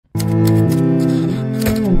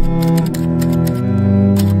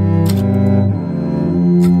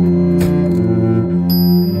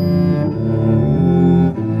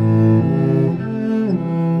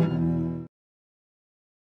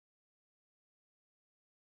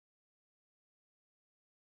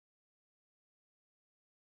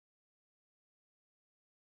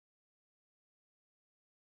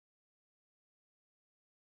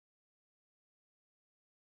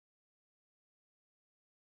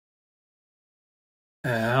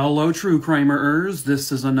Hello, true crimerers.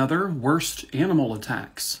 This is another Worst Animal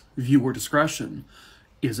Attacks. Viewer discretion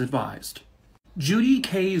is advised. Judy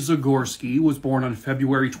K. Zagorski was born on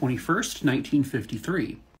February 21st,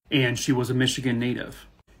 1953, and she was a Michigan native.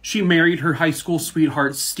 She married her high school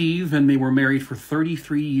sweetheart, Steve, and they were married for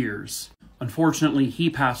 33 years. Unfortunately, he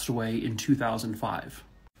passed away in 2005.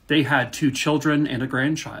 They had 2 children and a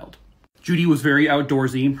grandchild. Judy was very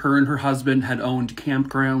outdoorsy. Her and her husband had owned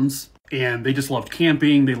campgrounds, and they just loved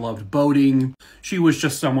camping, they loved boating. She was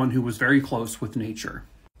just someone who was very close with nature.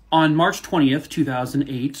 On March 20th,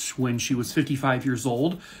 2008, when she was 55 years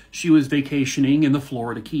old, she was vacationing in the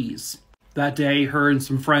Florida Keys. That day, her and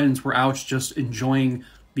some friends were out just enjoying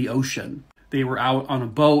the ocean. They were out on a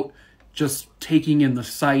boat, just taking in the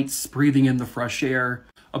sights, breathing in the fresh air,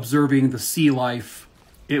 observing the sea life.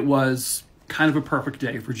 It was kind of a perfect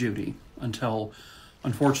day for Judy, until,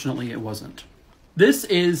 unfortunately, it wasn't. This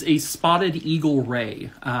is a spotted eagle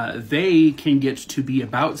ray. They can get to be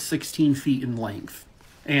about 16 feet in length,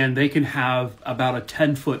 and they can have about a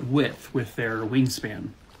 10-foot width with their wingspan.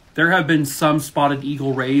 There have been some spotted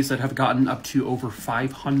eagle rays that have gotten up to over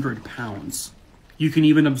 500 pounds. You can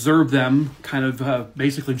even observe them kind of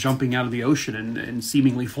basically jumping out of the ocean and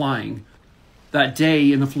seemingly flying. That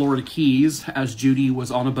day in the Florida Keys, as Judy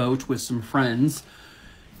was on a boat with some friends,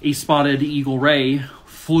 a spotted eagle ray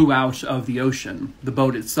flew out of the ocean. The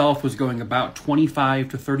boat itself was going about 25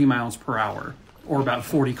 to 30 miles per hour, or about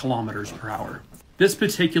 40 kilometers per hour. This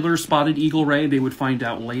particular spotted eagle ray, they would find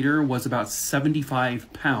out later, was about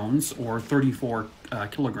 75 pounds, or 34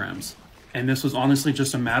 kilograms. And this was honestly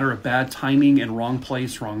just a matter of bad timing and wrong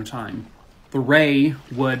place, wrong time. The ray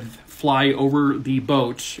would fly over the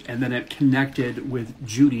boat, and then it connected with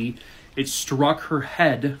Judy. It struck her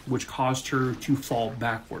head, which caused her to fall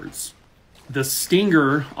backwards. The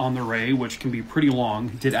stinger on the ray, which can be pretty long,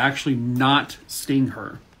 did actually not sting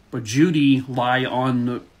her. But Judy lay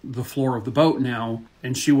on the floor of the boat now,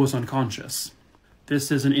 and she was unconscious.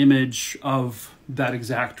 This is an image of that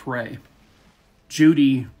exact ray.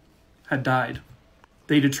 Judy had died.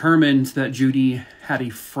 They determined that Judy had a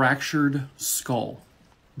fractured skull.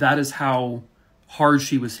 That is how hard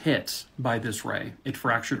she was hit by this ray. It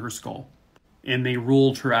fractured her skull. And they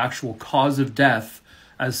ruled her actual cause of death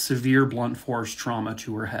as severe blunt force trauma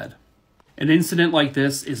to her head. An incident like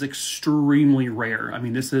this is extremely rare. I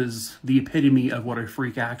mean, this is the epitome of what a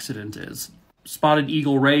freak accident is. Spotted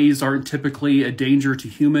eagle rays aren't typically a danger to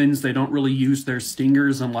humans. They don't really use their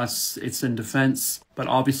stingers unless it's in defense. But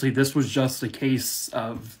obviously this was just a case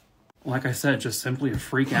of, like I said, just simply a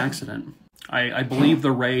freak accident. I believe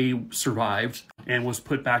the ray survived and was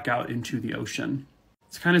put back out into the ocean.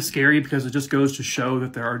 It's kind of scary because it just goes to show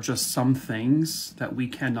that there are just some things that we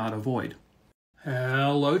cannot avoid.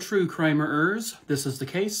 Hello, true crimerers. This is the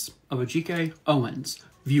case of Ajike Owens.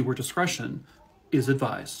 Viewer discretion is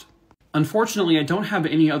advised. Unfortunately, I don't have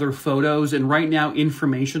any other photos, and right now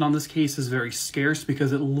information on this case is very scarce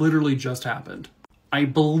because it literally just happened. I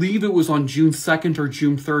believe it was on June 2nd or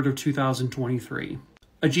June 3rd of 2023.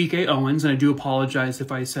 Ajike Owens, and I do apologize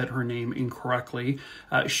if I said her name incorrectly,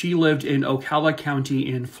 she lived in Ocala County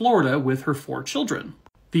in Florida with her 4 children.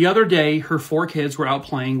 The other day, her 4 kids were out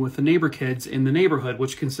playing with the neighbor kids in the neighborhood,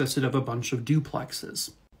 which consisted of a bunch of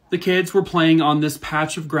duplexes. The kids were playing on this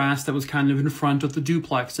patch of grass that was kind of in front of the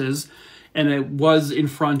duplexes, and it was in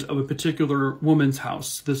front of a particular woman's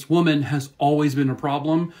house. This woman has always been a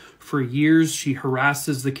problem. For years, she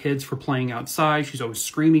harasses the kids for playing outside. She's always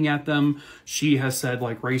screaming at them. She has said,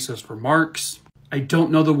 like, racist remarks. I don't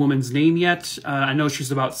know the woman's name yet. I know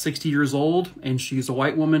she's about 60 years old, and she's a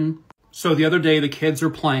white woman. So the other day, the kids are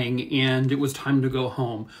playing, and it was time to go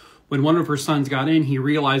home. When one of her sons got in, he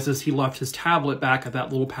realizes he left his tablet back at that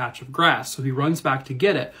little patch of grass. So he runs back to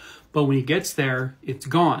get it. But when he gets there, it's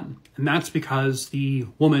gone. And that's because the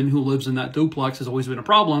woman who lives in that duplex has always been a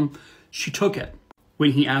problem. She took it.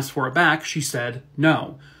 When he asked for it back, she said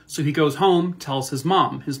no. So he goes home, tells his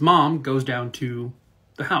mom. His mom goes down to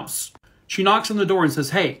the house. She knocks on the door and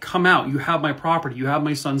says, "Hey, come out. You have my property. You have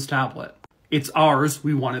my son's tablet. It's ours.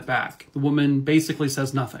 We want it back." The woman basically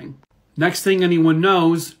says nothing. Next thing anyone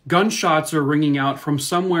knows, gunshots are ringing out from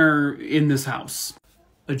somewhere in this house.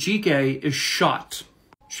 Ajike is shot.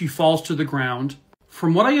 She falls to the ground.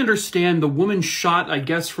 From what I understand, the woman shot, I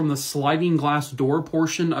guess, from the sliding glass door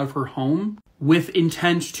portion of her home with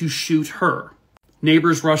intent to shoot her.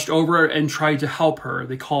 Neighbors rushed over and tried to help her.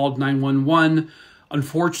 They called 911.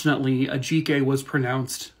 Unfortunately, Ajike was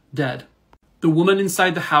pronounced dead. The woman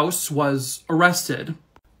inside the house was arrested,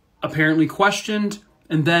 apparently questioned,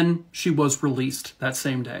 and then she was released that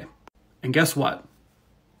same day. And guess what?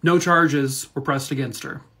 No charges were pressed against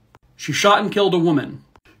her. She shot and killed a woman.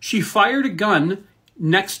 She fired a gun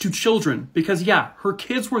next to children because, yeah, her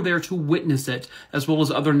kids were there to witness it, as well as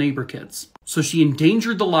other neighbor kids. So she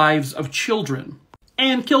endangered the lives of children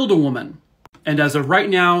and killed a woman. And as of right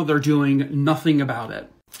now, they're doing nothing about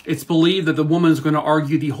it. It's believed that the woman is going to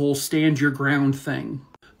argue the whole stand your ground thing.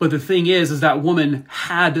 But the thing is that woman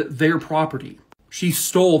had their property. She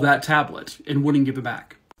stole that tablet and wouldn't give it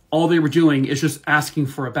back. All they were doing is just asking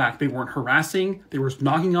for it back. They weren't harassing, they were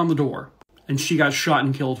knocking on the door. And she got shot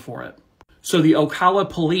and killed for it. So the Ocala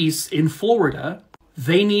police in Florida,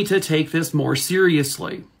 they need to take this more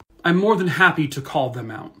seriously. I'm more than happy to call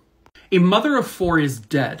them out. A mother of 4 is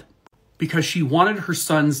dead because she wanted her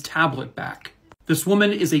son's tablet back. This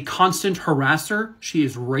woman is a constant harasser. She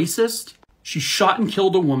is racist. She shot and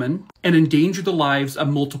killed a woman and endangered the lives of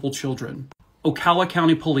multiple children. Ocala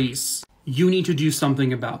County Police, you need to do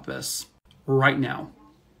something about this right now.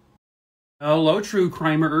 Hello, true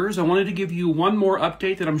crimerers. I wanted to give you one more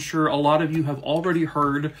update that I'm sure a lot of you have already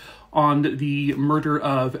heard on the murder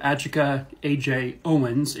of Ajike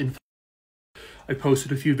Owens. I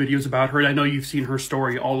posted a few videos about her, and I know you've seen her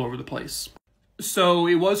story all over the place. So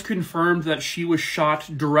it was confirmed that she was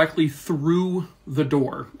shot directly through the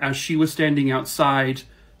door. As she was standing outside,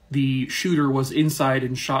 the shooter was inside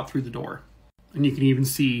and shot through the door. And you can even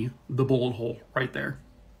see the bullet hole right there.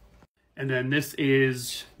 And then this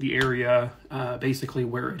is the area basically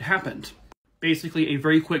where it happened. Basically, a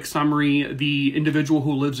very quick summary. The individual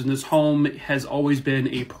who lives in this home has always been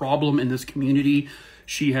a problem in this community.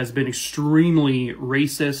 She has been extremely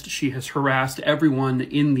racist. She has harassed everyone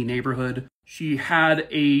in the neighborhood. She had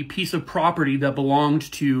a piece of property that belonged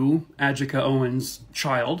to Ajike Owens'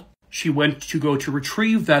 child. She went to go to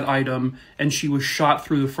retrieve that item, and she was shot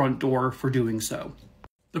through the front door for doing so.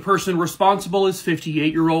 The person responsible is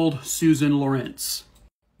 58-year-old Susan Lawrence.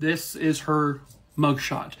 This is her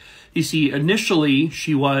mugshot. You see, initially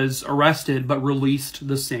she was arrested but released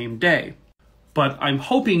the same day. But I'm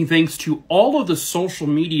hoping, thanks to all of the social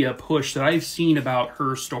media push that I've seen about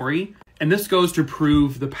her story, and this goes to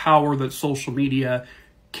prove the power that social media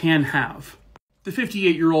can have. The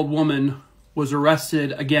 58-year-old woman was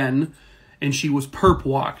arrested again, and she was perp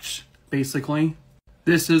walked, basically.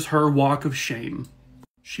 This is her walk of shame.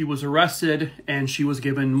 She was arrested, and she was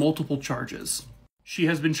given multiple charges. She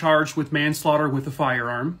has been charged with manslaughter with a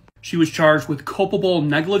firearm. She was charged with culpable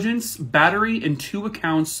negligence, battery, and 2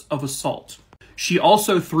 accounts of assault. She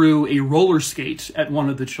also threw a roller skate at one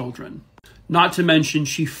of the children. Not to mention,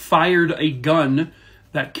 she fired a gun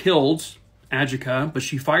that killed Ajike, but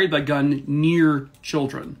she fired that gun near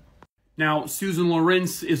children. Now, Susan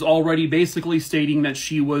Lawrence is already basically stating that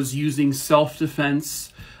she was using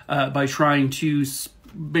self-defense by trying to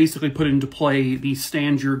basically put into play the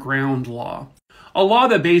stand your ground law. A law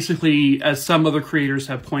that basically, as some other creators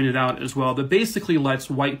have pointed out as well, that basically lets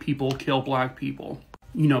white people kill black people,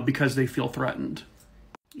 you know, because they feel threatened,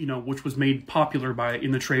 you know, which was made popular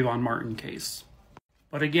in the Trayvon Martin case.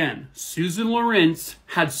 But again, Susan Lawrence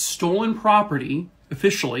had stolen property,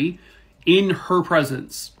 officially, in her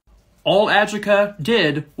presence. All Ajike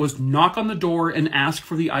did was knock on the door and ask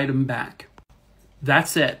for the item back.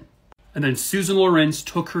 That's it. And then Susan Lawrence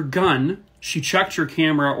took her gun, she checked her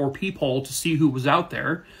camera or peephole to see who was out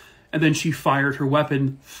there, and then she fired her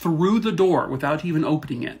weapon through the door without even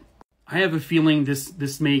opening it. I have a feeling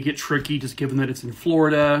this may get tricky just given that it's in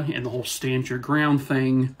Florida and the whole stand your ground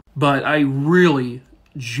thing, but I really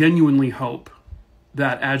genuinely hope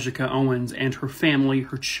that Ajike Owens and her family,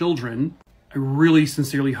 her children, I really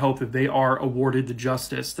sincerely hope that they are awarded the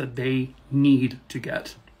justice that they need to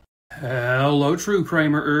get. Hello, true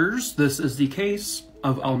crimerers. This is the case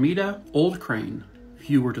of Almeda Old Crane.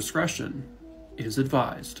 Viewer discretion is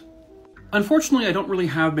advised. Unfortunately, I don't really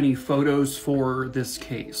have many photos for this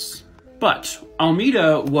case. But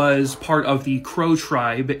Almeda was part of the Crow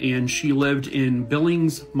tribe, and she lived in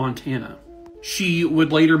Billings, Montana. She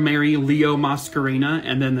would later marry Leo Mascarena,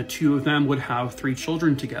 and then the two of them would have 3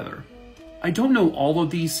 children together. I don't know all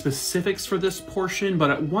of these specifics for this portion, but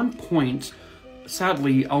at one point,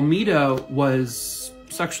 sadly, Almeda was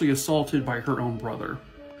sexually assaulted by her own brother.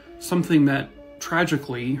 Something that,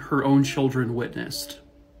 tragically, her own children witnessed.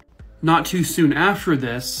 Not too soon after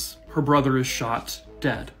this, her brother is shot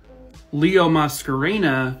dead. Leo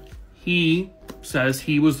Mascarena, he says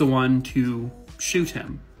he was the one to shoot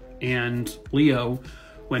him, and Leo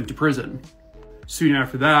went to prison. Soon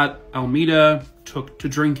after that, Almeda took to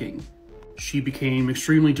drinking. She became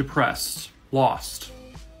extremely depressed, lost.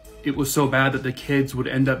 It was so bad that the kids would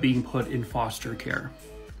end up being put in foster care.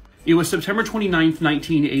 It was September 29th,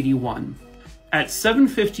 1981. At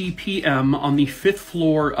 7:50 p.m. on the 5th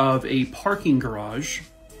floor of a parking garage,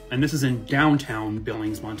 and this is in downtown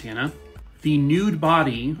Billings, Montana, the nude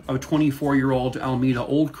body of 24-year-old Almeda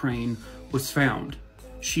Old Crane was found.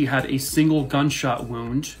 She had a single gunshot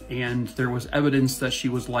wound, and there was evidence that she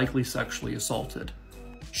was likely sexually assaulted.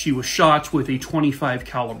 She was shot with a .25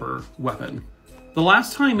 caliber weapon. The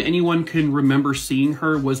last time anyone can remember seeing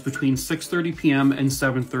her was between 6:30 p.m. and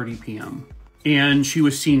 7:30 p.m. And she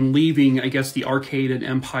was seen leaving, I guess, the Arcade and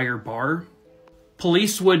Empire bar.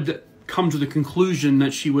 Police would come to the conclusion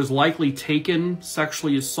that she was likely taken,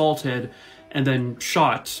 sexually assaulted, and then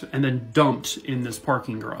shot, and then dumped in this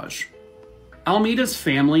parking garage. Almeda's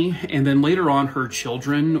family, and then later on her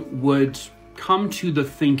children, would come to the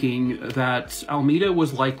thinking that Almeda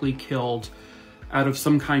was likely killed out of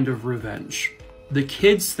some kind of revenge. The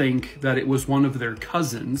kids think that it was one of their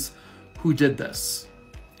cousins who did this.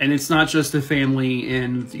 And it's not just the family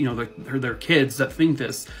and, you know, their kids that think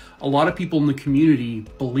this. A lot of people in the community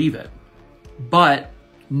believe it. But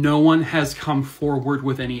no one has come forward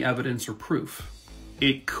with any evidence or proof.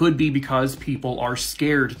 It could be because people are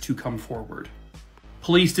scared to come forward.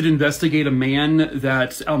 Police did investigate a man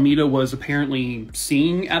that Almeda was apparently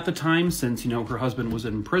seeing at the time, since, you know, her husband was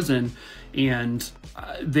in prison, and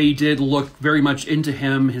they did look very much into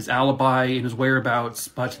him, his alibi, and his whereabouts,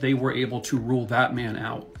 but they were able to rule that man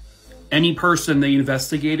out. Any person they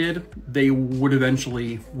investigated, they would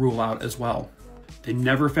eventually rule out as well. They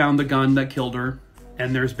never found the gun that killed her,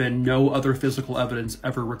 and there's been no other physical evidence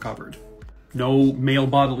ever recovered. No male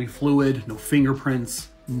bodily fluid, no fingerprints,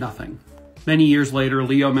 nothing. Many years later,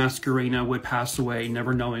 Leo Mascarena would pass away,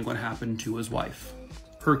 never knowing what happened to his wife.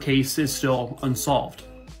 Her case is still unsolved.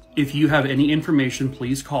 If you have any information,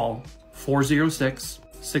 please call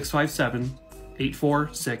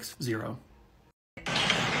 406-657-8460.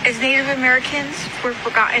 As Native Americans, we're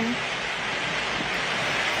forgotten.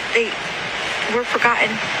 We're forgotten.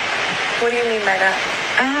 What do you mean by that?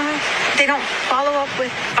 They don't follow up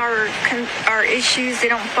with our issues. They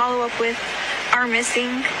don't follow up with our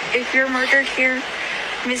missing. If you're murdered here,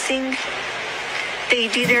 missing, they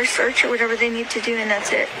do their search or whatever they need to do, and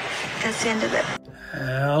that's it. That's the end of it.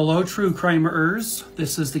 Hello, true crimerers.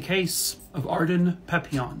 This is the case of Arden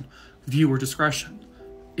Pepion. Viewer discretion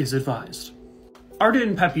is advised.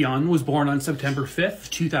 Arden Pepion was born on September 5th,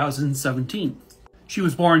 2017. She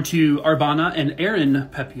was born to Arbana and Aaron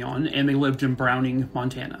Pepion, and they lived in Browning,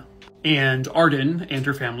 Montana. And Arden and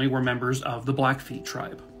her family were members of the Blackfeet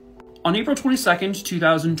tribe. On April 22nd,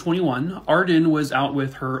 2021, Arden was out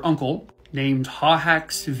with her uncle, named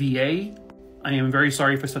Hahax VA. I am very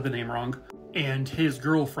sorry if I said the name wrong. And his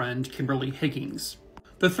girlfriend, Kimberly Higgins.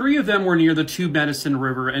 The three of them were near the Two Medicine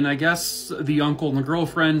River, and I guess the uncle and the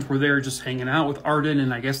girlfriend were there just hanging out with Arden,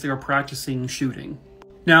 and I guess they were practicing shooting.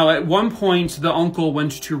 Now, at one point, the uncle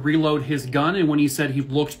went to reload his gun, and when he said he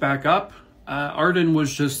looked back up, Arden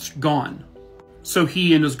was just gone. So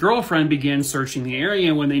he and his girlfriend began searching the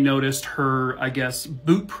area when they noticed her, I guess,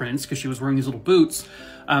 boot prints, because she was wearing these little boots,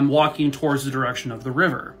 walking towards the direction of the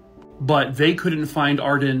river. But they couldn't find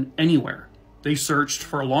Arden anywhere. They searched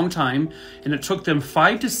for a long time, and it took them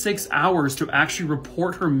 5 to 6 hours to actually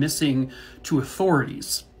report her missing to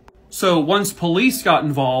authorities. So once police got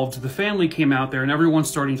involved, the family came out there and everyone's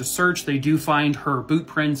starting to search. They do find her boot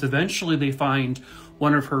prints. Eventually they find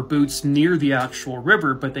one of her boots near the actual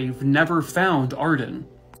river, but they've never found Arden.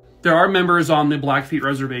 There are members on the Blackfeet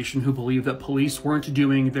Reservation who believe that police weren't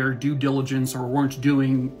doing their due diligence or weren't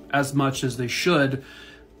doing as much as they should,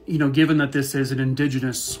 you know, given that this is an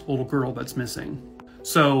indigenous little girl that's missing.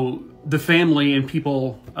 So the family and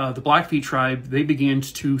people, the Blackfeet tribe, they began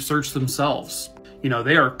to search themselves. You know,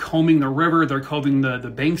 they are combing the river, they're combing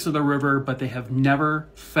the banks of the river, but they have never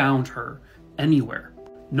found her anywhere.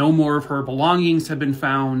 No more of her belongings have been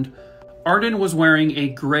found. Arden was wearing a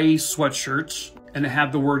gray sweatshirt, and it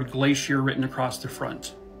had the word Glacier written across the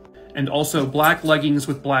front. And also black leggings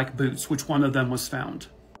with black boots, which one of them was found.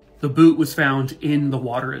 The boot was found in the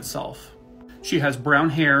water itself. She has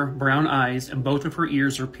brown hair, brown eyes, and both of her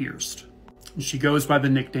ears are pierced. And she goes by the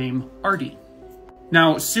nickname Artie.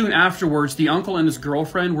 Now, soon afterwards, the uncle and his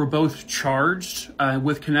girlfriend were both charged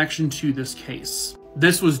with connection to this case.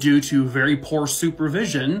 This was due to very poor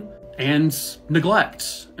supervision and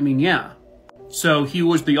neglect. I mean, yeah. So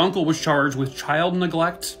the uncle was charged with child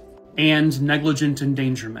neglect and negligent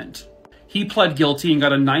endangerment. He pled guilty and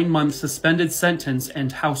got a 9-month suspended sentence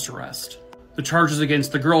and house arrest. The charges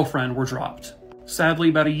against the girlfriend were dropped. Sadly,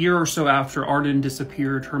 about a year or so after Arden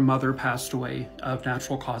disappeared, her mother passed away of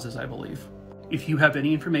natural causes, I believe. If you have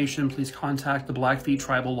any information, please contact the Blackfeet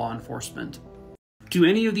Tribal Law Enforcement. Do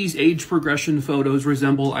any of these age progression photos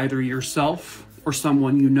resemble either yourself or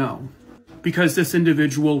someone you know? because this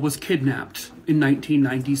individual was kidnapped in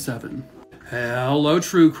 1997. Hello,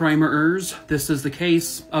 true crimerers. This is the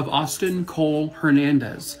case of Austin Cole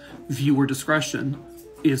Hernandez. Viewer discretion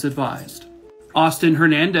is advised. Austin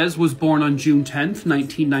Hernandez was born on June 10th,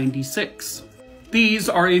 1996. These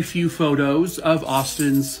are a few photos of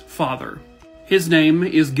Austin's father. His name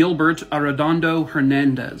is Gilbert Arredondo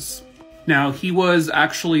Hernandez. Now, he was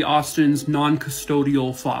actually Austin's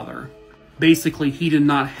non-custodial father. Basically, he did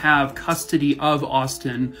not have custody of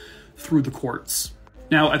Austin through the courts.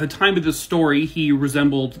 Now, at the time of this story, he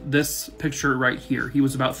resembled this picture right here. He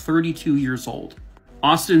was about 32 years old.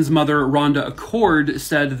 Austin's mother, Rhonda Accord,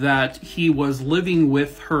 said that he was living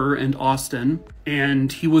with her and Austin,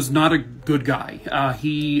 and he was not a good guy.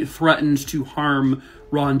 He threatened to harm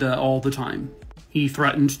Rhonda all the time. He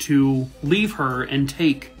threatened to leave her and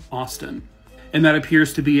take Austin. And that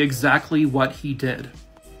appears to be exactly what he did.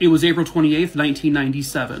 It was April 28th,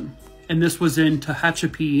 1997, and this was in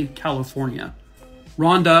Tehachapi, California.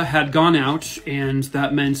 Rhonda had gone out, and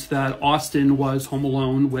that meant that Austin was home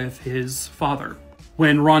alone with his father.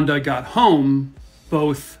 When Rhonda got home,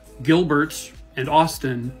 both Gilbert and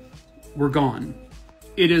Austin were gone.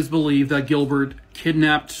 It is believed that Gilbert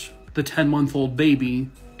kidnapped the 10-month-old baby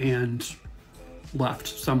and left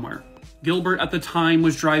somewhere. Gilbert at the time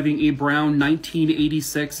was driving a brown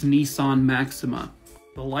 1986 Nissan Maxima.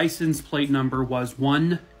 The license plate number was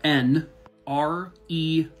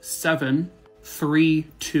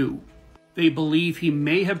 1NRE732. They believe he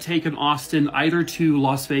may have taken Austin either to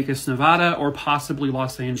Las Vegas, Nevada, or possibly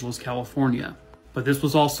Los Angeles, California. But this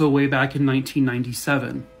was also way back in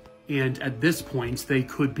 1997, and at this point, they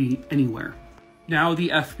could be anywhere. Now the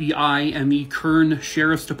FBI and the Kern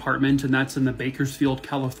Sheriff's Department, and that's in the Bakersfield,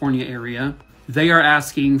 California area, they are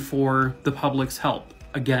asking for the public's help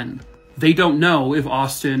again. They don't know if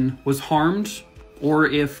Austin was harmed or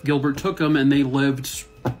if Gilbert took him and they lived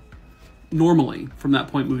normally from that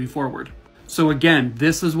point moving forward. So again,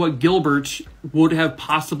 this is what Gilbert would have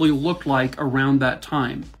possibly looked like around that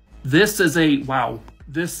time. This is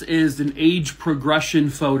this is an age progression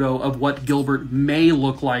photo of what Gilbert may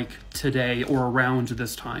look like today or around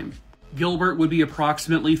this time. Gilbert would be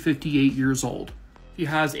approximately 58 years old. He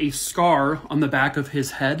has a scar on the back of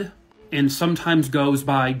his head and sometimes goes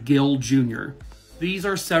by Gil Jr. These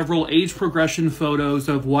are several age progression photos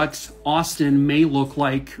of what Austin may look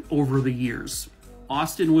like over the years.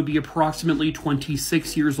 Austin would be approximately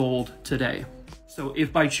 26 years old today. So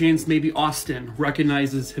if by chance maybe Austin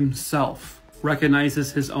recognizes himself,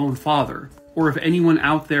 recognizes his own father, or if anyone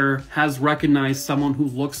out there has recognized someone who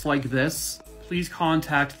looks like this, please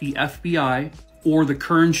contact the FBI or the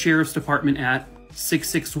Kern Sheriff's Department at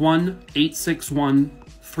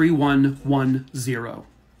 661-861-3110.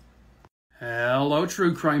 Hello,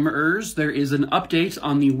 true crimerers. There is an update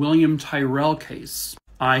on the William Tyrell case.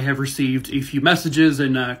 I have received a few messages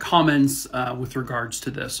and comments with regards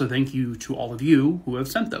to this, so thank you to all of you who have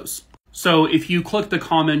sent those. So if you click the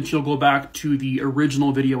comment, you'll go back to the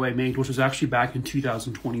original video I made, which was actually back in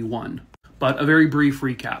 2021. But a very brief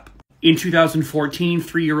recap. In 2014,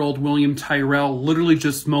 3-year-old William Tyrell, literally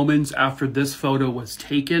just moments after this photo was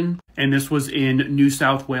taken, and this was in New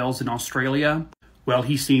South Wales in Australia, well,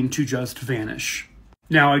 he seemed to just vanish.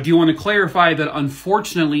 Now, I do want to clarify that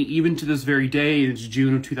unfortunately, even to this very day, it's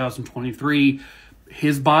June of 2023,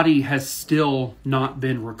 his body has still not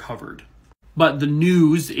been recovered. But the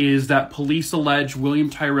news is that police allege William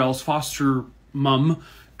Tyrell's foster mom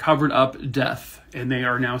covered up death, and they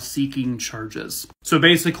are now seeking charges. So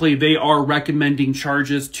basically, they are recommending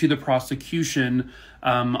charges to the prosecution,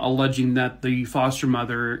 alleging that the foster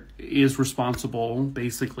mother is responsible,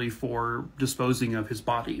 basically, for disposing of his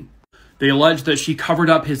body. They allege that she covered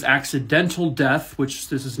up his accidental death, which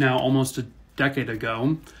this is now almost a decade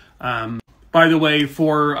ago. By the way,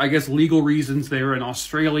 for, I guess, legal reasons there in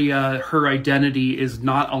Australia, her identity is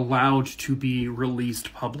not allowed to be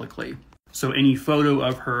released publicly. So any photo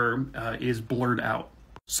of her is blurred out.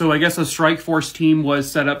 So I guess a strike force team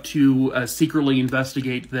was set up to secretly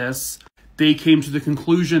investigate this. They came to the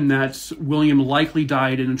conclusion that William likely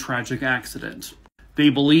died in a tragic accident. They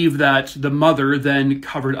believe that the mother then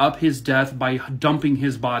covered up his death by dumping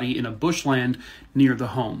his body in a bushland near the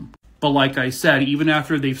home. But like I said, even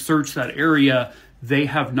after they've searched that area, they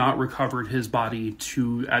have not recovered his body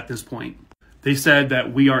at this point. They said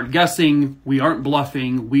that we aren't guessing, we aren't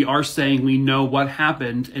bluffing, we are saying we know what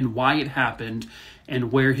happened and why it happened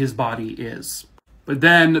and where his body is. But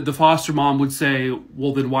then the foster mom would say,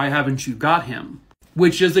 well, then why haven't you got him?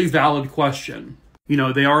 Which is a valid question. You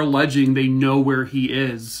know, they are alleging they know where he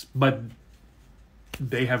is, but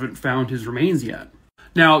they haven't found his remains yet.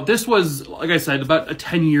 Now, this was, like I said, about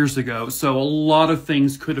 10 years ago, so a lot of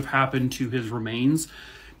things could have happened to his remains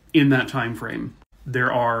in that time frame.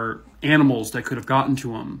 There are animals that could have gotten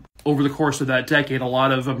to him. Over the course of that decade, a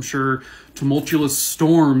lot of, I'm sure, tumultuous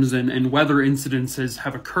storms and weather incidences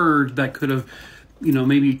have occurred that could have,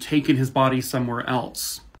 maybe taken his body somewhere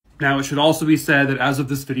else. Now, it should also be said that as of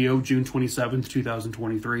this video, June 27th,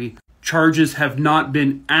 2023, charges have not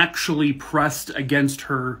been actually pressed against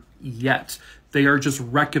her yet. They are just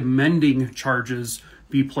recommending charges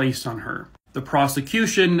be placed on her. The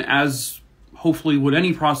prosecution, as hopefully would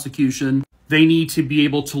any prosecution, they need to be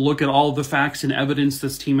able to look at all the facts and evidence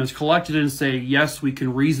this team has collected and say, yes, we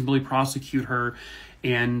can reasonably prosecute her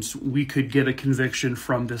and we could get a conviction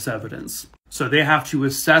from this evidence. So they have to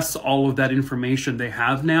assess all of that information they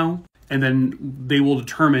have now, and then they will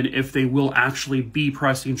determine if they will actually be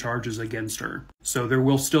pressing charges against her. So there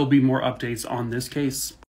will still be more updates on this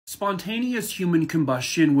case. Spontaneous human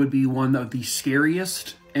combustion would be one of the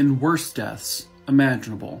scariest and worst deaths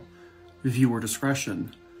imaginable. Viewer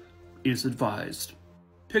discretion is advised.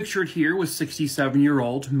 Pictured here was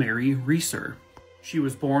 67-year-old Mary Reeser. She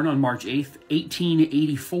was born on March 8th,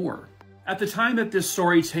 1884. At the time that this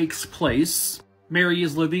story takes place, Mary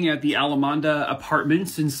is living at the Almeda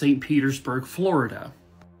apartments in St. Petersburg, Florida.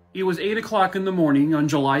 It was 8 o'clock in the morning on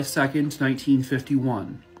July 2nd,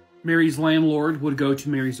 1951. Mary's landlord would go to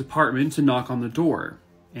Mary's apartment to knock on the door,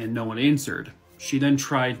 and no one answered. She then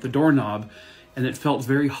tried the doorknob, and it felt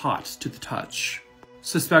very hot to the touch.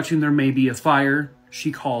 Suspecting there may be a fire,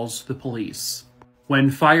 she calls the police.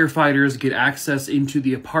 When firefighters get access into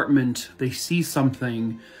the apartment, they see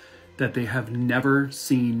something that they have never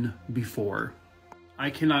seen before. I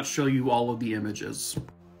cannot show you all of the images,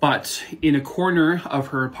 but in a corner of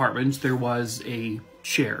her apartment, there was a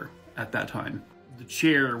chair at that time. The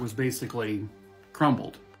chair was basically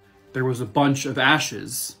crumbled. There was a bunch of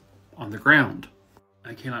ashes on the ground.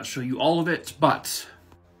 I cannot show you all of it, but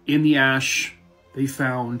in the ash, they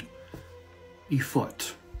found a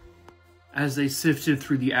foot. As they sifted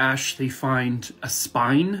through the ash, they find a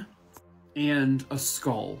spine and a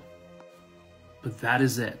skull. But that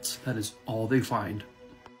is it. That is all they find.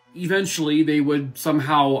 Eventually, they would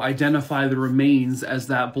somehow identify the remains as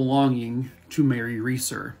that belonging to Mary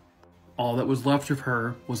Reeser. All that was left of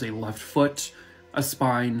her was a left foot, a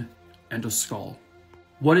spine, and a skull.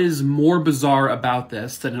 What is more bizarre about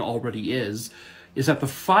this than it already is that the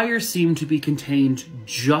fire seemed to be contained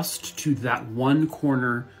just to that one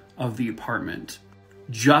corner of the apartment,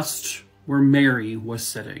 just where Mary was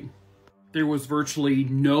sitting. There was virtually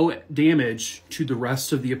no damage to the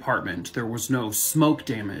rest of the apartment. There was no smoke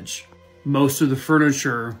damage. Most of the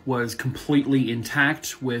furniture was completely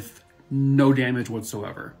intact with no damage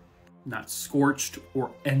whatsoever. Not scorched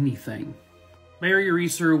or anything. Mary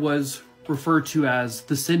Reeser was referred to as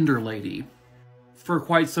the Cinder Lady. For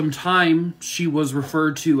quite some time, she was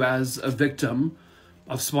referred to as a victim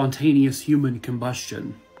of spontaneous human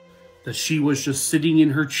combustion. That she was just sitting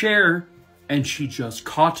in her chair and she just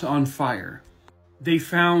caught on fire. They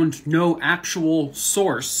found no actual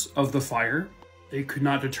source of the fire. They could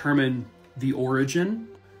not determine the origin.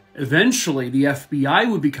 Eventually, the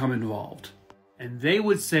FBI would become involved. And they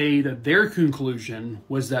would say that their conclusion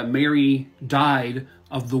was that Mary died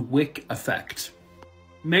of the wick effect.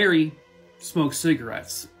 Mary smoked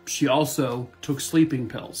cigarettes. She also took sleeping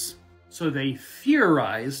pills. So they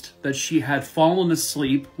theorized that she had fallen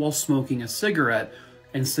asleep while smoking a cigarette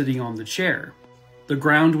and sitting on the chair. The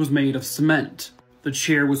ground was made of cement. The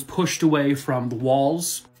chair was pushed away from the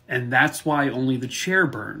walls, and that's why only the chair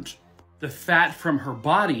burned. The fat from her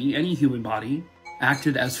body, any human body,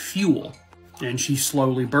 acted as fuel, and she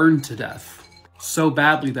slowly burned to death. So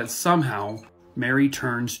badly that somehow Mary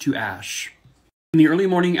turned to ash. In the early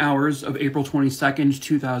morning hours of April 22nd,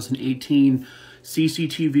 2018,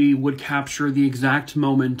 CCTV would capture the exact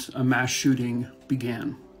moment a mass shooting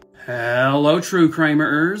began. Hello, true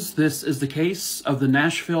crimerers. This is the case of the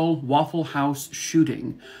Nashville Waffle House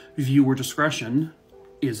shooting. Viewer discretion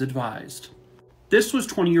is advised. This was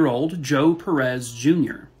 20-year-old Joe Perez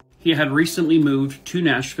Jr. He had recently moved to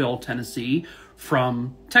Nashville, Tennessee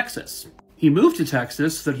from Texas. He moved to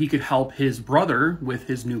Texas so that he could help his brother with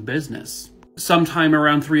his new business. Sometime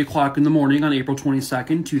around 3 o'clock in the morning on April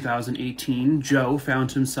 22nd, 2018, Joe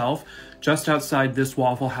found himself just outside this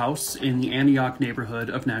Waffle House in the Antioch neighborhood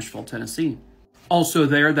of Nashville, Tennessee. Also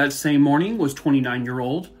there that same morning was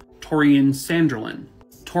 29-year-old Torian Sanderlin.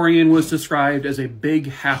 Torian was described as a big,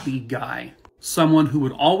 happy guy. Someone who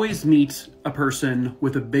would always meet a person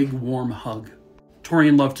with a big, warm hug.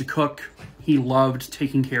 Torian loved to cook. He loved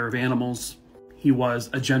taking care of animals. He was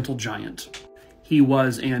a gentle giant. He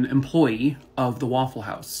was an employee of the Waffle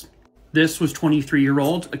House. This was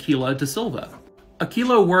 23-year-old Ajike Da Silva.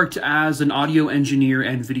 Ajike worked as an audio engineer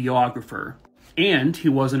and videographer, and he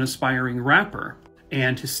was an aspiring rapper,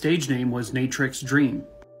 and his stage name was Natrix Dream.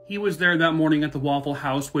 He was there that morning at the Waffle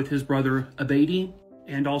House with his brother Abedi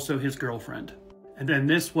and also his girlfriend. And then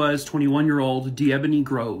this was 21-year-old Deborah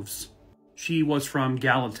Groves. She was from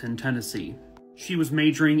Gallatin, Tennessee. She was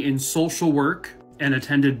majoring in social work and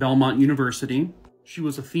attended Belmont University. She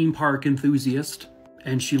was a theme park enthusiast,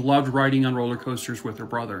 and she loved riding on roller coasters with her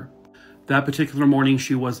brother. That particular morning,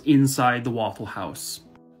 she was inside the Waffle House.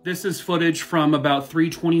 This is footage from about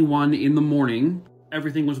 3:21 in the morning.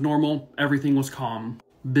 Everything was normal, everything was calm,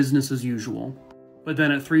 business as usual. But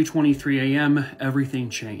then at 3:23 a.m., everything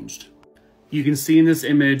changed. You can see in this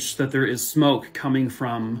image that there is smoke coming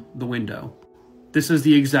from the window. This is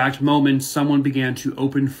the exact moment someone began to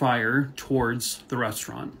open fire towards the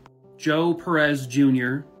restaurant. Joe Perez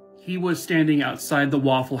Jr., he was standing outside the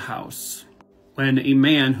Waffle House when a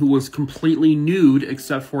man who was completely nude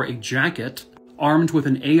except for a jacket, armed with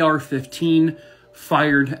an AR-15,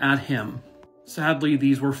 fired at him. Sadly,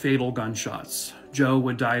 these were fatal gunshots. Joe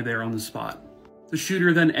would die there on the spot. The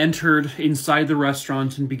shooter then entered inside the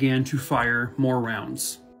restaurant and began to fire more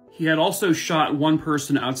rounds. He had also shot one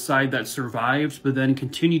person outside that survived, but then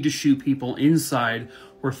continued to shoot people inside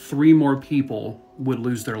where 3 more people would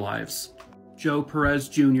lose their lives. Joe Perez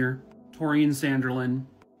Jr., Torian Sanderlin,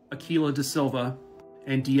 Ajike Da Silva,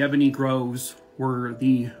 and Deborah Groves were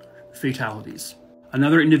the fatalities.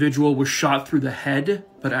 Another individual was shot through the head,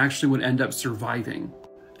 but actually would end up surviving.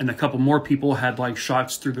 And a couple more people had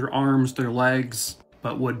shots through their arms, their legs,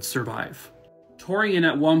 but would survive. Torian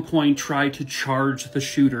at one point tried to charge the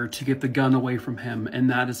shooter to get the gun away from him, and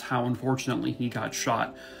that is how unfortunately he got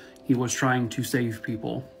shot. He was trying to save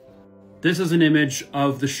people. This is an image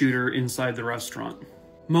of the shooter inside the restaurant.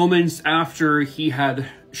 Moments after he had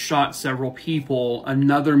shot several people,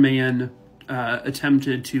 another man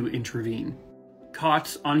attempted to intervene.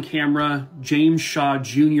 Caught on camera, James Shaw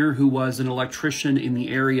Jr., who was an electrician in the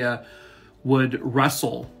area, would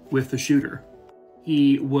wrestle with the shooter.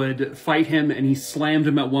 He would fight him, and he slammed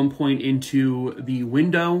him at one point into the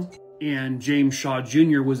window, and James Shaw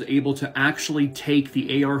Jr. was able to actually take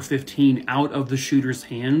the AR-15 out of the shooter's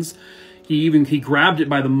hands. He grabbed it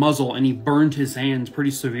by the muzzle and he burned his hands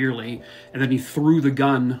pretty severely, and then he threw the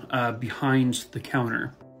gun behind the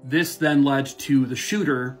counter. This then led to the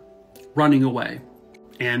shooter running away,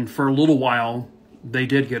 and for a little while they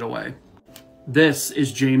did get away. This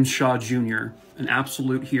is James Shaw Jr., an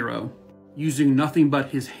absolute hero. Using nothing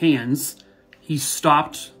but his hands, he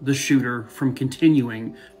stopped the shooter from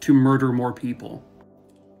continuing to murder more people.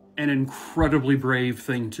 An incredibly brave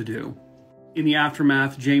thing to do. In the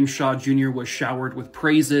aftermath, James Shaw Jr. was showered with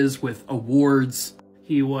praises, with awards.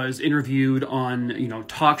 He was interviewed on,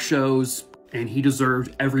 talk shows, and he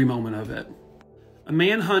deserved every moment of it. A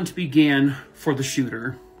manhunt began for the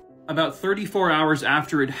shooter. About 34 hours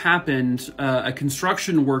after it happened, a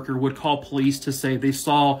construction worker would call police to say they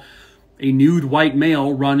saw a nude white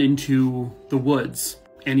male run into the woods,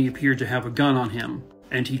 and he appeared to have a gun on him.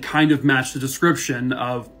 And he kind of matched the description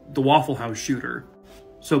of the Waffle House shooter.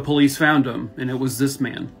 So police found him, and it was this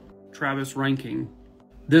man, Travis Ranking.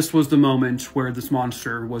 This was the moment where this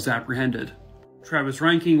monster was apprehended. Travis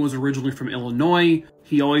Ranking was originally from Illinois.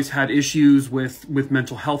 He always had issues with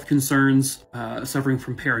mental health concerns, suffering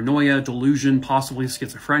from paranoia, delusion, possibly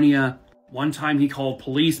schizophrenia. One time he called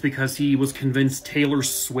police because he was convinced Taylor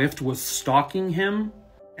Swift was stalking him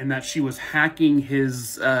and that she was hacking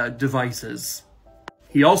his devices.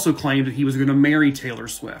 He also claimed that he was going to marry Taylor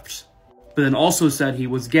Swift, but then also said he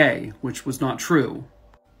was gay, which was not true.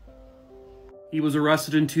 He was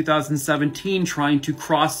arrested in 2017 trying to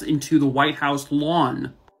cross into the White House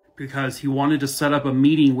lawn because he wanted to set up a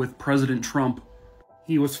meeting with President Trump.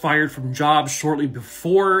 He was fired from jobs shortly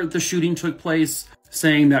before the shooting took place,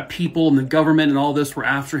 saying that people in the government and all this were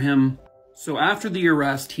after him. So after the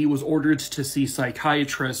arrest, he was ordered to see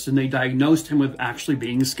psychiatrists, and they diagnosed him with actually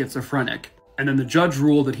being schizophrenic. And then the judge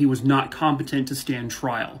ruled that he was not competent to stand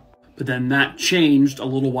trial. But then that changed a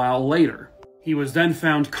little while later. He was then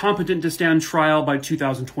found competent to stand trial by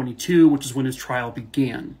 2022, which is when his trial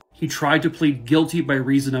began. He tried to plead guilty by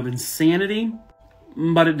reason of insanity,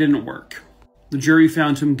 but it didn't work. The jury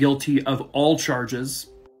found him guilty of all charges,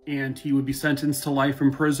 and he would be sentenced to life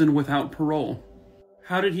in prison without parole.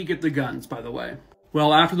 How did he get the guns, by the way?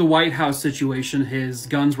 Well, after the White House situation, his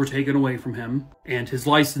guns were taken away from him, and his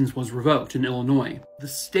license was revoked in Illinois. The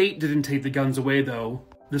state didn't take the guns away, though.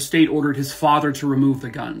 The state ordered his father to remove the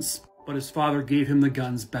guns, but his father gave him the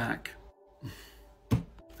guns back.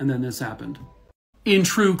 And then this happened. In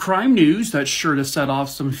true crime news, that's sure to set off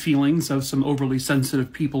some feelings of some overly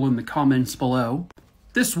sensitive people in the comments below.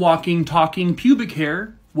 This walking, talking pubic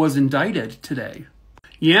hair was indicted today.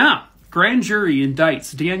 Yeah, grand jury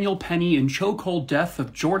indicts Daniel Penny in chokehold death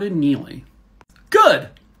of Jordan Neely. Good!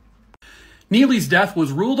 Neely's death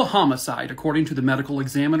was ruled a homicide, according to the medical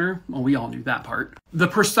examiner. Well, we all knew that part. The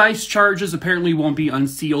precise charges apparently won't be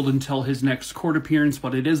unsealed until his next court appearance,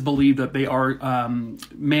 but it is believed that they are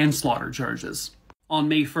manslaughter charges. On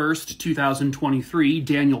May 1st, 2023,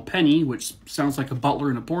 Daniel Penny, which sounds like a butler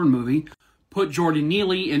in a porn movie, put Jordan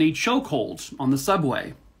Neely in a chokehold on the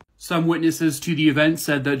subway. Some witnesses to the event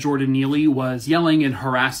said that Jordan Neely was yelling and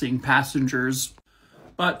harassing passengers.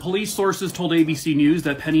 But police sources told ABC News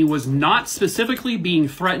that Penny was not specifically being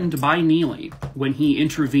threatened by Neely when he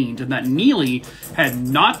intervened, and that Neely had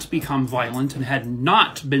not become violent and had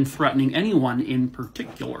not been threatening anyone in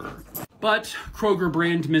particular. But Kroger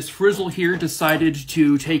brand Miss Frizzle here decided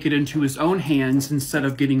to take it into his own hands instead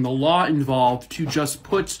of getting the law involved to just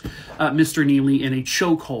put Mr. Neely in a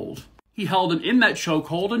chokehold. He held him in that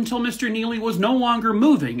chokehold until Mr. Neely was no longer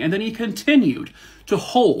moving, and then he continued to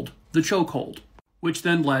hold the chokehold, which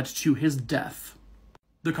then led to his death.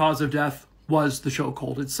 The cause of death was the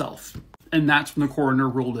chokehold itself, and that's when the coroner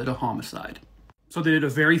ruled it a homicide. So they did a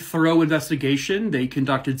very thorough investigation. They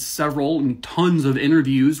conducted several and tons of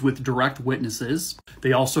interviews with direct witnesses.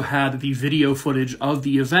 They also had the video footage of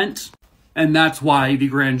the event, and that's why the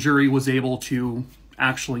grand jury was able to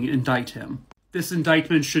actually indict him. This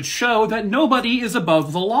indictment should show that nobody is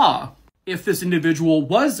above the law. If this individual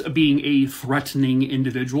was being a threatening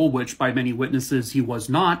individual, which by many witnesses he was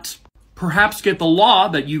not, perhaps get the law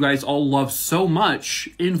that you guys all love so much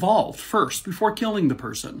involved first before killing the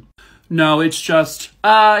person. No, it's just,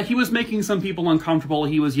 he was making some people uncomfortable,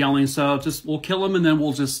 he was yelling, so just, we'll kill him and then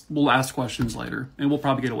we'll ask questions later, and we'll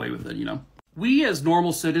probably get away with it, you know. We as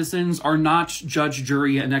normal citizens are not judge,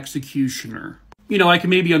 jury, and executioner. You know, I can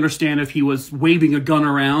maybe understand if he was waving a gun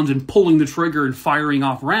around and pulling the trigger and firing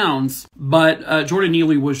off rounds, but Jordan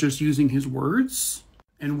Neely was just using his words,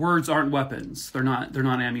 and words aren't weapons. They're not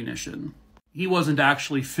ammunition. He wasn't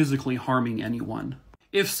actually physically harming anyone.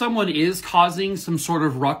 If someone is causing some sort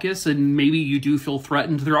of ruckus and maybe you do feel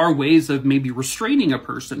threatened, there are ways of maybe restraining a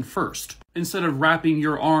person first. Instead of wrapping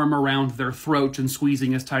your arm around their throat and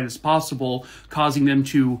squeezing as tight as possible, causing them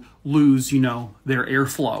to lose, you know, their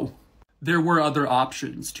airflow. There were other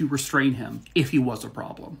options to restrain him if he was a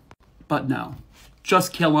problem. But no,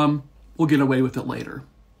 just kill him. We'll get away with it later.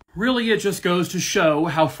 Really, it just goes to show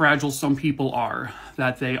how fragile some people are,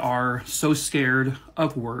 that they are so scared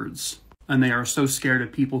of words, and they are so scared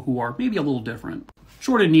of people who are maybe a little different.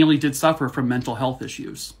 Jordan Neely did suffer from mental health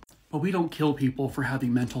issues, but we don't kill people for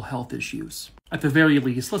having mental health issues. At the very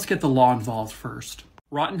least, let's get the law involved first.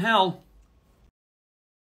 Rotten hell.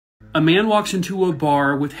 A man walks into a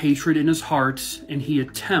bar with hatred in his heart, and he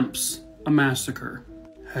attempts a massacre.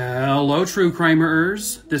 Hello, true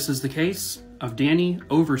crimerers. This is the case of Danny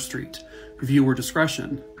Overstreet. Viewer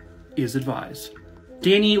discretion is advised.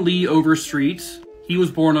 Danny Lee Overstreet, he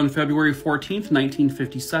was born on February 14th,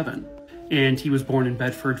 1957, and he was born in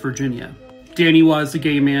Bedford, Virginia. Danny was a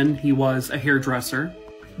gay man. He was a hairdresser.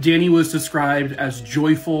 Danny was described as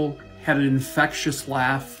joyful, had an infectious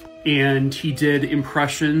laugh, and he did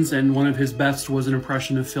impressions, and one of his best was an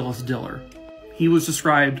impression of Phyllis Diller. He was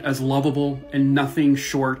described as lovable and nothing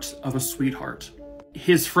short of a sweetheart.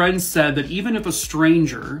 His friends said that even if a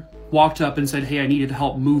stranger walked up and said, hey, I needed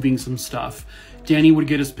help moving some stuff, Danny would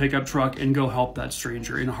get his pickup truck and go help that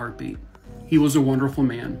stranger in a heartbeat. He was a wonderful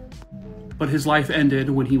man, but his life ended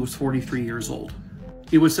when he was 43 years old.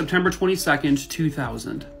 It was September 22nd,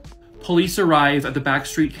 2000. Police arrive at the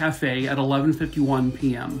Backstreet Cafe at 11:51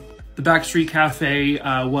 p.m. The Backstreet Cafe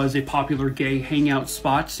was a popular gay hangout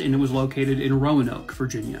spot, and it was located in Roanoke,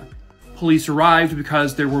 Virginia. Police arrived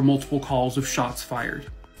because there were multiple calls of shots fired.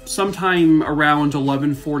 Sometime around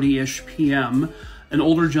 11:40-ish p.m., an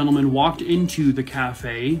older gentleman walked into the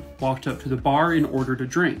cafe, walked up to the bar and ordered a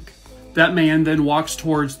drink. That man then walks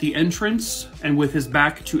towards the entrance, and with his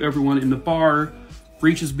back to everyone in the bar,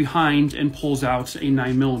 reaches behind and pulls out a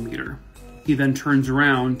 9mm. He then turns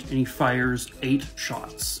around and he fires 8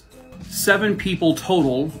 shots. 7 people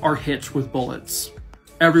total are hit with bullets.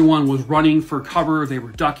 Everyone was running for cover, they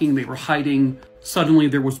were ducking, they were hiding. Suddenly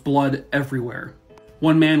there was blood everywhere.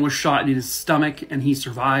 One man was shot in his stomach and he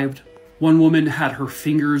survived. One woman had her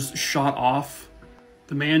fingers shot off.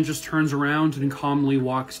 The man just turns around and calmly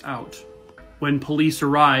walks out. When police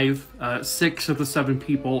arrive, 6 of the 7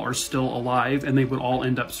 people are still alive and they would all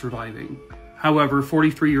end up surviving. However,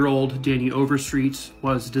 43-year-old Danny Overstreet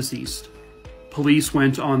was deceased. Police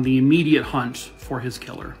went on the immediate hunt for his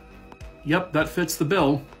killer. Yep, that fits the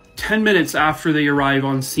bill. 10 minutes after they arrive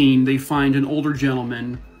on scene, they find an older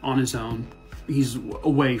gentleman on his own. He's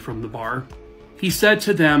away from the bar. He said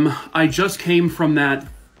to them, "I just came from that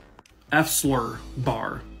F-slur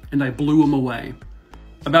bar, and I blew him away."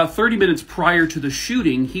 About 30 minutes prior to the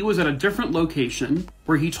shooting, he was at a different location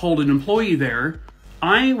where he told an employee there,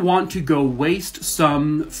 "I want to go waste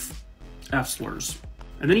some F-slurs."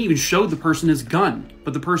 And then he even showed the person his gun,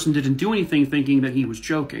 but the person didn't do anything, thinking that he was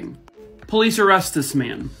joking. Police arrest this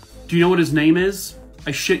man. Do you know what his name is?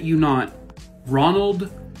 I shit you not. Ronald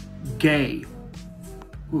Gay.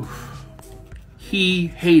 Oof. He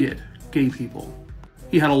hated gay people.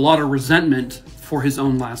 He had a lot of resentment for his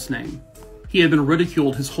own last name. He had been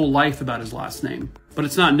ridiculed his whole life about his last name, but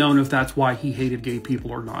it's not known if that's why he hated gay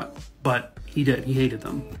people or not. But he did. He hated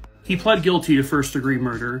them. He pled guilty to first-degree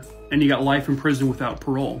murder, and he got life in prison without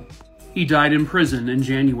parole. He died in prison in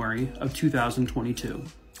January of 2022.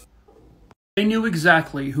 They knew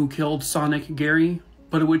exactly who killed Sonic Gary,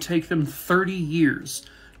 but it would take them 30 years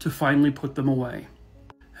to finally put them away.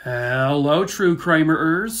 Hello, true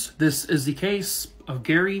crimerers. This is the case of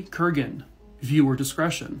Gary Kergan. Viewer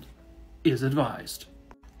discretion is advised.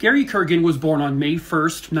 Gary Kergan was born on May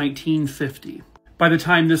 1st, 1950. By the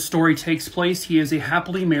time this story takes place, he is a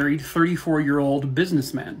happily married 34-year-old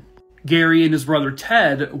businessman. Gary and his brother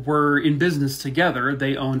Ted were in business together.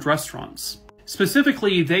 They owned restaurants.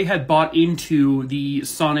 Specifically, they had bought into the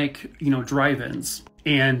Sonic, drive-ins.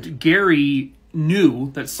 And Gary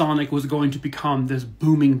knew that Sonic was going to become this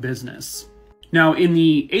booming business. Now, in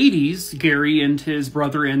the 80s, Gary and his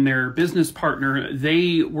brother and their business partner,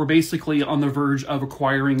 they were basically on the verge of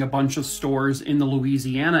acquiring a bunch of stores in the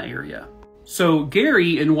Louisiana area. So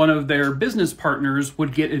Gary and one of their business partners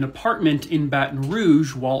would get an apartment in Baton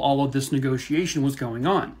Rouge while all of this negotiation was going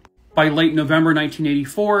on. By late November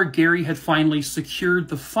 1984, Gary had finally secured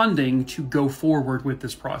the funding to go forward with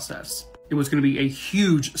this process. It was going to be a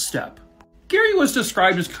huge step. Gary was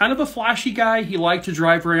described as kind of a flashy guy. He liked to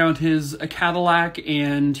drive around his Cadillac,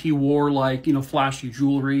 and he wore flashy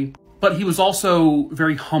jewelry. But he was also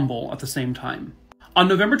very humble at the same time. On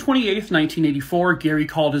November 28th, 1984, Gary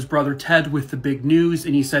called his brother Ted with the big news,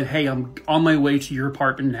 and he said, "Hey, I'm on my way to your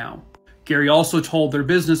apartment now." Gary also told their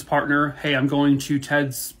business partner, "Hey, I'm going to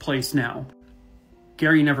Ted's place now."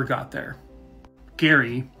 Gary never got there.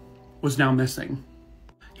 Gary was now missing.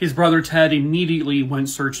 His brother Ted immediately went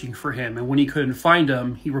searching for him, and when he couldn't find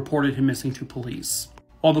him, he reported him missing to police.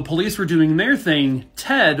 While the police were doing their thing,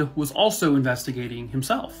 Ted was also investigating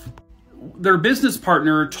himself. Their business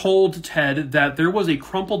partner told Ted that there was a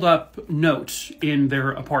crumpled up note in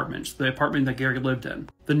their apartment, the apartment that Gary lived in.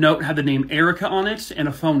 The note had the name Erica on it and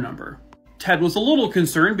a phone number. Ted was a little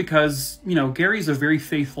concerned because, Gary's a very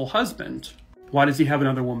faithful husband. Why does he have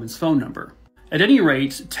another woman's phone number? At any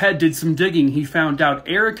rate, Ted did some digging. He found out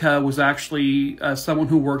Erica was actually someone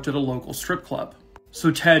who worked at a local strip club. So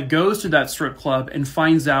Ted goes to that strip club and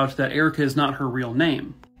finds out that Erica is not her real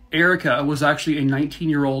name. Erica was actually a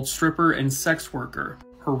 19-year-old stripper and sex worker.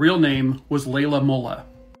 Her real name was Layla Mullah.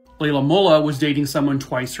 Layla Mullah was dating someone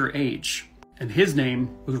twice her age, and his name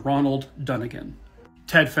was Ronald Dunnigan.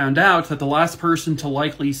 Ted found out that the last person to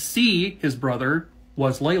likely see his brother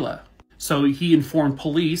was Layla. So he informed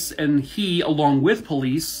police, and he, along with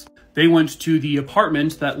police, they went to the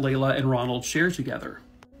apartment that Layla and Ronald shared together.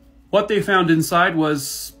 What they found inside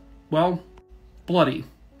was, bloody.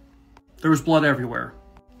 There was blood everywhere.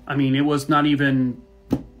 I mean, it was not even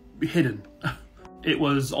hidden. It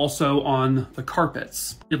was also on the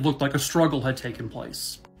carpets. It looked like a struggle had taken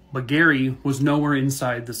place. But Gary was nowhere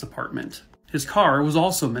inside this apartment. His car was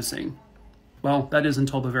also missing. Well, that is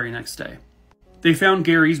until the very next day. They found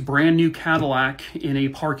Gary's brand new Cadillac in a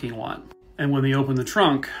parking lot. And when they opened the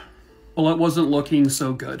trunk, it wasn't looking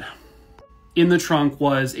so good. In the trunk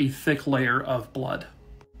was a thick layer of blood.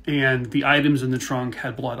 And the items in the trunk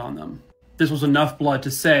had blood on them. This was enough blood to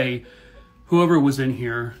say, whoever was in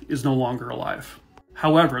here is no longer alive.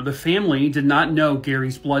 However, the family did not know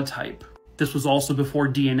Gary's blood type. This was also before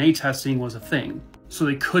DNA testing was a thing. So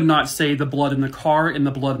they could not say the blood in the car and the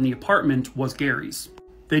blood in the apartment was Gary's.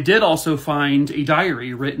 They did also find a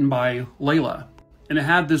diary written by Layla. And it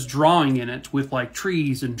had this drawing in it with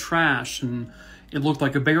trees and trash, and it looked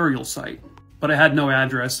like a burial site. But it had no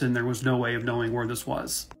address, and there was no way of knowing where this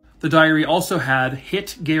was. The diary also had,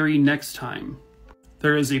 "Hit Gary next time.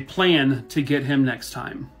 There is a plan to get him next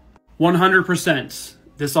time." 100%.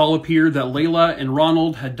 This all appeared that Layla and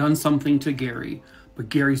Ronald had done something to Gary, but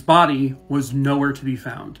Gary's body was nowhere to be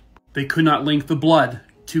found. They could not link the blood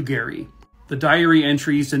to Gary. The diary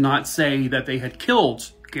entries did not say that they had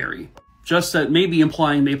killed Gary, just that maybe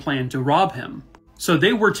implying they planned to rob him. So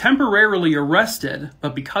they were temporarily arrested,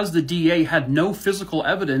 but because the DA had no physical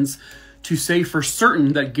evidence to say for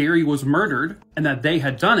certain that Gary was murdered and that they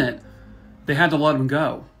had done it, they had to let him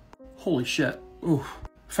go. Holy shit. Oof.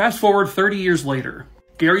 Fast forward 30 years later.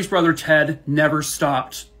 Gary's brother Ted never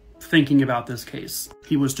stopped thinking about this case.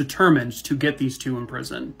 He was determined to get these two in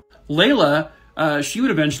prison. Layla, she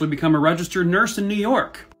would eventually become a registered nurse in New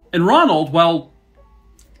York. And Ronald, well,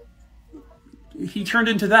 he turned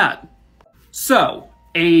into that. So,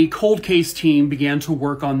 a cold case team began to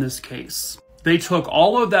work on this case. They took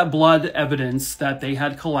all of that blood evidence that they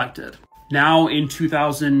had collected. Now in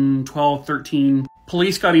 2012-13,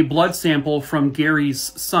 police got a blood sample from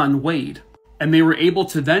Gary's son, Wade. And they were able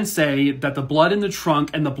to then say that the blood in the trunk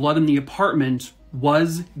and the blood in the apartment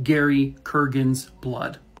was Gary Kergan's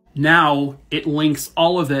blood. Now it links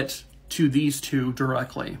all of it to these two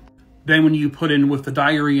directly. Then when you put in with the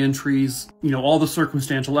diary entries, all the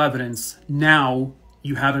circumstantial evidence, now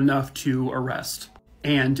you have enough to arrest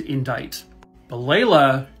and indict. But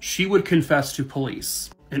Layla, she would confess to police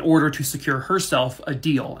in order to secure herself a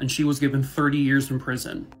deal, and she was given 30 years in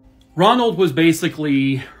prison. Ronald was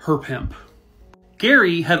basically her pimp.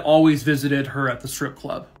 Gary had always visited her at the strip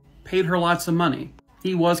club, paid her lots of money.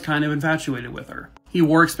 He was kind of infatuated with her. He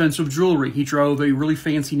wore expensive jewelry. He drove a really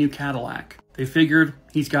fancy new Cadillac. They figured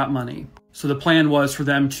he's got money. So the plan was for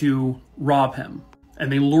them to rob him.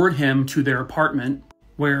 And they lured him to their apartment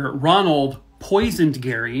where Ronald poisoned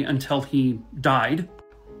Gary until he died.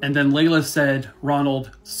 And then Layla said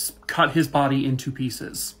Ronald cut his body into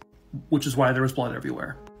pieces, which is why there was blood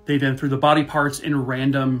everywhere. They then threw the body parts in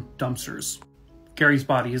random dumpsters. Gary's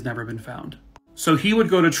body has never been found. So he would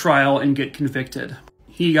go to trial and get convicted.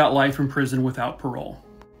 He got life in prison without parole.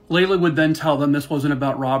 Layla would then tell them this wasn't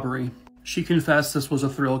about robbery. She confessed this was a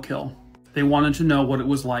thrill kill. They wanted to know what it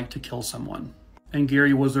was like to kill someone. And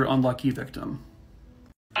Gary was their unlucky victim.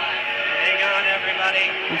 Hang on,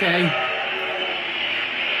 everybody. Okay.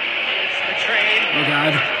 It's the train. Oh,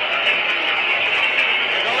 God.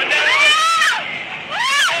 We're going down.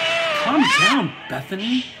 Calm down,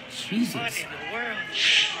 Bethany. Jesus. What in the world?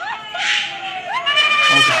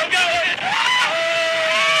 Oh, God.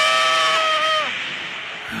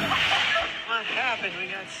 What happened? We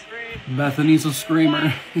got sprayed. Bethany's a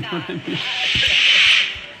screamer. You know what I mean?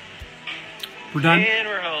 We're done? And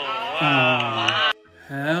we're home. Wow.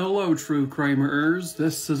 Hello, true crimerers.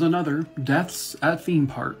 This is another Deaths at Theme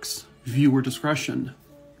Parks. Viewer discretion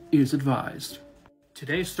is advised.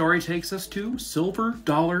 Today's story takes us to Silver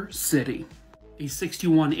Dollar City, a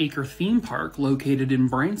 61-acre theme park located in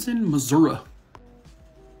Branson, Missouri.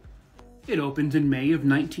 It opened in May of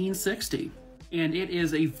 1960, and it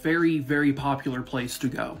is a very, very popular place to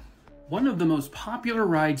go. One of the most popular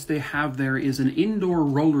rides they have there is an indoor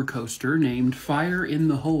roller coaster named Fire in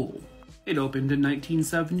the Hole. It opened in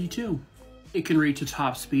 1972. It can reach a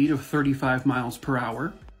top speed of 35 miles per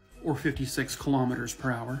hour, or 56 kilometers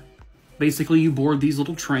per hour. Basically, you board these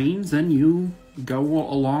little trains and you go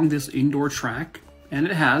along this indoor track, and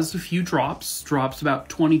it has a few drops about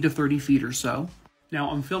 20 to 30 feet or so.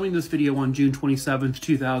 Now, I'm filming this video on June 27th,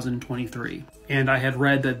 2023, and I had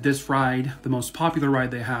read that this ride, the most popular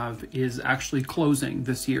ride they have, is actually closing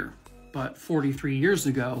this year. But 43 years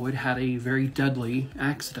ago, it had a very deadly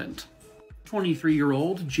accident.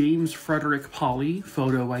 23-year-old James Frederick Polly,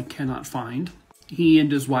 photo I cannot find. He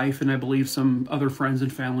and his wife and I believe some other friends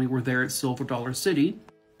and family were there at Silver Dollar City,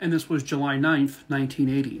 and this was July 9th,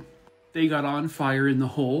 1980. They got on Fire in the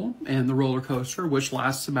Hole, and the roller coaster, which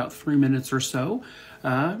lasts about 3 minutes or so,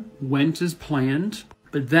 went as planned,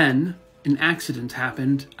 but then an accident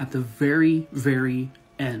happened at the very, very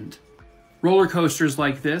end. Roller coasters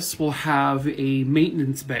like this will have a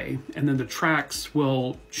maintenance bay, and then the tracks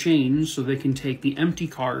will change so they can take the empty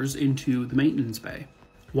cars into the maintenance bay,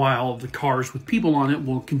 while the cars with people on it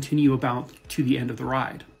will continue about to the end of the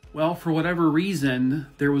ride. Well, for whatever reason,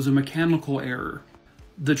 there was a mechanical error.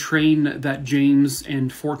 The train that James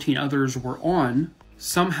and 14 others were on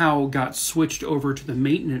somehow got switched over to the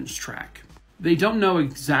maintenance track. They don't know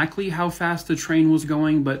exactly how fast the train was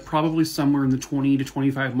going, but probably somewhere in the 20 to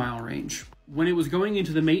 25 mile range. When it was going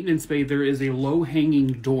into the maintenance bay, there is a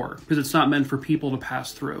low-hanging door because it's not meant for people to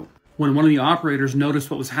pass through. When one of the operators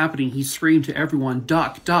noticed what was happening, he screamed to everyone,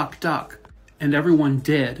 "Duck, duck, duck." And everyone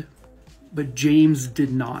did, but James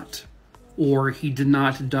did not, or he did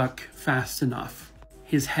not duck fast enough.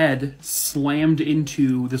 His head slammed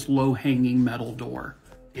into this low-hanging metal door,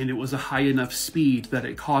 and it was a high enough speed that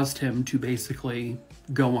it caused him to basically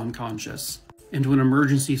go unconscious. And when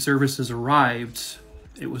emergency services arrived,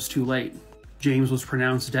 it was too late. James was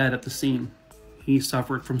pronounced dead at the scene. He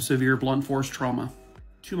suffered from severe blunt force trauma.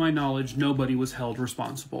 To my knowledge, nobody was held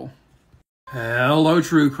responsible. Hello,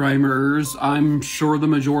 true crimerers. I'm sure the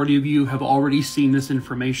majority of you have already seen this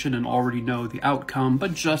information and already know the outcome,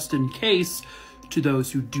 but just in case, to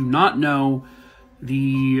those who do not know,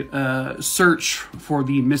 the search for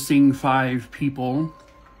the missing 5 people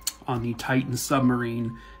on the Titan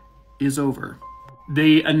submarine is over.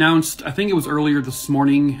 They announced, I think it was earlier this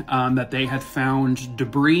morning, that they had found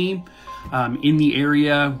debris in the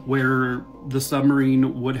area where the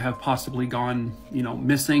submarine would have possibly gone,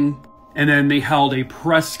 missing. And then they held a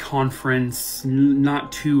press conference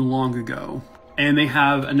not too long ago. And they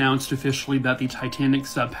have announced officially that the Titanic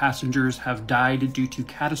sub passengers have died due to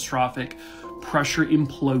catastrophic pressure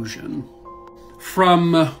implosion.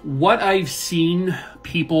 From what I've seen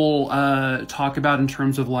people talk about in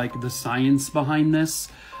terms of like the science behind this,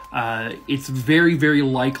 it's very, very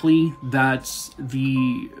likely that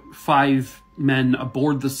the 5 men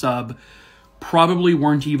aboard the sub probably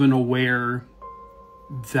weren't even aware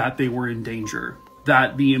that they were in danger.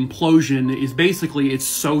 That the implosion is basically, it's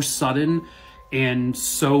so sudden and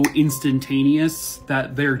so instantaneous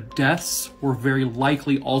that their deaths were very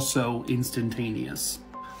likely also instantaneous.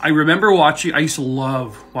 I remember watching, I used to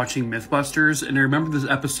love watching Mythbusters, and I remember this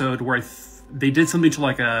episode where they did something to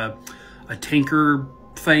like a tanker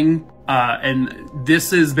thing, and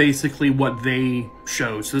this is basically what they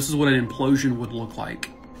showed. So this is what an implosion would look like.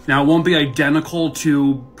 Now, it won't be identical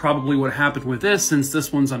to probably what happened with this, since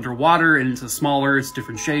this one's underwater and it's a smaller, it's a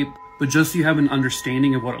different shape, but just so you have an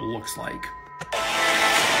understanding of what it looks like.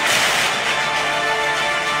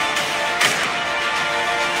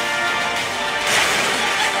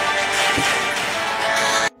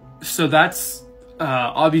 So that's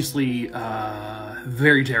obviously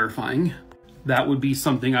very terrifying. That would be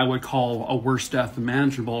something I would call a worse death than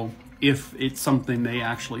manageable if it's something they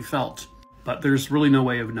actually felt. But there's really no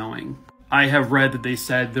way of knowing. I have read that they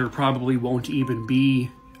said there probably won't even be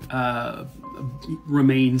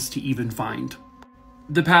remains to even find.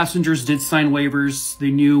 The passengers did sign waivers. They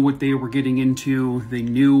knew what they were getting into. They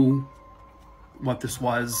knew what this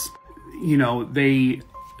was.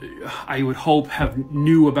 I would hope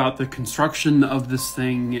knew about the construction of this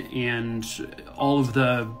thing and all of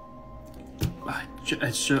the...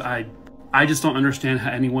 I just don't understand how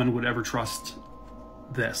anyone would ever trust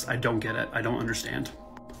this. I don't get it. I don't understand.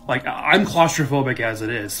 Like, I'm claustrophobic as it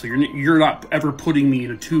is, so you're not ever putting me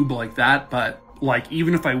in a tube like that, but like,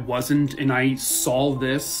 even if I wasn't and I saw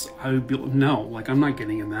this, I would be no, like, I'm not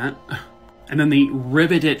getting in that. And then they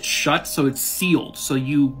rivet it shut so it's sealed, so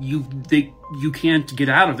you can't get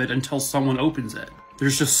out of it until someone opens it.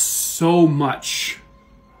 There's just so much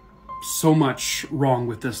wrong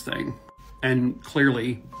with this thing, and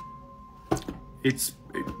clearly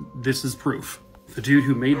this is proof. The dude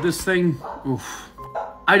who made this thing, oof.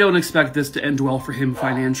 I don't expect this to end well for him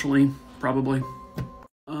financially, probably.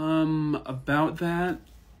 About that,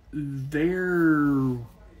 there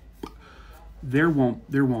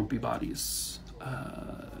won't be bodies.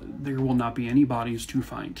 There will not be any bodies to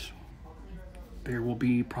find. There will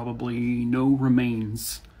be probably no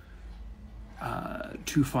remains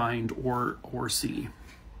to find or see.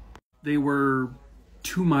 They were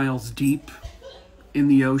 2 miles deep in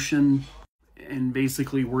the ocean, and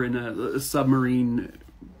basically we're in a submarine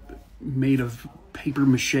made of paper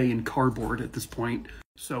mache and cardboard at this point.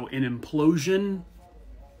 So an implosion,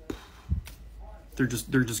 they're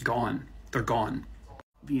just gone. They're gone.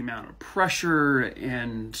 The amount of pressure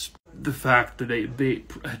and the fact that they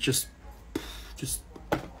just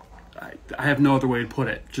I have no other way to put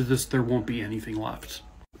it. Just there won't be anything left.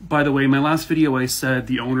 By the way, my last video I said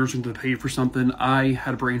the owners were going to pay for something. I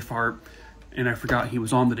had a brain fart and I forgot he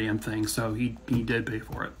was on the damn thing, so he did pay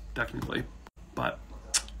for it, technically. But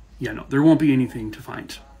yeah, no, there won't be anything to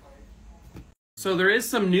find. So there is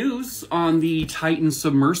some news on the Titan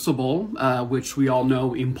Submersible, which we all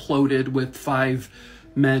know imploded with 5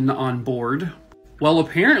 men on board. Well,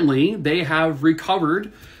 apparently they have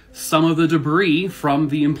recovered some of the debris from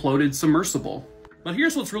the imploded submersible. But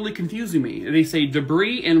here's what's really confusing me. They say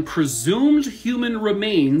debris and presumed human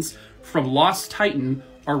remains from lost Titan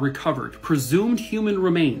are recovered. Presumed human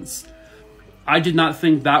remains. I did not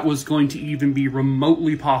think that was going to even be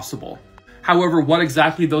remotely possible. However, what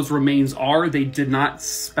exactly those remains are, they did not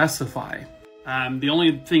specify. The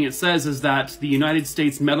only thing it says is that the United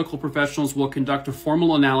States medical professionals will conduct a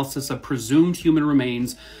formal analysis of presumed human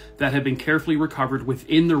remains that have been carefully recovered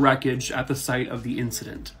within the wreckage at the site of the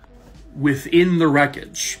incident. Within the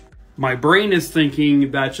wreckage. My brain is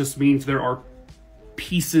thinking that just means there are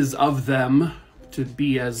pieces of them, to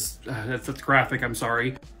be as, that's graphic, I'm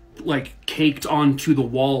sorry. like caked onto the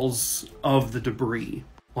walls of the debris.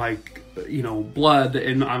 Like, you know, blood,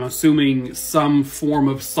 and I'm assuming some form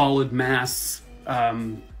of solid mass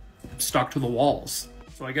stuck to the walls.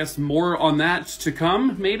 So I guess more on that to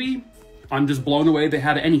come, maybe? I'm just blown away they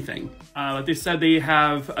had anything. Like they said, they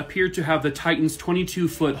have appeared to have the Titan's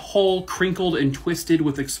 22-foot hull crinkled and twisted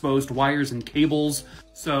with exposed wires and cables.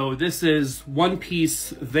 So this is one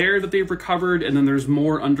piece there that they've recovered, and then there's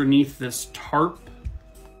more underneath this tarp.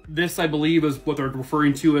 This, I believe, is what they're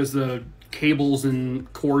referring to as the cables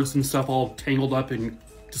and cords and stuff all tangled up and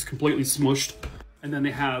just completely smushed. And then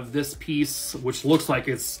they have this piece, which looks like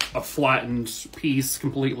it's a flattened piece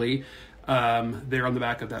completely, there on the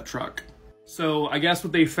back of that truck. So I guess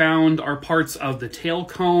what they found are parts of the tail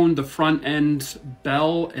cone, the front end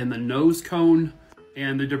bell, and the nose cone.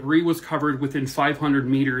 And the debris was covered within 500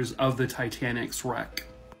 meters of the Titanic's wreck.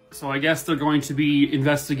 So I guess they're going to be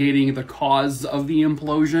investigating the cause of the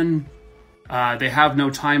implosion. They have no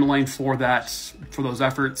timeline for that, for those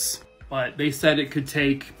efforts, but they said it could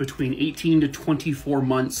take between 18 to 24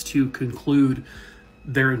 months to conclude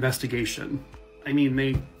their investigation. I mean,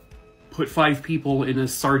 they put 5 people in a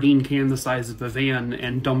sardine can the size of a van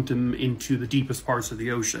and dumped them into the deepest parts of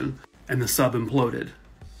the ocean, and the sub imploded.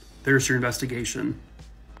 There's your investigation.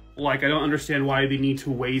 Like, I don't understand why they need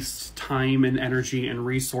to waste time and energy and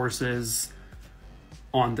resources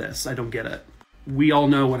on this. I don't get it. We all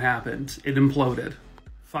know what happened. It imploded.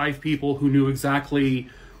 5 people who knew exactly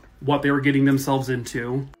what they were getting themselves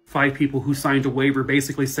into. 5 people who signed a waiver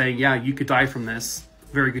basically saying, yeah, you could die from this.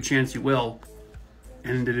 Very good chance you will.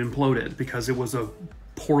 And it imploded because it was a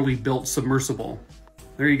poorly built submersible.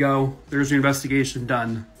 There you go. There's your investigation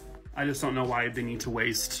done. I just don't know why they need to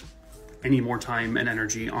waste any more time and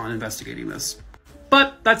energy on investigating this.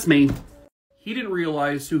 But that's me. He didn't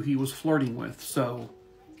realize who he was flirting with, so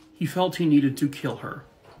he felt he needed to kill her.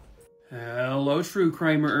 Hello, true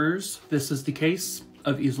crimerers. This is the case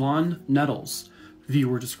of Islan Nettles.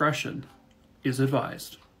 Viewer discretion is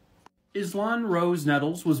advised. Islan Rose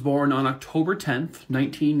Nettles was born on October 10th,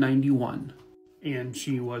 1991. And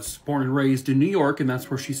she was born and raised in New York, and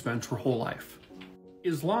that's where she spent her whole life.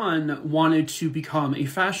 Islan wanted to become a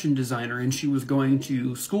fashion designer, and she was going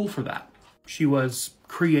to school for that. She was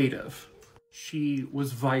creative. She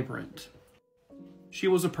was vibrant. She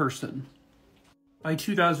was a person. By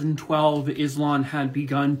 2012, Islan had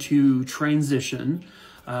begun to transition,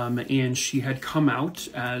 and she had come out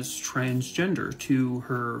as transgender to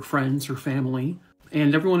her friends, her family,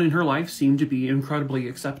 and everyone in her life seemed to be incredibly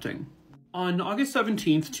accepting. On August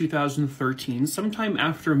 17th, 2013, sometime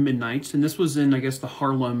after midnight, and this was in, I guess, the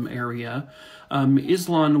Harlem area,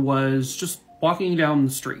 Islan was just walking down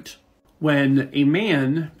the street when a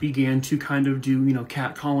man began to kind of do,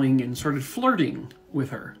 catcalling and started flirting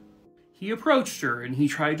with her. He approached her and he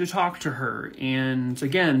tried to talk to her, and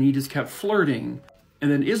again, he just kept flirting. And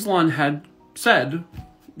then Islan had said,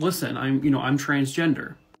 listen, I'm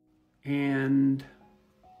transgender. And,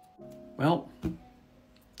 well,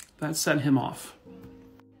 that set him off.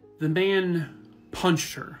 The man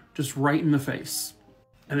punched her just right in the face.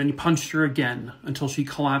 And then he punched her again until she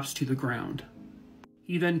collapsed to the ground.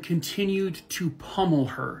 He then continued to pummel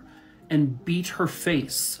her and beat her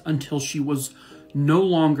face until she was no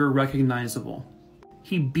longer recognizable.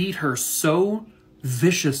 He beat her so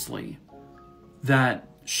viciously that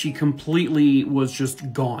she completely was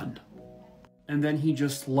just gone. And then he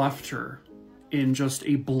just left her in just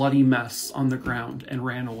a bloody mess on the ground and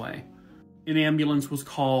ran away. An ambulance was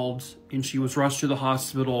called and she was rushed to the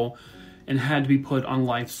hospital and had to be put on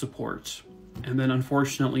life support. And then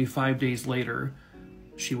unfortunately, 5 days later,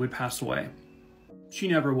 she would pass away. She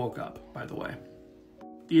never woke up, by the way.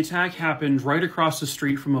 The attack happened right across the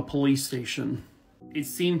street from a police station. It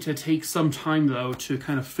seemed to take some time, though, to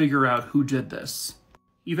kind of figure out who did this.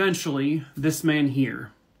 Eventually, this man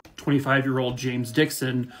here, 25-year-old James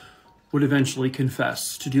Dixon, would eventually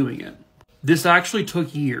confess to doing it. This actually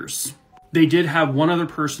took years. They did have one other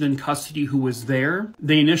person in custody who was there.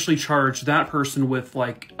 They initially charged that person with,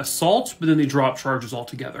 assault, but then they dropped charges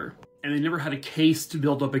altogether. And they never had a case to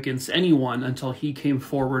build up against anyone until he came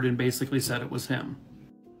forward and basically said it was him.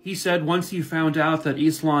 He said once he found out that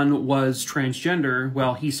Islan was transgender,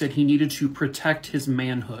 well, he said he needed to protect his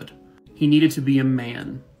manhood. He needed to be a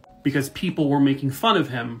man because people were making fun of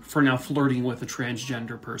him for now flirting with a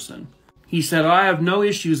transgender person. He said, I have no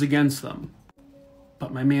issues against them,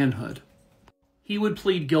 but my manhood. He would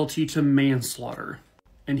plead guilty to manslaughter,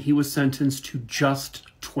 and he was sentenced to just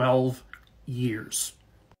 12 years.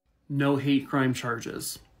 No hate crime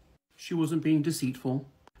charges. She wasn't being deceitful.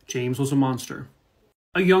 James was a monster.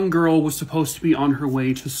 A young girl was supposed to be on her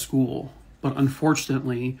way to school but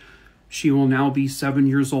unfortunately, she will now be 7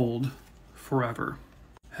 years old forever.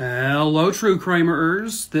 Hello, true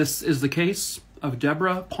crimerers. This is the case of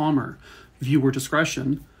Deborah Palmer. Viewer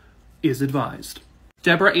discretion is advised.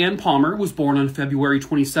 Deborah Ann Palmer was born on February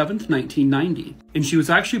 27th, 1990, and she was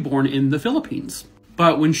actually born in the Philippines.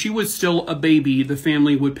 But when she was still a baby, the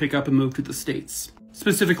family would pick up and move to the States.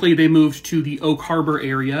 Specifically, they moved to the Oak Harbor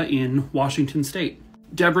area in Washington State.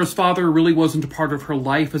 Deborah's father really wasn't a part of her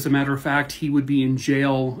life. As a matter of fact, he would be in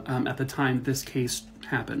jail at the time this case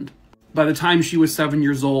happened. By the time she was 7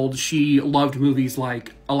 years old, she loved movies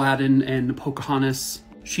like Aladdin and Pocahontas.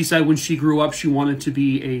 She said when she grew up, she wanted to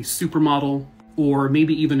be a supermodel or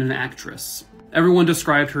maybe even an actress. Everyone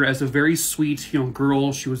described her as a very sweet young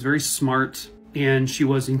girl. She was very smart, and she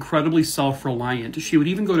was incredibly self-reliant. She would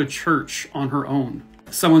even go to church on her own.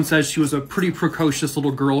 Someone says she was a pretty precocious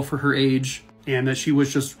little girl for her age, and that she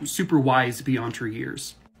was just super wise beyond her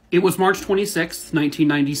years. It was March 26th,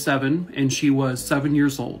 1997, and she was 7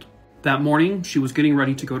 years old. That morning, she was getting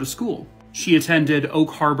ready to go to school. She attended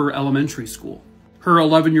Oak Harbor Elementary School. Her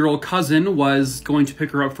 11-year-old cousin was going to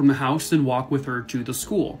pick her up from the house and walk with her to the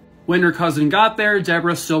school. When her cousin got there,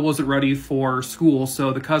 Deborah still wasn't ready for school,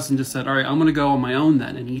 so the cousin just said, "All right, I'm going to go on my own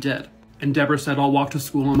then," and he did. And Deborah said, "I'll walk to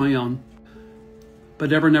school on my own."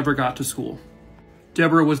 But Deborah never got to school.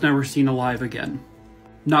 Deborah was never seen alive again.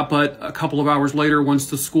 Not but a couple of hours later, once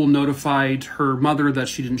the school notified her mother that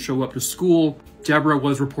she didn't show up to school, Deborah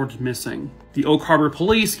was reported missing. The Oak Harbor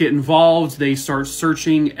police get involved. They start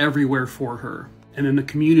searching everywhere for her. And then the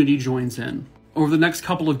community joins in. Over the next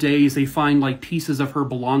couple of days, they find like pieces of her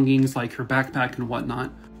belongings, like her backpack and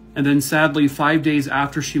whatnot. And then sadly, 5 days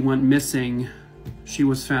after she went missing, she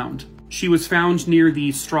was found. She was found near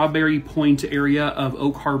the Strawberry Point area of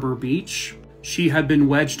Oak Harbor Beach. She had been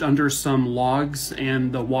wedged under some logs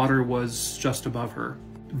and the water was just above her.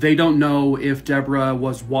 They don't know if Deborah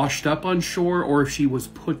was washed up on shore or if she was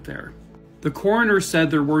put there. The coroner said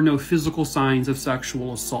there were no physical signs of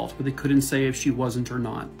sexual assault, but they couldn't say if she wasn't or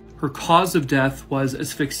not. Her cause of death was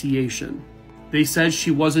asphyxiation. They said she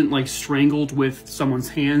wasn't like strangled with someone's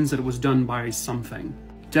hands, that it was done by something.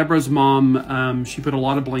 Deborah's mom, she put a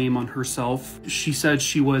lot of blame on herself. She said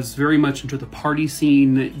she was very much into the party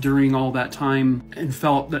scene during all that time and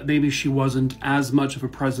felt that maybe she wasn't as much of a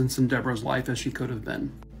presence in Deborah's life as she could have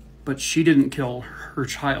been. But she didn't kill her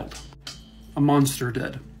child. A monster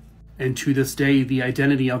did. And to this day, the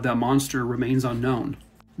identity of that monster remains unknown.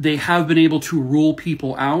 They have been able to rule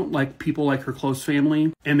people out, like people like her close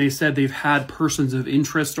family, and they said they've had persons of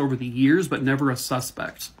interest over the years, but never a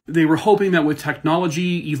suspect. They were hoping that with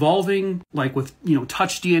technology evolving, like with,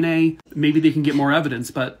 touch DNA, maybe they can get more evidence,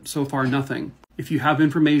 but so far nothing. If you have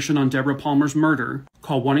information on Deborah Palmer's murder,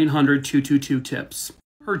 call 1-800-222-TIPS.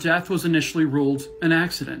 Her death was initially ruled an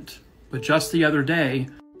accident, but just the other day,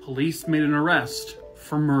 police made an arrest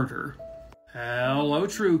for murder. Hello,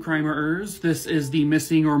 true crimerers. This is the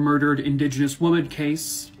missing or murdered Indigenous woman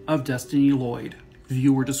case of Destiny Lloyd.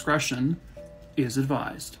 Viewer discretion is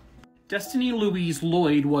advised. Destiny Louise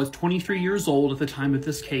Lloyd was 23 years old at the time of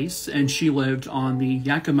this case, and she lived on the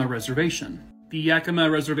Yakima Reservation. The Yakima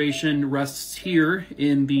Reservation rests here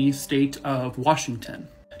in the state of Washington.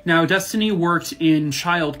 Now, Destiny worked in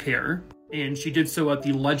childcare, and she did so at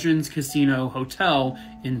the Legends Casino Hotel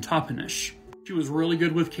in Toppenish. She was really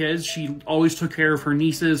good with kids. She always took care of her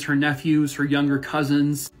nieces, her nephews, her younger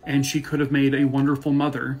cousins, and she could have made a wonderful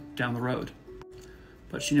mother down the road.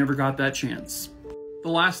 But she never got that chance. The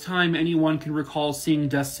last time anyone can recall seeing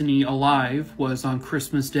Destiny alive was on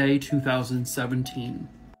Christmas Day 2017.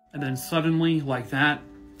 And then suddenly, like that,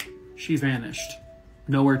 she vanished.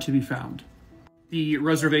 Nowhere to be found. The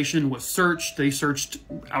reservation was searched. They searched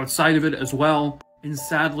outside of it as well. And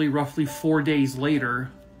sadly, roughly 4 days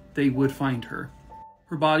later, they would find her.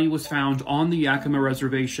 Her body was found on the Yakima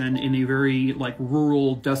Reservation in a very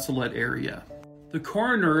rural, desolate area. The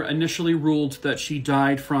coroner initially ruled that she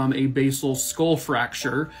died from a basal skull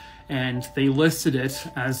fracture, and they listed it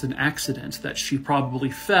as an accident, that she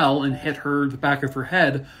probably fell and hit the back of her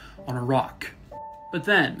head on a rock. But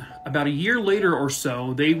then, about a year later or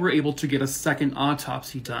so, they were able to get a second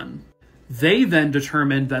autopsy done. They then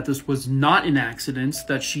determined that this was not an accident,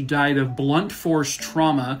 that she died of blunt force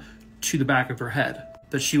trauma to the back of her head,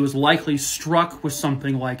 that she was likely struck with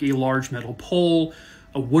something like a large metal pole,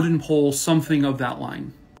 a wooden pole, something of that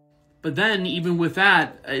line. But then, even with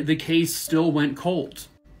that, the case still went cold.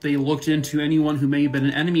 They looked into anyone who may have been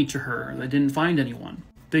an enemy to her. They didn't find anyone.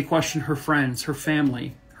 They questioned her friends, her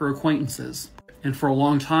family, her acquaintances, and for a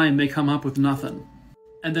long time, they come up with nothing.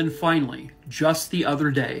 And then finally, just the other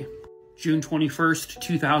day, June 21st,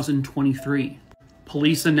 2023,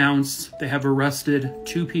 Police announce they have arrested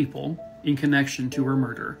 2 people in connection to her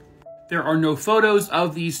murder. There are no photos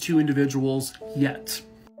of these 2 individuals yet,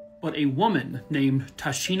 but a woman named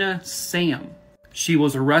Tashina Sam, she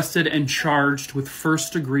was arrested and charged with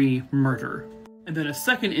first-degree murder. And then a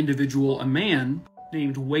second individual, a man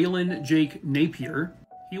named Waylon Jake Napier,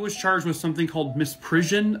 he was charged with something called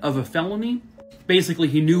misprision of a felony. Basically,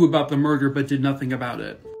 he knew about the murder but did nothing about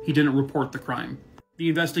it. He didn't report the crime. The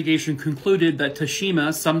investigation concluded that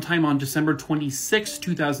Tashima, sometime on December 26,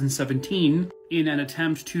 2017, in an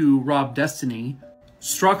attempt to rob Destiny,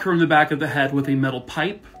 struck her in the back of the head with a metal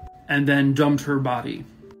pipe and then dumped her body,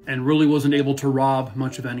 and really wasn't able to rob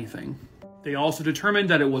much of anything. They also determined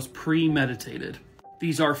that it was premeditated.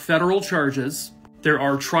 These are federal charges. There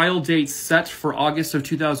are trial dates set for August of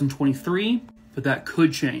 2023, but that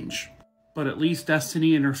could change. But at least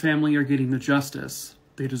Destiny and her family are getting the justice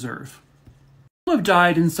they deserve. People have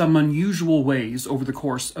died in some unusual ways over the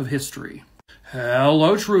course of history.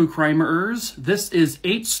 Hello, true crimerers. This is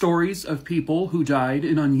 8 stories of people who died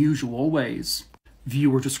in unusual ways.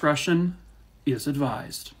 Viewer discretion is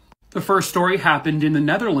advised. The first story happened in the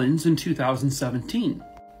Netherlands in 2017.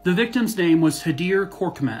 The victim's name was Hadir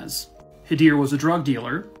Korkmaz. Hadir was a drug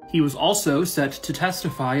dealer. He was also set to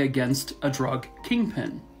testify against a drug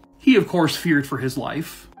kingpin. He, of course, feared for his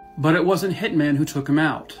life, but it wasn't Hitman who took him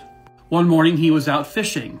out. One morning he was out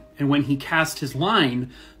fishing, and when he cast his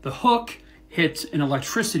line, the hook hit an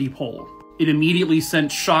electricity pole. It immediately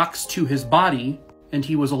sent shocks to his body, and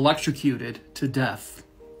he was electrocuted to death.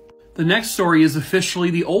 The next story is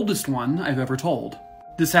officially the oldest one I've ever told.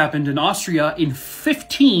 This happened in Austria in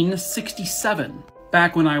 1567,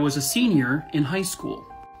 back when I was a senior in high school.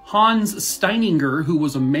 Hans Steininger, who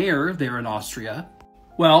was a mayor there in Austria,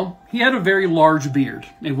 well, he had a very large beard.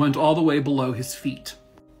 It went all the way below his feet.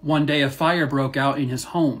 One day a fire broke out in his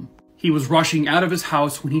home. He was rushing out of his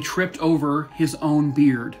house when he tripped over his own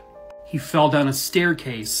beard. He fell down a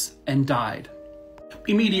staircase and died.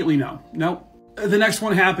 Immediately, no. The next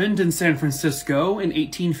one happened in San Francisco in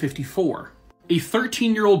 1854. A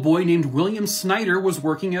 13-year-old boy named William Snyder was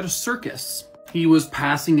working at a circus. He was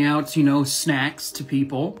passing out, snacks to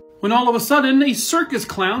people, when all of a sudden, a circus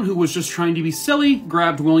clown who was just trying to be silly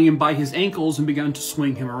grabbed William by his ankles and began to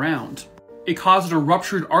swing him around. It caused a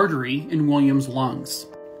ruptured artery in William's lungs,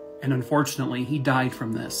 and unfortunately, he died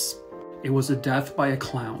from this. It was a death by a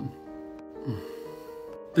clown.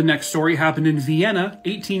 The next story happened in Vienna,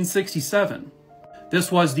 1867.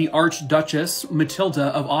 This was the Archduchess Matilda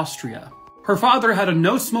of Austria. Her father had a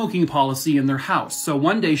no-smoking policy in their house, so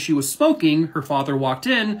one day she was smoking, her father walked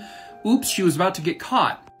in, oops, she was about to get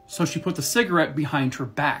caught, so she put the cigarette behind her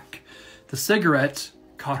back. The cigarette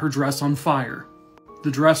caught her dress on fire. The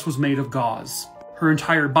dress was made of gauze. Her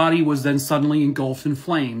entire body was then suddenly engulfed in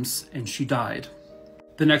flames, and she died.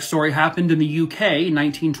 The next story happened in the UK in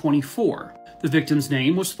 1924. The victim's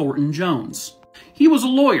name was Thornton Jones. He was a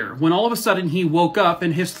lawyer when all of a sudden he woke up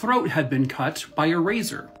and his throat had been cut by a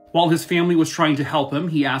razor. While his family was trying to help him,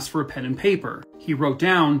 he asked for a pen and paper. He wrote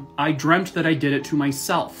down, "I dreamt that I did it to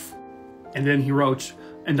myself." And then he wrote,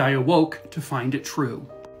 "And I awoke to find it true."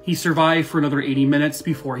 He survived for another 80 minutes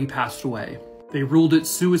before he passed away. They ruled it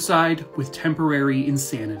suicide with temporary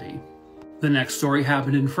insanity. The next story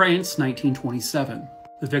happened in France, 1927.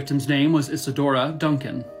 The victim's name was Isadora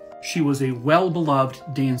Duncan. She was a well-beloved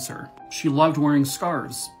dancer. She loved wearing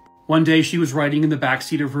scarves. One day she was riding in the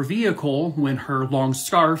backseat of her vehicle when her long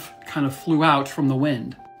scarf kind of flew out from the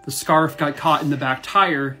wind. The scarf got caught in the back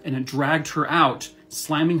tire and it dragged her out,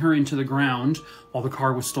 slamming her into the ground while the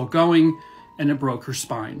car was still going, and it broke her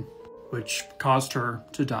spine, which caused her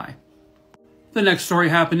to die. The next story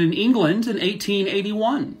happened in England in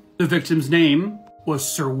 1881. The victim's name was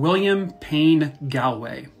Sir William Payne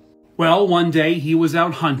Galway. Well, one day he was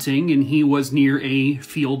out hunting and he was near a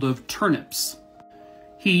field of turnips.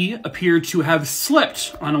 He appeared to have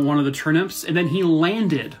slipped on one of the turnips and then he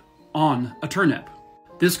landed on a turnip.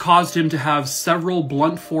 This caused him to have several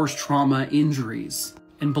blunt force trauma injuries.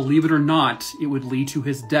 And believe it or not, it would lead to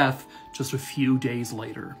his death just a few days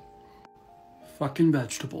later. Fucking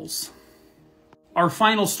vegetables. Our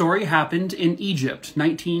final story happened in Egypt,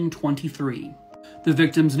 1923. The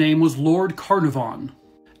victim's name was Lord Carnarvon.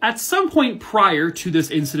 At some point prior to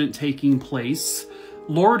this incident taking place,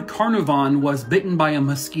 Lord Carnarvon was bitten by a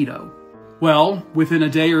mosquito. Well, within a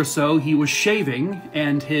day or so, he was shaving,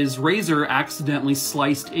 and his razor accidentally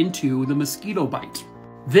sliced into the mosquito bite.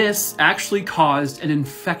 This actually caused an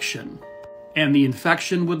infection, and the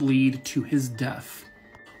infection would lead to his death.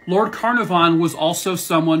 Lord Carnarvon was also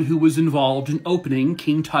someone who was involved in opening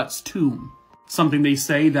King Tut's tomb, something they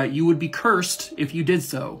say that you would be cursed if you did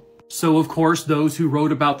so. So, of course, those who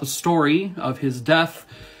wrote about the story of his death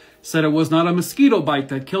said it was not a mosquito bite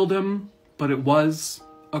that killed him, but it was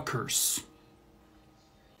a curse.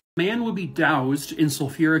 A man would be doused in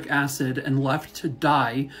sulfuric acid and left to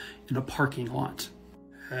die in a parking lot.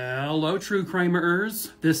 Hello, true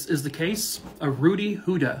crimerers. This is the case of Rudi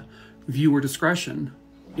Houda. Viewer discretion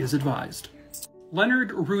is advised.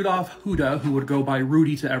 Leonard Rudolph Houda, who would go by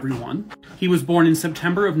Rudy to everyone, he was born in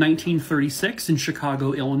September of 1936 in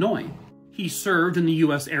Chicago, Illinois. He served in the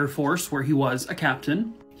U.S. Air Force, where he was a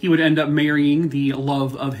captain. He would end up marrying the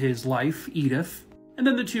love of his life, Edith, and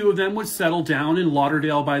then the two of them would settle down in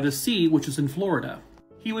Lauderdale by the Sea, which is in Florida.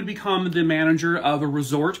 He would become the manager of a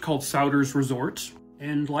resort called Souders Resort,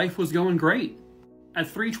 and life was going great. At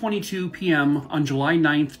 3:22 p.m. on July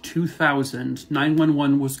 9th, 2000,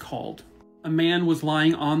 911 was called. A man was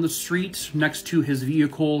lying on the street next to his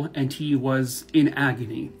vehicle, and he was in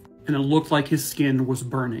agony, and it looked like his skin was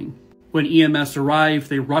burning. When EMS arrived,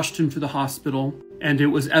 they rushed him to the hospital, and it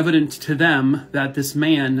was evident to them that this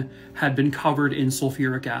man had been covered in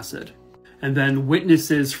sulfuric acid. And then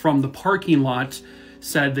witnesses from the parking lot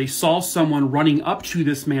said they saw someone running up to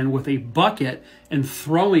this man with a bucket and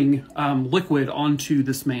throwing liquid onto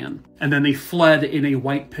this man. And then they fled in a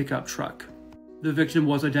white pickup truck. The victim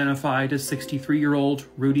was identified as 63-year-old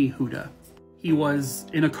Rudi Houda. He was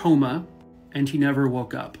in a coma, and he never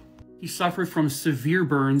woke up. He suffered from severe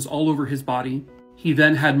burns all over his body. He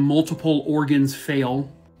then had multiple organs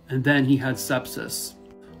fail, and then he had sepsis.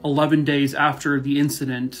 11 days after the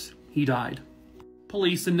incident, he died.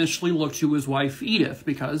 Police initially looked to his wife, Edith,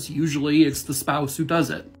 because usually it's the spouse who does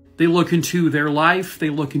it. They look into their life, they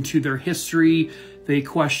look into their history, they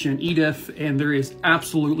question Edith, and there is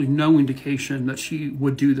absolutely no indication that she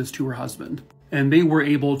would do this to her husband. And they were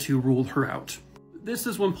able to rule her out. This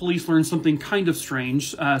is when police learned something kind of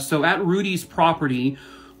strange. So at Rudi's property,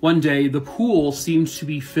 one day the pool seemed to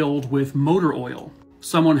be filled with motor oil.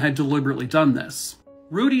 Someone had deliberately done this.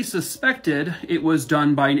 Rudi suspected it was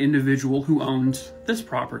done by an individual who owned this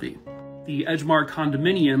property, the Edgemar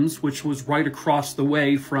condominiums, which was right across the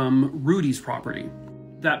way from Rudi's property.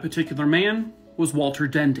 That particular man was Walter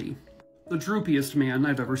Dendy, the droopiest man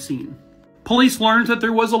I've ever seen. Police learned that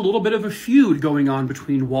there was a little bit of a feud going on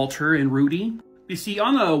between Walter and Rudi. You see,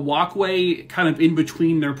 on a walkway kind of in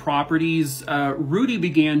between their properties, Rudi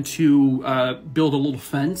began to build a little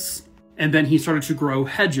fence, and then he started to grow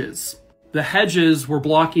hedges. The hedges were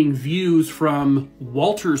blocking views from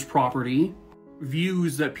Walter's property,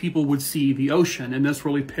 views that people would see the ocean, and this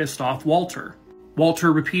really pissed off Walter.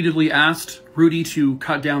 Walter repeatedly asked Rudi to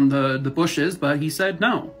cut down the bushes, but he said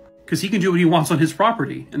no, because he can do what he wants on his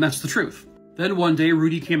property, and that's the truth. Then one day,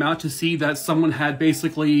 Rudi came out to see that someone had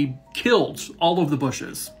basically killed all of the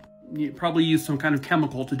bushes. He probably used some kind of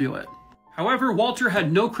chemical to do it. However, Walter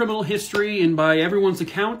had no criminal history, and by everyone's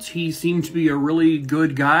account, he seemed to be a really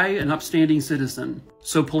good guy, an upstanding citizen.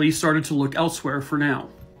 So police started to look elsewhere for now.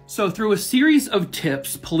 So through a series of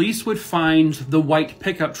tips, police would find the white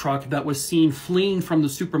pickup truck that was seen fleeing from the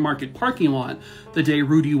supermarket parking lot the day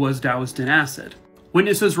Rudi was doused in acid.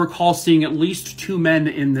 Witnesses recall seeing at least 2 men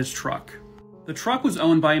in this truck. The truck was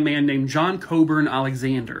owned by a man named John Coburn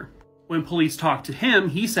Alexander. When police talked to him,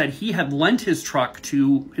 he said he had lent his truck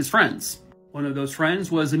to his friends. One of those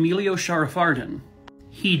friends was Emilio Sheriff Arden.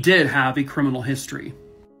 He did have a criminal history.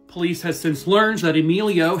 Police has since learned that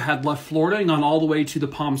Emilio had left Florida and gone all the way to the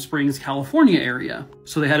Palm Springs, California area,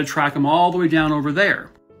 so they had to track him all the way down over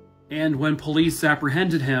there. And when police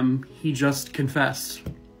apprehended him, he just confessed.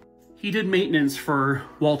 He did maintenance for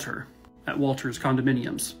Walter at Walter's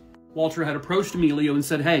condominiums. Walter had approached Emilio and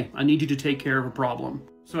said, "Hey, I need you to take care of a problem."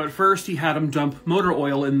 So at first he had him dump motor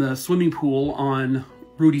oil in the swimming pool on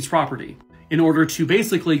Rudi's property in order to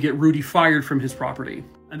basically get Rudi fired from his property.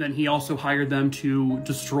 And then he also hired them to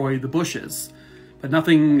destroy the bushes. But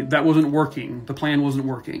nothing, that wasn't working. The plan wasn't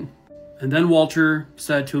working. And then Walter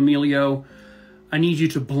said to Emilio, "I need you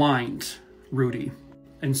to blind Rudi."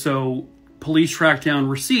 And so police tracked down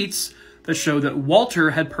receipts that show that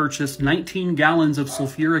Walter had purchased 19 gallons of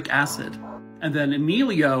sulfuric acid. And then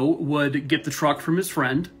Emilio would get the truck from his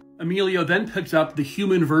friend. Emilio then picked up the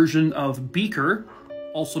human version of Beaker,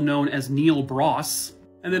 also known as Neil Bross.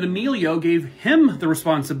 And then Emilio gave him the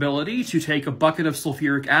responsibility to take a bucket of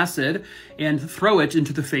sulfuric acid and throw it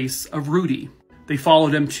into the face of Rudi. They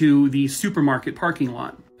followed him to the supermarket parking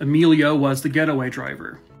lot. Emilio was the getaway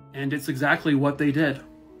driver, and it's exactly what they did.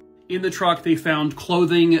 In the truck, they found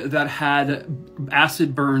clothing that had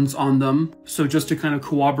acid burns on them, so just to kind of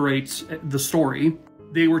corroborate the story.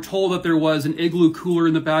 They were told that there was an igloo cooler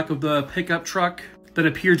in the back of the pickup truck that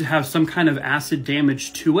appeared to have some kind of acid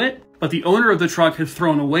damage to it, but the owner of the truck had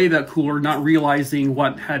thrown away that cooler, not realizing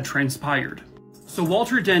what had transpired. So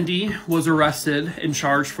Walter Dendy was arrested and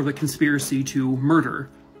charged for the conspiracy to murder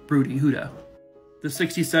Rudi Houda. The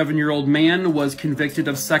 67-year-old man was convicted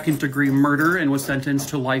of second-degree murder and was sentenced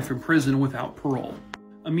to life in prison without parole.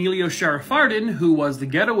 Emilio Sheriff Arden, who was the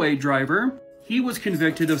getaway driver, he was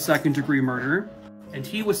convicted of second-degree murder, and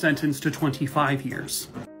he was sentenced to 25 years.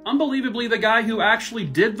 Unbelievably, the guy who actually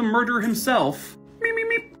did the murder himself,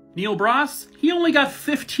 Neil Bross, he only got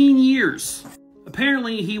 15 years.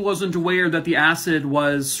 Apparently, he wasn't aware that the acid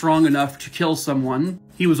was strong enough to kill someone.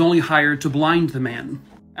 He was only hired to blind the man.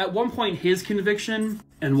 At one point, his conviction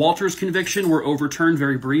and Walter's conviction were overturned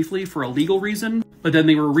very briefly for a legal reason, but then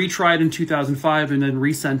they were retried in 2005 and then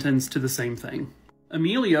resentenced to the same thing.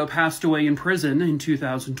 Emilio passed away in prison in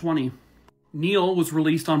 2020. Neil was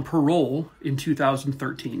released on parole in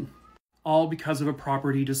 2013, all because of a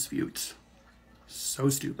property dispute. So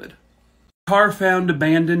stupid. Car found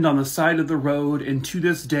abandoned on the side of the road, and to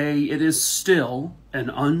this day, it is still an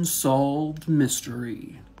unsolved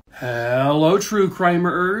mystery. Hello, true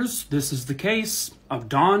crimerers. This is the case of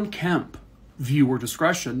Don Kemp. Viewer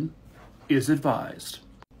discretion is advised.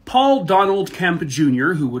 Paul Donald Kemp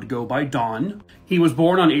Jr., who would go by Don, he was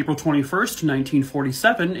born on April 21st,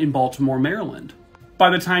 1947 in Baltimore, Maryland. By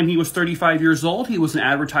the time he was 35 years old, he was an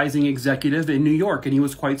advertising executive in New York, and he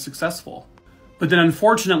was quite successful. But then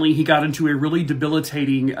unfortunately, he got into a really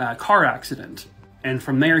debilitating car accident. And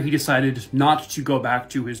from there, he decided not to go back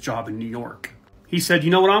to his job in New York. He said, you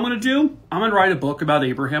know what I'm going to do? I'm going to write a book about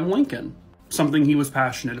Abraham Lincoln, something he was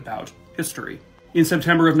passionate about, history. In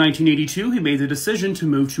September of 1982, he made the decision to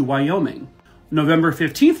move to Wyoming. November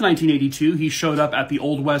 15th, 1982, he showed up at the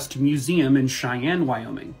Old West Museum in Cheyenne,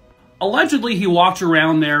 Wyoming. Allegedly, he walked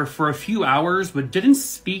around there for a few hours, but didn't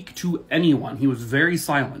speak to anyone. He was very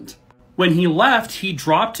silent. When he left, he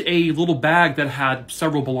dropped a little bag that had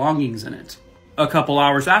several belongings in it. A couple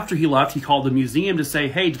hours after he left, he called the museum to say,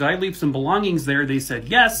 hey, did I leave some belongings there? They said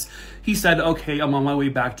yes. He said, okay, I'm on my way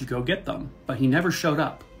back to go get them. But he never showed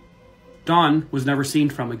up. Don was never seen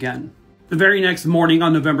from again. The very next morning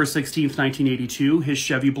on November 16th, 1982, his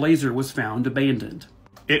Chevy Blazer was found abandoned.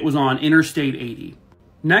 It was on Interstate 80.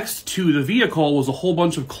 Next to the vehicle was a whole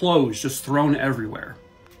bunch of clothes just thrown everywhere.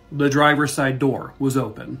 The driver's side door was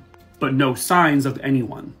open, but no signs of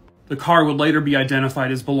anyone. The car would later be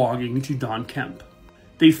identified as belonging to Don Kemp.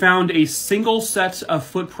 They found a single set of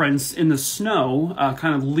footprints in the snow,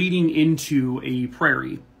 kind of leading into a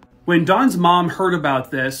prairie. When Don's mom heard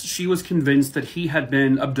about this, she was convinced that he had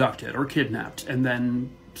been abducted or kidnapped, and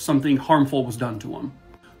then something harmful was done to him.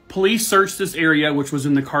 Police searched this area, which was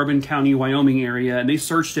in the Carbon County, Wyoming area, and they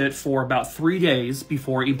searched it for about 3 days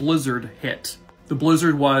before a blizzard hit. The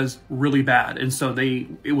blizzard was really bad, and so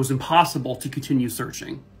it was impossible to continue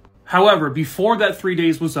searching. However, before that 3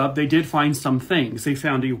 days was up, they did find some things. They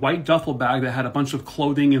found a white duffel bag that had a bunch of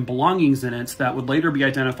clothing and belongings in it that would later be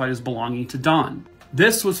identified as belonging to Don.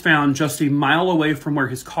 This was found just a mile away from where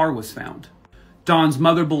his car was found. Don's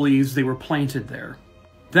mother believes they were planted there.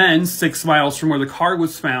 Then, 6 miles from where the car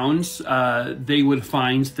was found, they would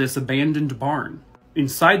find this abandoned barn.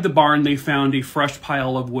 Inside the barn, they found a fresh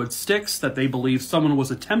pile of wood sticks that they believe someone was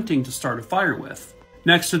attempting to start a fire with.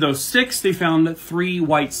 Next to those sticks, they found 3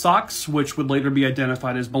 white socks, which would later be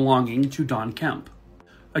identified as belonging to Don Kemp.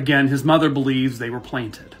 Again, his mother believes they were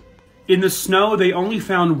planted. In the snow, they only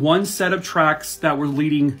found 1 set of tracks that were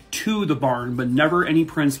leading to the barn, but never any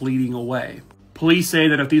prints leading away. Police say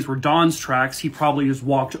that if these were Don's tracks, he probably just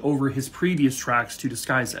walked over his previous tracks to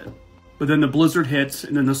disguise it. But then the blizzard hit,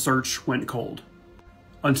 and then the search went cold.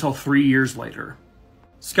 Until 3 years later.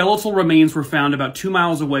 Skeletal remains were found about 2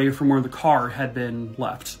 miles away from where the car had been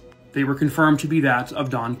left. They were confirmed to be that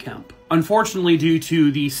of Don Kemp. Unfortunately, due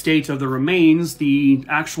to the state of the remains, the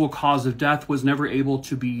actual cause of death was never able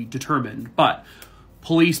to be determined, but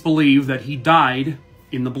police believe that he died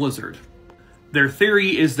in the blizzard. Their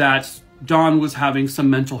theory is that Don was having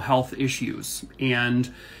some mental health issues,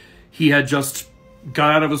 and he had just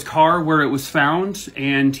got out of his car where it was found,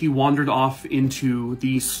 and he wandered off into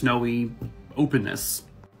the snowy openness.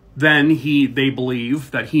 Then they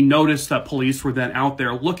believe that he noticed that police were then out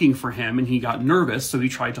there looking for him, and he got nervous, so he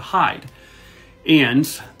tried to hide. And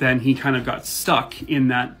then he kind of got stuck in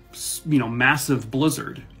that, massive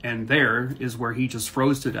blizzard, and there is where he just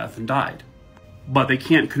froze to death and died. But they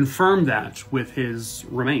can't confirm that with his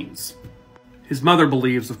remains. His mother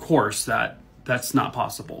believes, of course, that that's not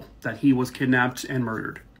possible, that he was kidnapped and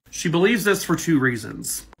murdered. She believes this for 2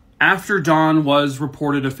 reasons. After Don was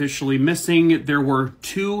reported officially missing, there were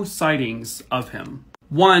 2 sightings of him.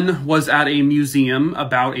 One was at a museum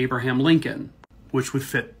about Abraham Lincoln. which would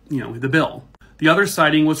fit, the bill. The other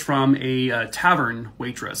sighting was from a tavern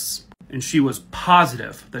waitress, and she was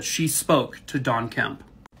positive that she spoke to Don Kemp.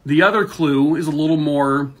 The other clue is a little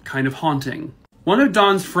more kind of haunting. One of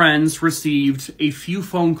Don's friends received a few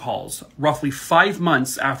phone calls roughly 5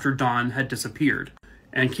 months after Don had disappeared.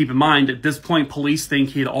 And keep in mind, at this point, police think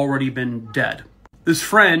he had already been dead. This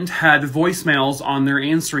friend had voicemails on their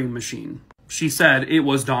answering machine. She said it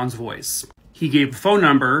was Don's voice. He gave a phone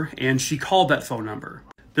number, and she called that phone number.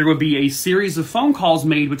 There would be a series of phone calls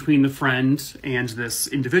made between the friend and this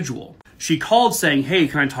individual. She called saying, "Hey,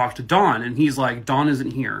 can I talk to Don?" And he's like, "Don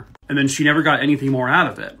isn't here." And then she never got anything more out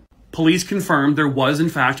of it. Police confirmed there was, in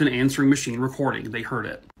fact, an answering machine recording. They heard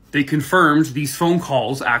it. They confirmed these phone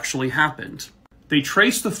calls actually happened. They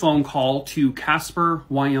traced the phone call to Casper,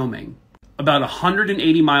 Wyoming, about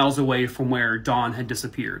 180 miles away from where Don had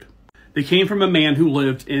disappeared. They came from a man who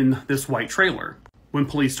lived in this white trailer. When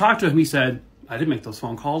police talked to him, he said, "I didn't make those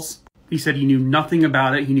phone calls." He said he knew nothing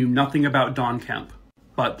about it. He knew nothing about Don Kemp.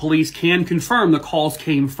 But police can confirm the calls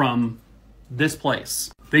came from this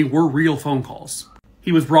place. They were real phone calls.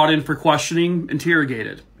 He was brought in for questioning,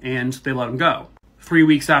 interrogated, and they let him go. 3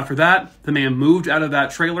 weeks after that, the man moved out of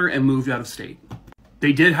that trailer and moved out of state.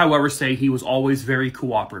 They did, however, say he was always very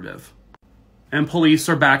cooperative. And police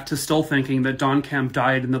are back to still thinking that Don Kemp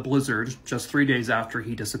died in the blizzard just 3 days after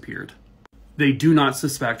he disappeared. They do not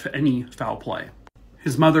suspect any foul play.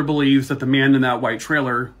 His mother believes that the man in that white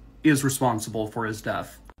trailer is responsible for his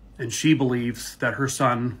death, and she believes that her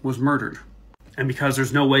son was murdered. And because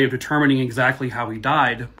there's no way of determining exactly how he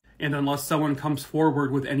died, and unless someone comes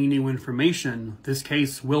forward with any new information, this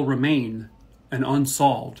case will remain an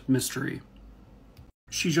unsolved mystery.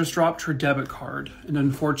 She just dropped her debit card, and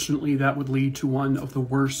unfortunately that would lead to one of the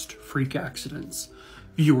worst freak accidents.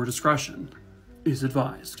 Viewer discretion is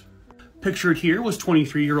advised. Pictured here was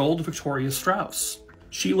 23-year-old Victoria Strauss.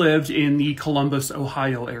 She lived in the Columbus,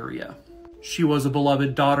 Ohio area. She was a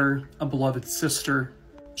beloved daughter, a beloved sister.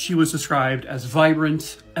 She was described as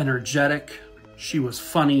vibrant, energetic. She was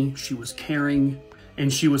funny, she was caring,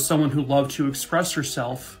 and she was someone who loved to express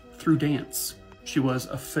herself through dance. She was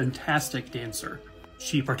a fantastic dancer.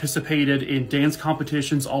 She participated in dance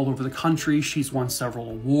competitions all over the country. She's won several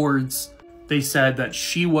awards. They said that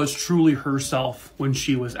she was truly herself when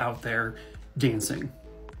she was out there dancing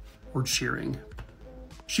or cheering.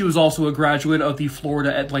 She was also a graduate of the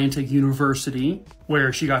Florida Atlantic University,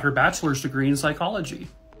 where she got her bachelor's degree in psychology.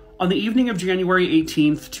 On the evening of January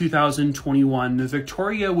 18th, 2021,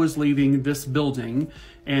 Victoria was leaving this building,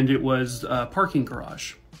 and it was a parking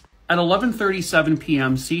garage. At 11:37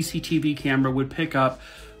 p.m., CCTV camera would pick up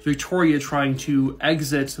Victoria trying to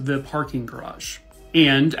exit the parking garage.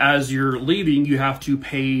 And as you're leaving, you have to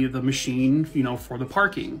pay the machine, for the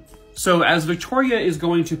parking. So as Victoria is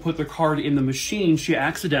going to put the card in the machine, she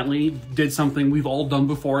accidentally did something we've all done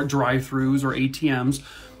before at drive-thrus or ATMs.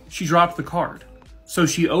 She dropped the card. So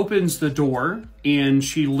she opens the door and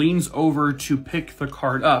she leans over to pick the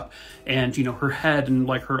card up, and her head and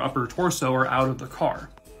her upper torso are out of the car.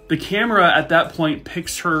 The camera at that point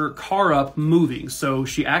picks her car up moving, so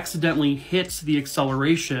she accidentally hits the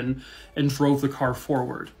acceleration and drove the car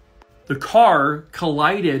forward. The car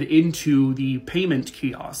collided into the payment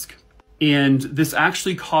kiosk, and this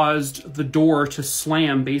actually caused the door to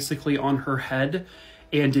slam basically on her head,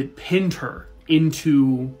 and it pinned her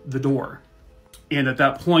into the door. And at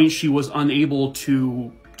that point, she was unable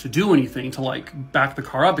to do anything to back the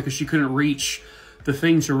car up because she couldn't reach the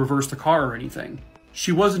thing to reverse the car or anything.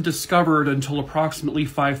 She wasn't discovered until approximately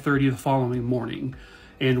 5:30 the following morning.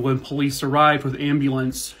 And when police arrived with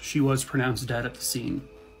ambulance, she was pronounced dead at the scene.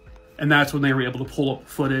 And that's when they were able to pull up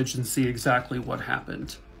footage and see exactly what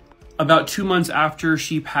happened. About 2 months after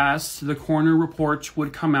she passed, the coroner report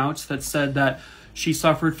would come out that said that she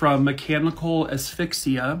suffered from mechanical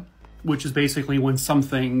asphyxia, which is basically when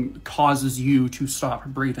something causes you to stop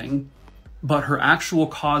breathing. But her actual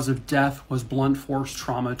cause of death was blunt force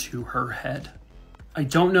trauma to her head. I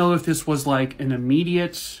don't know if this was an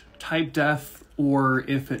immediate type death or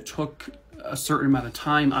if it took a certain amount of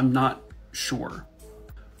time. I'm not sure.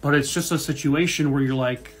 But it's just a situation where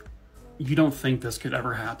you're you don't think this could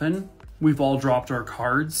ever happen. We've all dropped our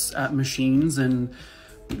cards at machines and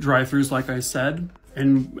drive-thrus, like I said.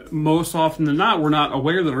 And most often than not, we're not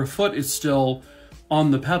aware that our foot is still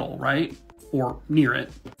on the pedal, right? Or near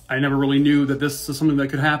it. I never really knew that this is something that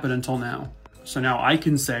could happen until now. So now I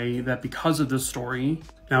can say that because of this story,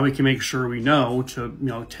 now we can make sure we know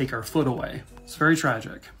to, take our foot away. It's very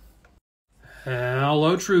tragic.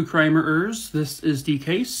 Hello, true crimerers. This is the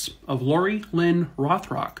case of Lynn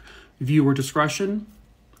Rothrock. Viewer discretion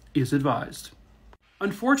is advised.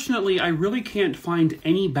 Unfortunately, I really can't find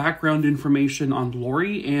any background information on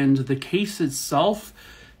Lori, and the case itself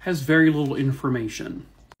has very little information.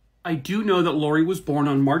 I do know that Lori was born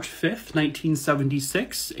on March 5th,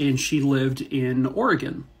 1976, and she lived in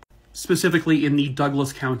Oregon, specifically in the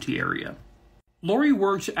Douglas County area. Lori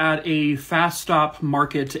worked at a fast stop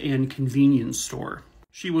market and convenience store.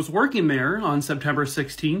 She was working there on September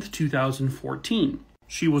 16th, 2014.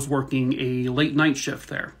 She was working a late night shift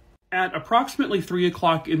there. At approximately 3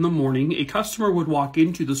 o'clock in the morning, a customer would walk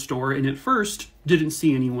into the store and at first didn't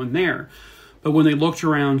see anyone there. But when they looked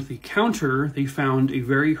around the counter, they found a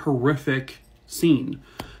very horrific scene.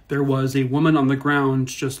 There was a woman on the ground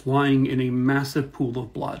just lying in a massive pool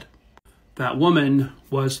of blood. That woman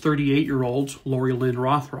was 38-year-old Lori Lynn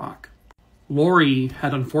Rothrock. Lori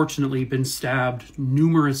had unfortunately been stabbed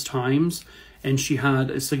numerous times, and she had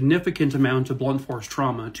a significant amount of blunt force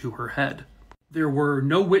trauma to her head. There were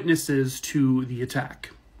no witnesses to the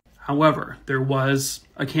attack. However, there was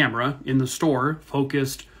a camera in the store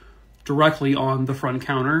focused directly on the front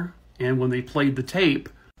counter, and when they played the tape,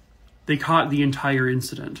 they caught the entire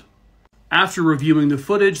incident. After reviewing the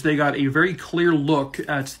footage, they got a very clear look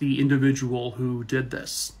at the individual who did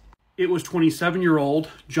this. It was 27-year-old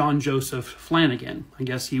John Joseph Flanagan. I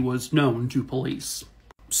guess he was known to police.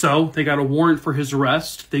 So they got a warrant for his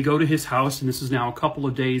arrest. They go to his house, and this is now a couple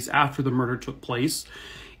of days after the murder took place.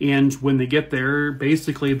 And when they get there,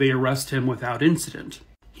 basically they arrest him without incident.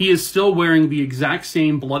 He is still wearing the exact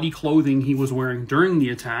same bloody clothing he was wearing during the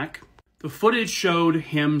attack. The footage showed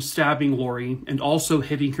him stabbing Lori and also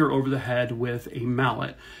hitting her over the head with a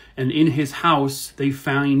mallet. And in his house, they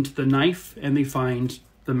find the knife and they find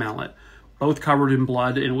the mallet, both covered in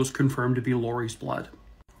blood, and it was confirmed to be Lori's blood.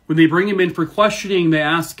 When they bring him in for questioning, they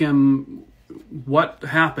ask him what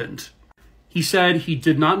happened. He said he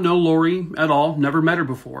did not know Lori at all, never met her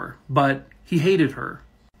before, but he hated her.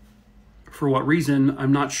 For what reason,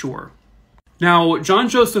 I'm not sure. Now, John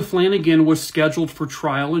Joseph Flanagan was scheduled for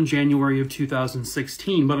trial in January of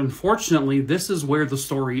 2016, but unfortunately, this is where the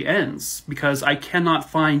story ends, because I cannot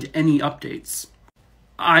find any updates.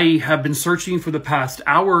 I have been searching for the past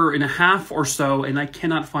hour and a half or so, and I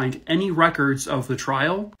cannot find any records of the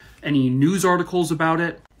trial, any news articles about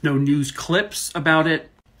it, no news clips about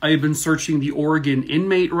it. I have been searching the Oregon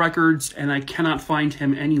inmate records, and I cannot find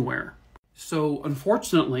him anywhere. So,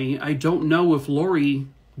 unfortunately, I don't know if Lori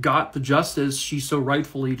got the justice she so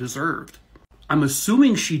rightfully deserved. I'm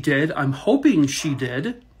assuming she did. I'm hoping she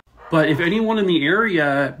did. But if anyone in the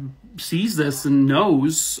area sees this and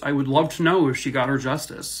knows, I would love to know if she got her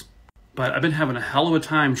justice. But I've been having a hell of a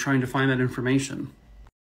time trying to find that information.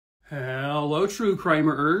 Hello, true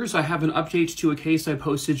crimerers. I have an update to a case I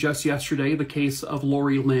posted just yesterday, the case of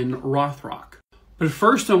Lori Lynn Rothrock. But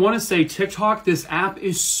first, I want to say TikTok, this app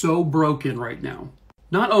is so broken right now.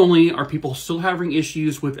 Not only are people still having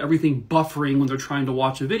issues with everything buffering when they're trying to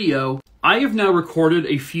watch a video, I have now recorded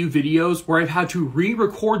a few videos where I've had to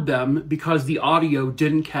re-record them because the audio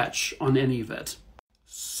didn't catch on any of it.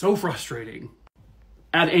 So frustrating.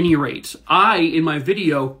 At any rate, in my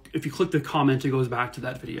video, if you click the comment, it goes back to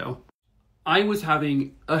that video. I was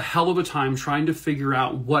having a hell of a time trying to figure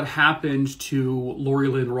out what happened to Lori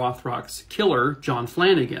Lynn Rothrock's killer, John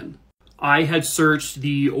Flanagan. I had searched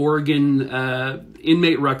the Oregon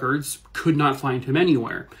inmate records, could not find him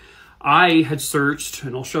anywhere. I had searched,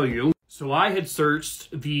 and I'll show you. So I had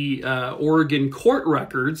searched the Oregon court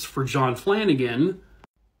records for John Flanagan,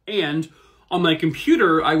 and on my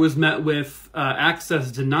computer, I was met with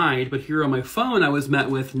access denied, but here on my phone, I was met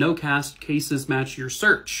with no cases match your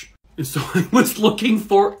search. And so I was looking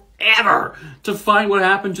forever to find what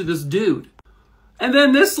happened to this dude. And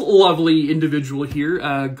then this lovely individual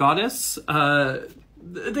here, Goddess,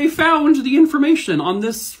 they found the information on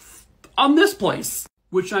this place,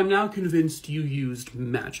 which I'm now convinced you used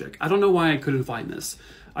magic. I don't know why I couldn't find this.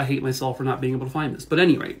 I hate myself for not being able to find this. But at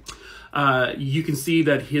any rate, you can see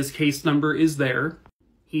that his case number is there.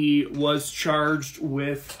 He was charged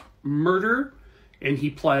with murder, and he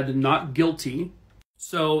pled not guilty.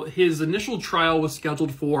 So his initial trial was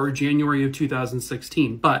scheduled for January of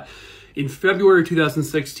 2016, but in February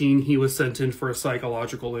 2016, he was sent in for a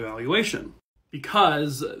psychological evaluation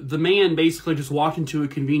because the man basically just walked into a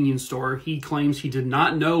convenience store. He claims he did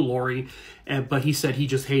not know Lori, but he said he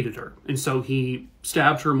just hated her. And so he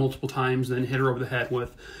stabbed her multiple times and then hit her over the head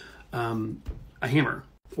with a hammer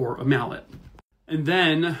or a mallet. And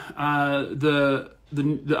then the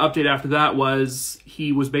update after that was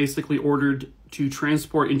he was basically ordered to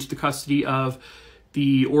transport into the custody of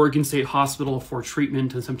the Oregon State Hospital for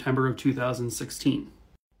treatment in September of 2016.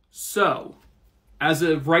 So, as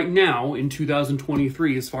of right now, in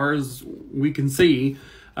 2023, as far as we can see,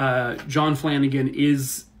 John Flanagan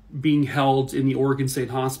is being held in the Oregon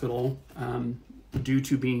State Hospital due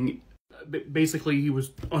to being, basically, he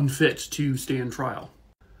was unfit to stand trial.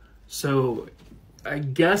 So I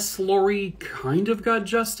guess Lori kind of got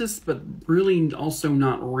justice, but really also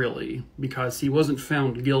not really, because he wasn't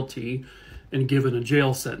found guilty and given a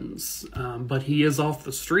jail sentence. But he is off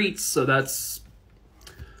the streets, so that's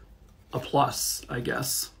a plus, I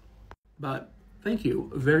guess. But thank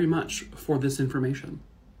you very much for this information.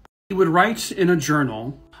 He would write in a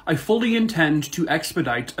journal, "I fully intend to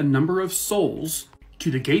expedite a number of souls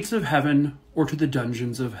to the gates of heaven or to the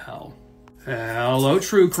dungeons of hell." Hello,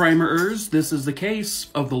 true crimerers. This is the case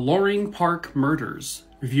of the Loring Park murders.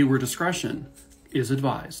 Viewer discretion is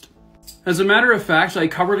advised. As a matter of fact, I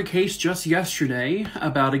covered a case just yesterday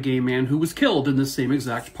about a gay man who was killed in the same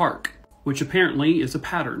exact park, which apparently is a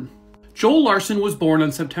pattern. Joel Larson was born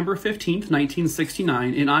on September 15th,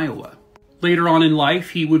 1969 in Iowa. Later on in life,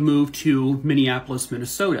 he would move to Minneapolis,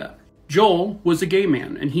 Minnesota. Joel was a gay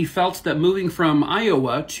man, and he felt that moving from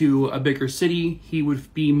Iowa to a bigger city, he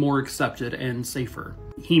would be more accepted and safer.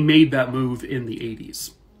 He made that move in the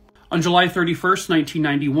 80s. On July 31st,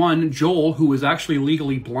 1991, Joel, who was actually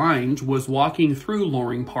legally blind, was walking through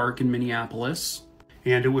Loring Park in Minneapolis,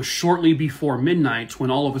 and it was shortly before midnight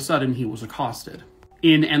when all of a sudden he was accosted.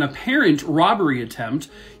 In an apparent robbery attempt,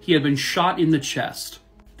 he had been shot in the chest.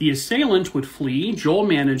 The assailant would flee. Joel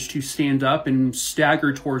managed to stand up and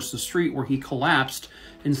stagger towards the street where he collapsed,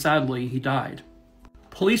 and sadly, he died.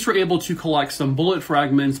 Police were able to collect some bullet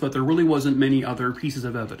fragments, but there really wasn't many other pieces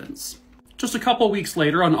of evidence. Just a couple weeks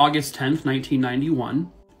later, on August 10th, 1991,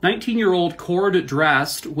 19-year-old Cord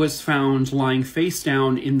Drast was found lying face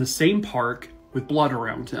down in the same park with blood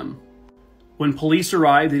around him. When police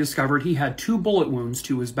arrived, they discovered he had 2 bullet wounds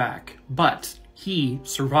to his back, but he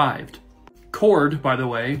survived. Cord, by the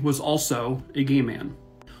way, was also a gay man.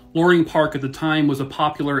 Loring Park at the time was a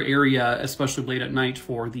popular area, especially late at night,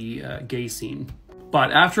 for the gay scene.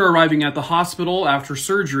 But after arriving at the hospital, after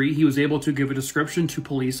surgery, he was able to give a description to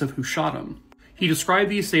police of who shot him. He described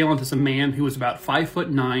the assailant as a man who was about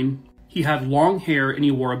 5'9". He had long hair and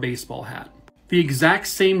he wore a baseball hat. The exact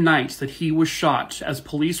same night that he was shot, as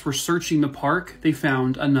police were searching the park, they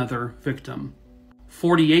found another victim.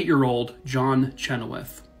 48-year-old John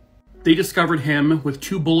Chenoweth. They discovered him with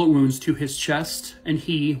 2 bullet wounds to his chest, and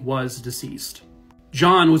he was deceased.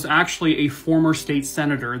 John was actually a former state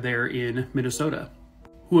senator there in Minnesota,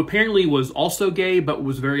 who apparently was also gay, but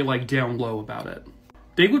was very, down low about it.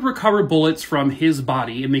 They would recover bullets from his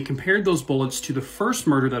body, and they compared those bullets to the first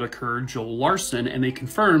murder that occurred, Joel Larson, and they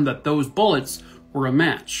confirmed that those bullets were a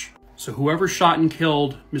match. So whoever shot and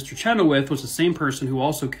killed Mr. Chenoweth was the same person who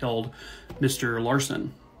also killed Mr.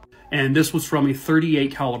 Larson. And this was from a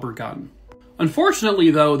 .38 caliber gun. Unfortunately,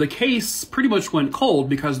 though, the case pretty much went cold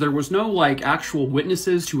because there was no, actual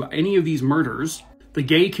witnesses to any of these murders. The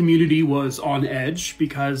gay community was on edge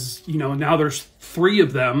because, now there's 3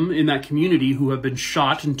 of them in that community who have been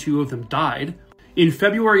shot and 2 of them died. In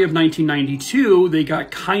February of 1992, they got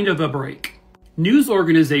kind of a break. News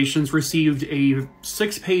organizations received a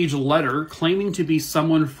 6-page letter claiming to be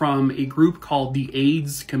someone from a group called the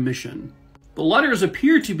AIDS Commission. The letters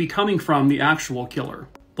appeared to be coming from the actual killer.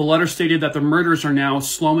 The letter stated that the murders are now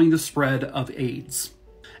slowing the spread of AIDS.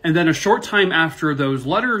 And then a short time after those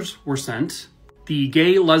letters were sent, the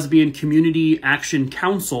Gay Lesbian Community Action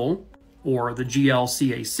Council, or the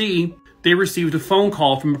GLCAC, they received a phone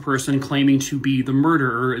call from a person claiming to be the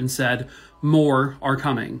murderer and said, "More are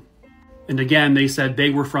coming." And again, they said they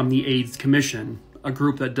were from the AIDS Commission, a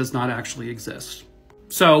group that does not actually exist.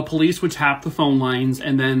 So police would tap the phone lines,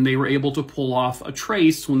 and then they were able to pull off a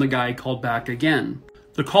trace when the guy called back again.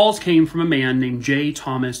 The calls came from a man named J.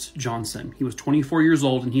 Thomas Johnson. He was 24 years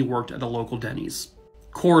old, and he worked at a local Denny's.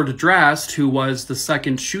 Cord Drast, who was the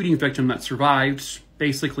second shooting victim that survived,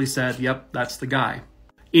 basically said, yep, that's the guy.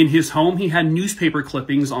 In his home, he had newspaper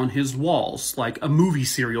clippings on his walls, like a movie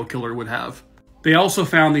serial killer would have. They also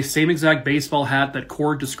found the same exact baseball hat that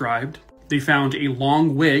Cord described. They found a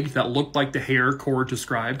long wig that looked like the hair Cord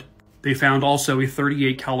described. They found also a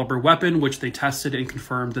 .38 caliber weapon, which they tested and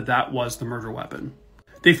confirmed that that was the murder weapon.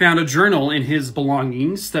 They found a journal in his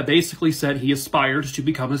belongings that basically said he aspired to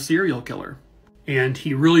become a serial killer. And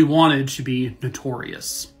he really wanted to be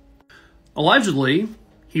notorious. Allegedly,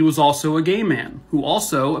 he was also a gay man who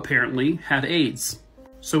also apparently had AIDS.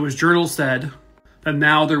 So his journal said that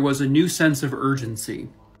now there was a new sense of urgency.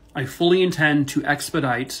 I fully intend to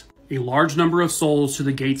expedite a large number of souls to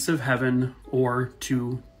the gates of heaven or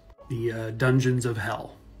to the dungeons of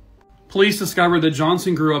hell. Police discovered that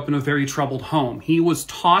Johnson grew up in a very troubled home. He was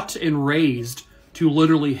taught and raised to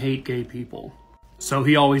literally hate gay people. So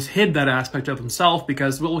he always hid that aspect of himself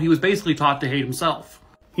because, well, he was basically taught to hate himself.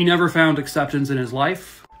 He never found acceptance in his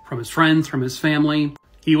life, from his friends, from his family.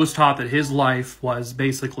 He was taught that his life was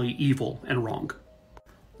basically evil and wrong.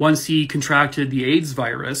 Once he contracted the AIDS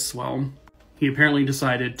virus, well, he apparently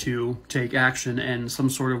decided to take action and some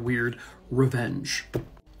sort of weird revenge.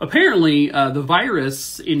 Apparently, the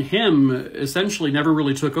virus in him essentially never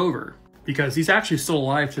really took over, because he's actually still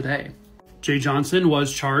alive today. Jay Johnson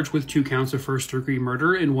was charged with 2 counts of first-degree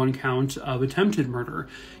murder and 1 count of attempted murder.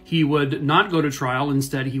 He would not go to trial.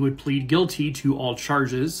 Instead, he would plead guilty to all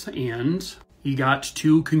charges, and he got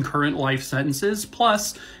 2 concurrent life sentences,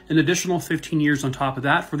 plus an additional 15 years on top of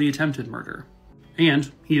that for the attempted murder.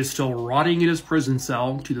 And he is still rotting in his prison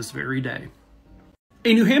cell to this very day.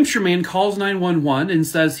 A New Hampshire man calls 911 and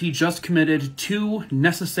says he just committed 2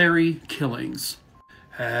 necessary killings.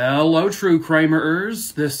 Hello, true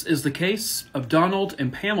crimerers. This is the case of Donald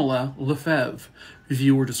and Pamela Lefebvre.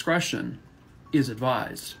 Viewer discretion is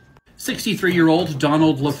advised. 63-year-old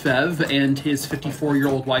Donald Lefebvre and his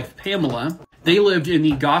 54-year-old wife Pamela, they lived in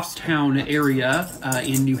the Goffstown area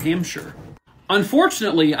in New Hampshire.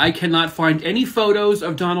 Unfortunately, I cannot find any photos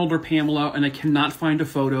of Donald or Pamela, and I cannot find a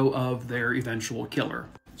photo of their eventual killer.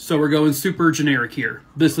 So we're going super generic here.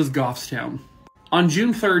 This is Goffstown. On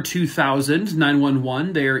June 3rd, 2000,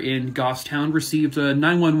 911 there in Goffstown received a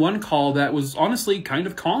 911 call that was honestly kind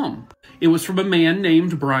of calm. It was from a man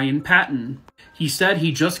named Brian Patton. He said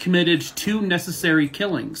he just committed 2 necessary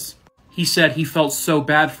killings. He said he felt so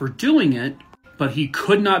bad for doing it, but he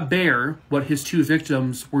could not bear what his 2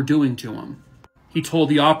 victims were doing to him. He told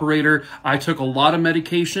the operator, "I took a lot of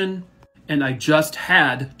medication, and I just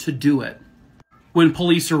had to do it." When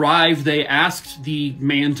police arrived, they asked the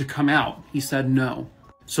man to come out. He said no.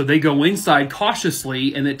 So they go inside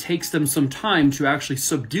cautiously, and it takes them some time to actually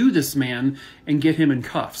subdue this man and get him in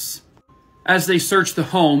cuffs. As they search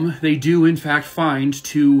the home, they do in fact find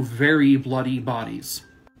 2 very bloody bodies.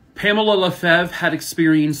 Pamela Lefebvre had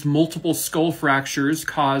experienced multiple skull fractures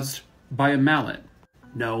caused by a mallet.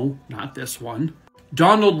 No, not this one.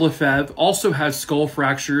 Donald Lefebvre also had skull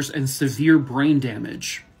fractures and severe brain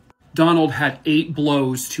damage. Donald had 8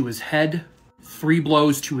 blows to his head, 3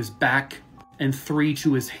 blows to his back, and 3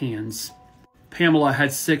 to his hands. Pamela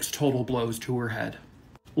had 6 total blows to her head.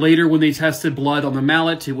 Later, when they tested blood on the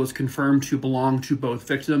mallet, it was confirmed to belong to both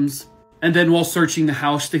victims. And then while searching the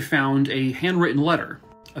house, they found a handwritten letter,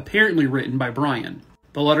 apparently written by Brian.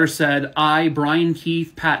 The letter said, "I, Brian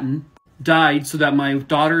Keith Patton, died so that my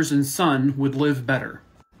daughters and son would live better,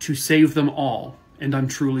 to save them all, and I'm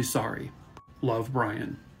truly sorry. Love,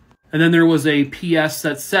 Brian." And then there was a PS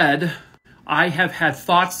that said, "I have had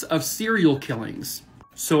thoughts of serial killings,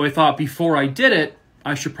 so I thought before I did it,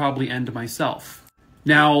 I should probably end myself."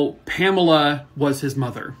 Now, Pamela was his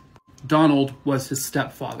mother. Donald was his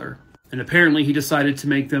stepfather. And apparently he decided to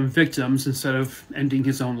make them victims instead of ending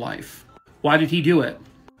his own life. Why did he do it?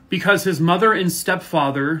 Because his mother and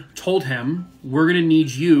stepfather told him, "We're going to need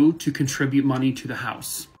you to contribute money to the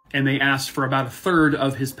house." And they asked for about 1/3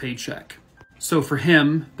 of his paycheck. So for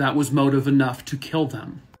him, that was motive enough to kill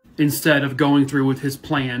them, instead of going through with his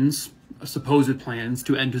plans, supposed plans,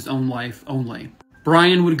 to end his own life only.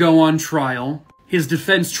 Brian would go on trial. His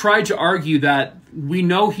defense tried to argue that we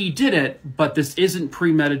know he did it, but this isn't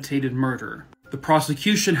premeditated murder. The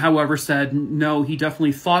prosecution, however, said, no, he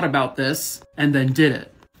definitely thought about this and then did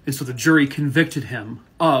it. And so the jury convicted him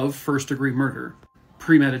of first-degree murder,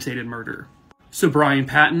 premeditated murder. So Brian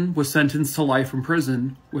Patton was sentenced to life in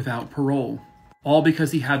prison without parole, all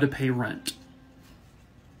because he had to pay rent.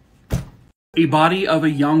 A body of a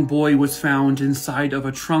young boy was found inside of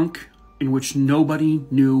a trunk in which nobody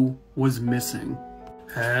knew was missing.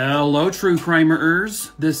 Hello, true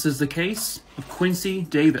crimerers. This is the case of Quincy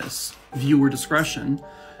Davis. Viewer discretion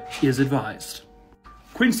is advised.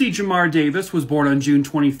 Quincy Jamar Davis was born on June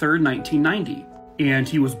 23rd, 1990, and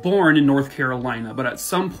he was born in North Carolina, but at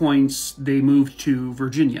some point they moved to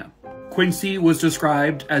Virginia. Quincy was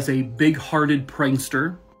described as a big-hearted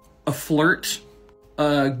prankster, a flirt,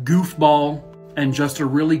 a goofball, and just a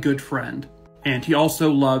really good friend. And he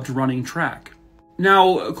also loved running track.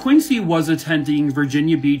 Now, Quincy was attending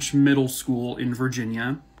Virginia Beach Middle School in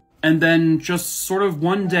Virginia, and then just sort of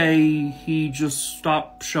one day, he just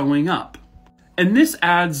stopped showing up. And this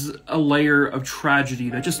adds a layer of tragedy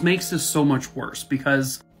that just makes this so much worse,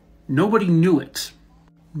 because nobody knew it.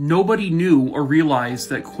 Nobody knew or realized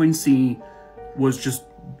that Quincy was just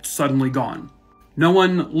suddenly gone. No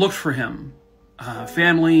one looked for him.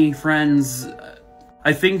 Family, friends,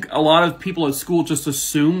 I think a lot of people at school just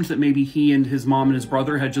assumed that maybe he and his mom and his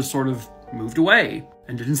brother had just sort of moved away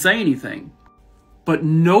and didn't say anything. But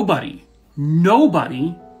nobody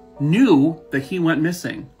knew that he went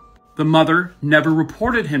missing. The mother never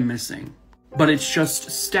reported him missing. But it's just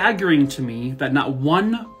staggering to me that not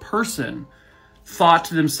one person thought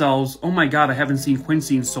to themselves, oh my God, I haven't seen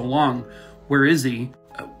Quincy in so long. Where is he?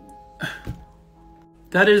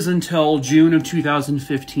 That is until June of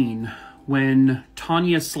 2015, when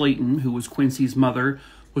Tanya Slayton, who was Quincy's mother,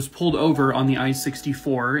 was pulled over on the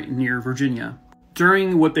I-64 near Virginia.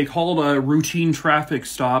 During what they called a routine traffic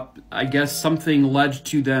stop, I guess something led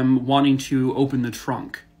to them wanting to open the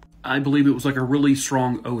trunk. I believe it was like a really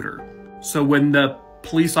strong odor. So when the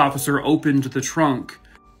police officer opened the trunk,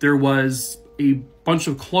 there was a bunch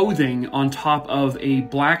of clothing on top of a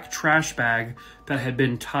black trash bag that had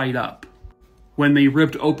been tied up. When they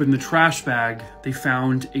ripped open the trash bag, they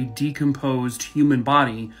found a decomposed human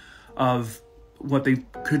body of what they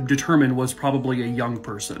could determine was probably a young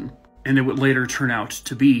person. And it would later turn out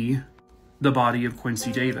to be the body of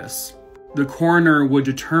Quincy Davis. The coroner would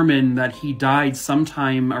determine that he died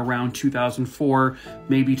sometime around 2004,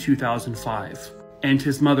 maybe 2005. And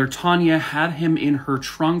his mother, Tanya, had him in her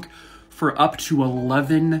trunk for up to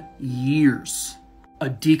 11 years. A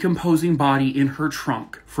decomposing body in her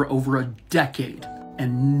trunk for over a decade,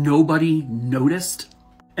 and nobody noticed.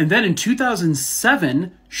 And then in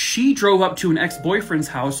 2007, she drove up to an ex-boyfriend's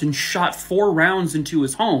house and shot 4 rounds into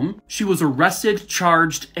his home. She was arrested,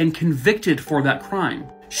 charged, and convicted for that crime.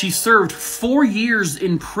 She served 4 years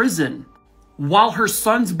in prison while her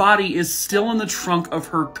son's body is still in the trunk of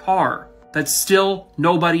her car that still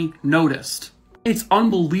nobody noticed. It's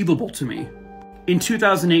unbelievable to me. In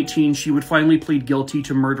 2018, she would finally plead guilty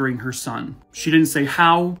to murdering her son. She didn't say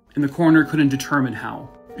how, and the coroner couldn't determine how.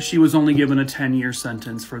 She was only given a 10-year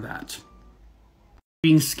sentence for that.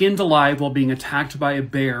 Being skinned alive while being attacked by a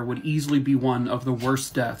bear would easily be one of the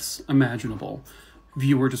worst deaths imaginable.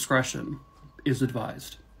 Viewer discretion is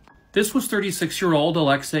advised. This was 36-year-old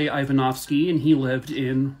Alexei Ivanovsky, and he lived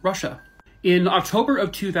in Russia. In October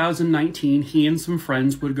of 2019, he and some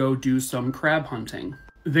friends would go do some crab hunting.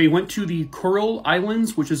 They went to the Kuril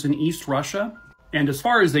Islands, which is in East Russia, and as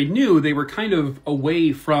far as they knew, they were kind of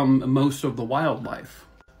away from most of the wildlife.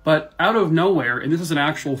 But out of nowhere, and this is an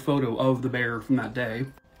actual photo of the bear from that day,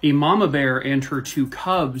 a mama bear and her 2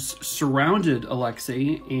 cubs surrounded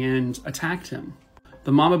Alexei and attacked him.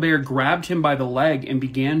 The mama bear grabbed him by the leg and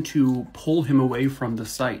began to pull him away from the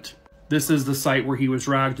site. This is the site where he was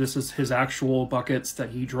dragged. This is his actual buckets that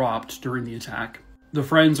he dropped during the attack. The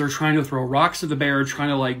friends are trying to throw rocks at the bear, trying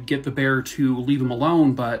to like get the bear to leave him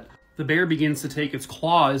alone, but the bear begins to take its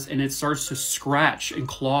claws and it starts to scratch and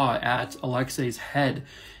claw at Alexei's head.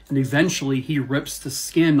 And eventually he rips the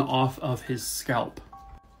skin off of his scalp.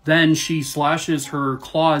 Then she slashes her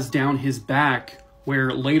claws down his back,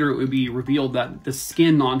 where later it would be revealed that the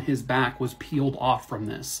skin on his back was peeled off from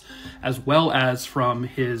this, as well as from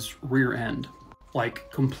his rear end, like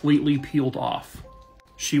completely peeled off.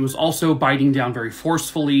 She was also biting down very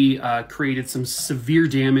forcefully, created some severe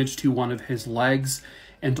damage to one of his legs,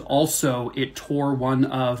 and also it tore one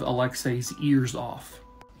of Alexei's ears off.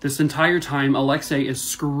 This entire time, Alexei is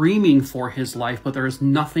screaming for his life, but there is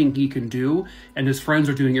nothing he can do, and his friends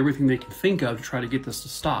are doing everything they can think of to try to get this to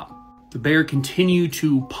stop. The bear continued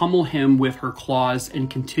to pummel him with her claws and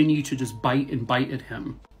continue to just bite and bite at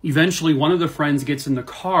him. Eventually, one of the friends gets in the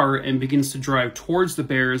car and begins to drive towards the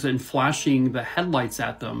bears and flashing the headlights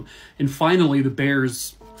at them, and finally the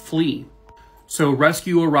bears flee. So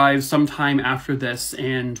rescue arrives sometime after this,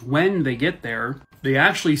 and when they get there, they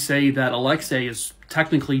actually say that Alexei is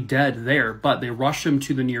technically dead there, but they rush him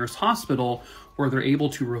to the nearest hospital where they're able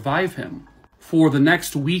to revive him. For the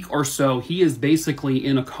next week or so, he is basically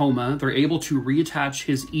in a coma. They're able to reattach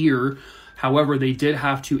his ear. However, they did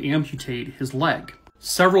have to amputate his leg.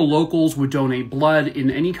 Several locals would donate blood in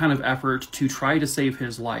any kind of effort to try to save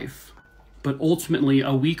his life. But ultimately,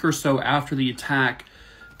 a week or so after the attack,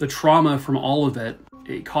 the trauma from all of it,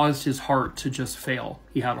 it caused his heart to just fail.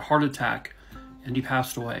 He had a heart attack and he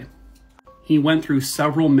passed away. He went through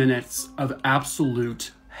several minutes of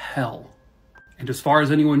absolute hell. And as far as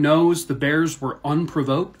anyone knows, the bears were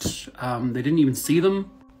unprovoked. They didn't even see them.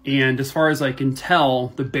 And as far as I can tell,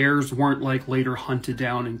 the bears weren't like later hunted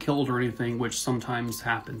down and killed or anything, which sometimes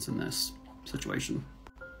happens in this situation.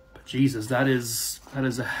 But Jesus, that is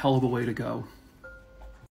a hell of a way to go.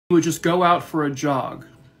 He would just go out for a jog,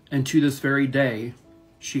 and to this very day,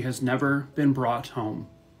 she has never been brought home.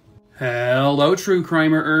 Hello, true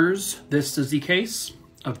crimerers. This is the case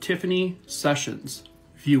of Tiffany Sessions.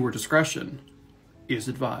 Viewer discretion is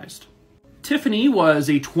advised. Tiffany was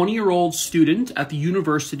a 20-year-old student at the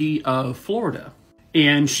University of Florida,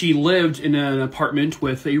 and she lived in an apartment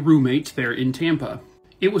with a roommate there in Tampa.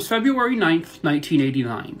 It was February 9th,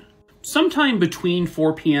 1989. Sometime between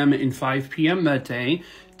 4 p.m. and 5 p.m. that day,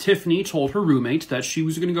 Tiffany told her roommate that she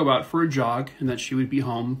was going to go out for a jog and that she would be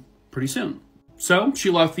home pretty soon. So she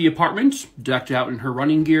left the apartment, decked out in her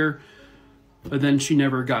running gear, but then she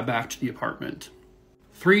never got back to the apartment.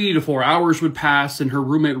 3 to 4 hours would pass and her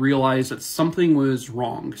roommate realized that something was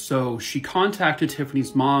wrong, so she contacted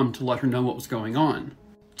Tiffany's mom to let her know what was going on.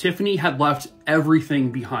 Tiffany had left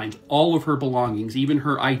everything behind, all of her belongings, even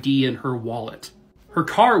her ID and her wallet. Her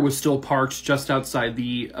car was still parked just outside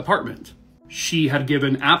the apartment. She had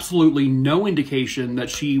given absolutely no indication that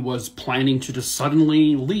she was planning to just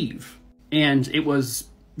suddenly leave, and it was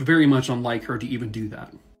very much unlike her to even do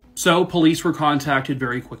that. So police were contacted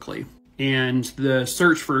very quickly, and the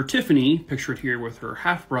search for Tiffany, pictured here with her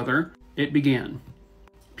half-brother, it began.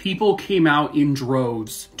 People came out in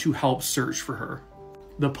droves to help search for her.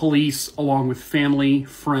 The police, along with family,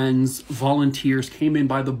 friends, volunteers, came in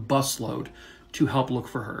by the busload to help look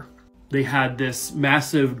for her. They had this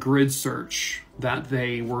massive grid search that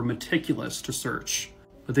they were meticulous to search,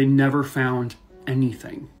 but they never found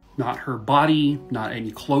anything. Not her body, not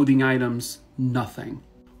any clothing items, nothing.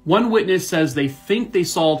 One witness says they think they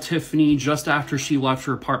saw Tiffany just after she left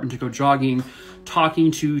her apartment to go jogging,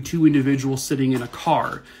 talking to 2 individuals sitting in a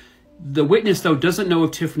car. The witness, though, doesn't know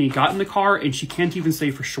if Tiffany got in the car, and she can't even say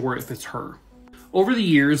for sure if it's her. Over the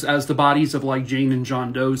years, as the bodies of like Jane and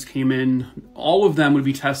John Doe's came in, all of them would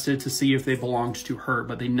be tested to see if they belonged to her,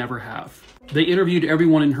 but they never have. They interviewed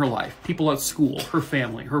everyone in her life, people at school, her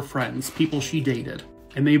family, her friends, people she dated,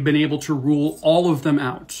 and they've been able to rule all of them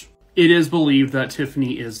out. It is believed that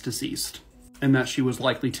Tiffany is deceased, and that she was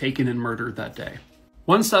likely taken and murdered that day.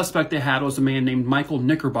 One suspect they had was a man named Michael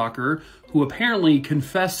Knickerbocker, who apparently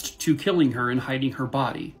confessed to killing her and hiding her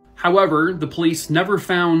body. However, the police never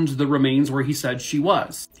found the remains where he said she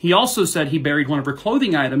was. He also said he buried one of her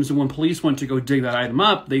clothing items, and when police went to go dig that item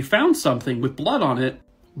up, they found something with blood on it,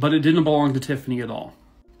 but it didn't belong to Tiffany at all.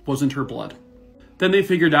 It wasn't her blood. Then they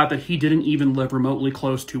figured out that he didn't even live remotely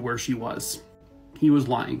close to where she was. He was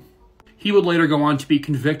lying. He would later go on to be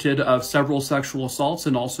convicted of several sexual assaults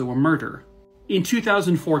and also a murder. In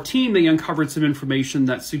 2014, they uncovered some information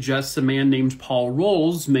that suggests a man named Paul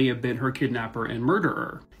Rolls may have been her kidnapper and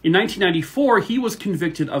murderer. In 1994, he was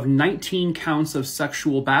convicted of 19 counts of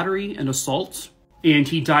sexual battery and assault, and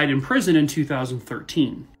he died in prison in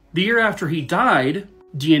 2013. The year after he died,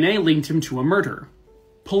 DNA linked him to a murder.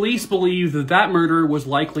 Police believe that that murder was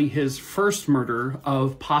likely his first murder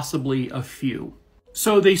of possibly a few.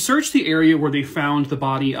 So they searched the area where they found the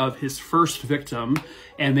body of his first victim,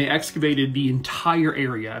 and they excavated the entire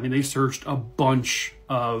area. I mean, they searched a bunch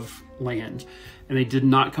of land, and they did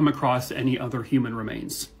not come across any other human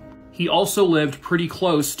remains. He also lived pretty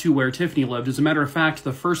close to where Tiffany lived. As a matter of fact,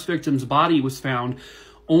 the first victim's body was found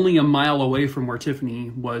only a mile away from where Tiffany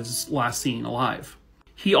was last seen alive.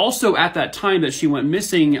 He also, at that time that she went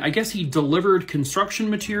missing, I guess he delivered construction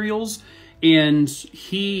materials, and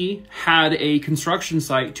he had a construction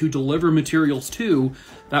site to deliver materials to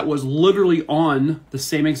that was literally on the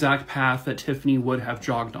same exact path that Tiffany would have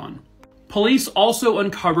jogged on. Police also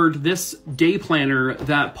uncovered this day planner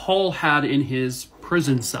that Paul had in his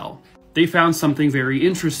prison cell. They found something very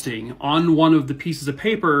interesting. On one of the pieces of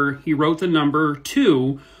paper, he wrote the number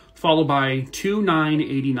 2 followed by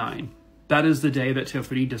 2989. That is the day that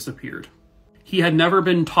Tiffany disappeared. He had never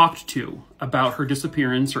been talked to about her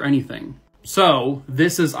disappearance or anything. So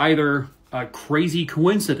this is either a crazy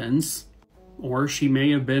coincidence or she may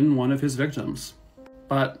have been one of his victims.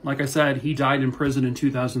 But like I said, he died in prison in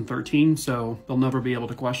 2013, so they'll never be able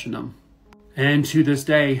to question him. And to this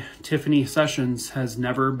day, Tiffany Sessions has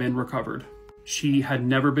never been recovered. She had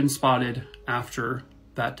never been spotted after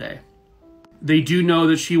that day. They do know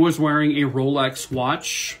that she was wearing a Rolex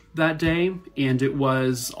watch that day, and it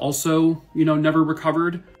was also, never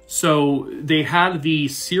recovered. So they had the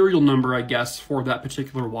serial number, I guess, for that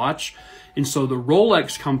particular watch. And so the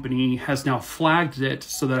Rolex company has now flagged it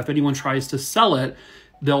so that if anyone tries to sell it,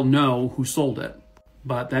 they'll know who sold it.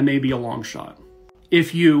 But that may be a long shot.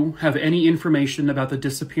 If you have any information about the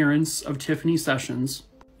disappearance of Tiffany Sessions,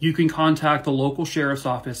 you can contact the local sheriff's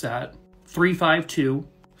office at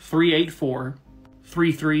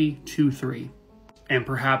 352-384-3323. And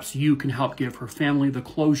perhaps you can help give her family the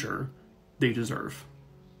closure they deserve.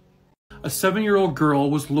 A 7-year-old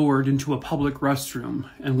girl was lured into a public restroom,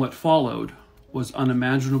 and what followed was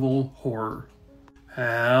unimaginable horror.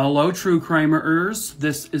 Hello, true crimerers.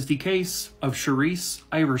 This is the case of Sharice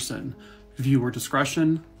Iverson. Viewer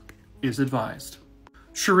discretion is advised.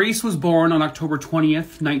 Charisse was born on October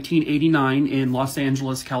 20th, 1989 in Los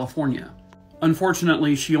Angeles, California.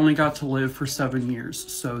 Unfortunately, she only got to live for 7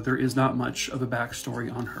 years, so there is not much of a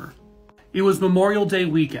backstory on her. It was Memorial Day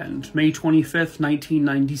weekend, May 25th,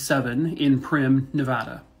 1997, in Primm,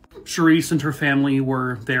 Nevada. Charisse and her family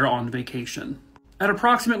were there on vacation. At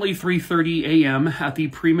approximately 3:30 a.m. at the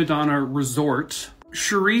Prima Donna Resort,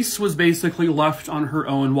 Charisse was basically left on her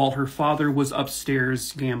own while her father was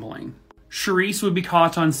upstairs gambling. Charisse would be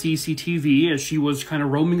caught on CCTV as she was kind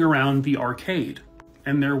of roaming around the arcade,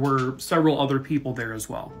 and there were several other people there as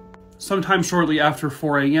well. Sometime shortly after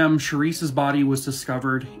 4 a.m., Charisse's body was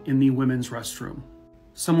discovered in the women's restroom.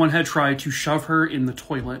 Someone had tried to shove her in the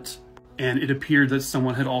toilet, and it appeared that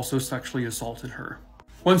someone had also sexually assaulted her.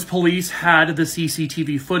 Once police had the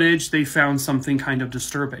CCTV footage, they found something kind of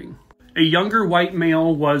disturbing. A younger white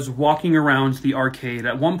male was walking around the arcade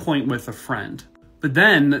at one point with a friend. But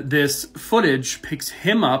then this footage picks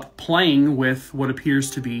him up playing with what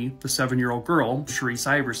appears to be the 7-year-old girl, Charisse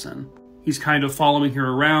Iverson. He's kind of following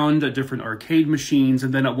her around at different arcade machines,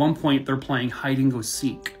 and then at one point they're playing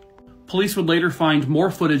hide-and-go-seek. Police would later find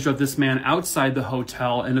more footage of this man outside the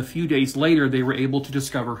hotel, and a few days later they were able to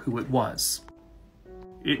discover who it was.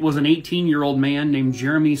 It was an 18-year-old man named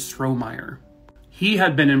Jeremy Strohmeyer. He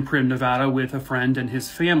had been in Primm, Nevada with a friend and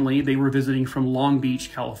his family. They were visiting from Long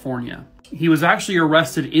Beach, California. He was actually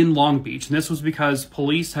arrested in Long Beach, and this was because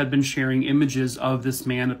police had been sharing images of this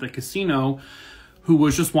man at the casino who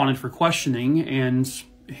was just wanted for questioning, and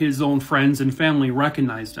his own friends and family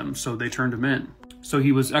recognized him, so they turned him in. So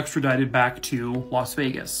he was extradited back to Las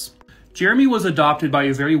Vegas. Jeremy was adopted by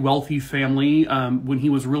a very wealthy family when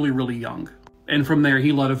he was really, really young. And from there,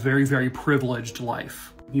 he led a very, very privileged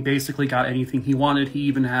life. He basically got anything he wanted. He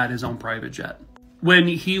even had his own private jet. When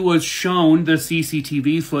he was shown the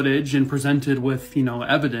CCTV footage and presented with,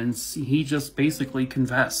 evidence, he just basically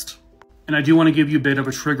confessed. And I do want to give you a bit of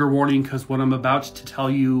a trigger warning because what I'm about to tell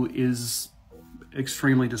you is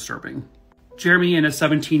extremely disturbing. Jeremy and his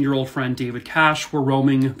 17-year-old friend David Cash were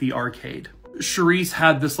roaming the arcade. Charisse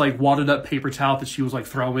had this wadded up paper towel that she was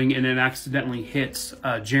throwing, and it accidentally hit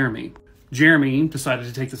Jeremy. Jeremy decided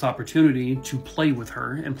to take this opportunity to play with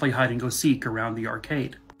her and play hide-and-go-seek around the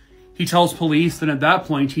arcade. He tells police that at that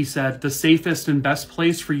point he said the safest and best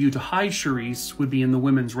place for you to hide Charisse would be in the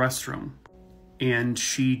women's restroom. And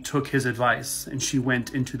she took his advice and she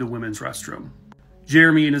went into the women's restroom.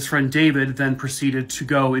 Jeremy and his friend David then proceeded to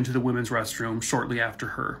go into the women's restroom shortly after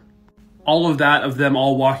her. All of that of them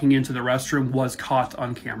all walking into the restroom was caught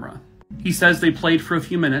on camera. He says they played for a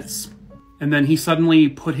few minutes, and then he suddenly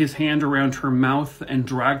put his hand around her mouth and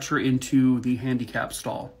dragged her into the handicap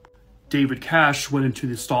stall. David Cash went into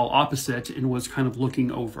the stall opposite and was kind of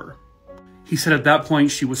looking over. He said at that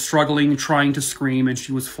point she was struggling, trying to scream, and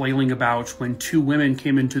she was flailing about when 2 women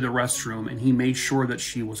came into the restroom, and he made sure that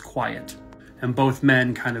she was quiet. And both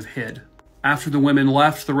men kind of hid. After the women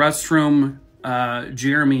left the restroom,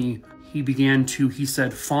 Jeremy, he began to, he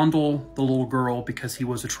said, fondle the little girl because he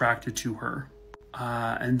was attracted to her.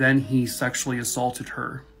 And then he sexually assaulted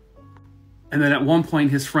her. And then at one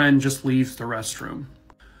point, his friend just leaves the restroom.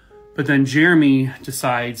 But then Jeremy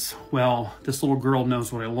decides, well, this little girl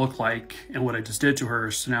knows what I look like and what I just did to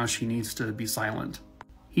her, so now she needs to be silent.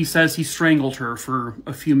 He says he strangled her for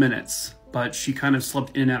a few minutes, but she kind of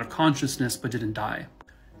slipped in and out of consciousness but didn't die.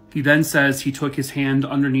 He then says he took his hand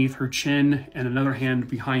underneath her chin and another hand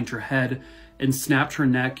behind her head and snapped her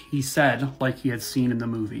neck, he said, like he had seen in the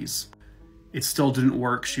movies. It still didn't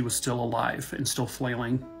work. She was still alive and still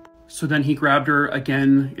flailing. So then he grabbed her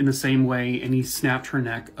again in the same way and he snapped her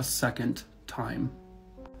neck a second time.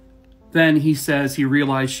 Then he says he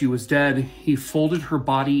realized she was dead. He folded her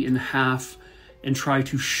body in half and tried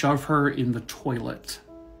to shove her in the toilet.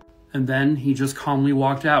 And then he just calmly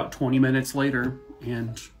walked out 20 minutes later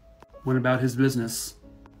and went about his business.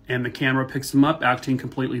 And the camera picks him up acting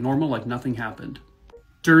completely normal, like nothing happened.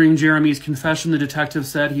 During Jeremy's confession, the detective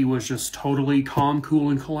said he was just totally calm, cool,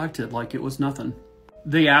 and collected, like it was nothing.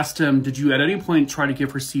 They asked him, did you at any point try to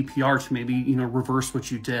give her CPR to maybe, reverse what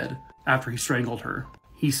you did after he strangled her?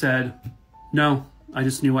 He said, no, I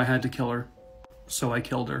just knew I had to kill her, so I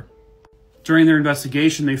killed her. During their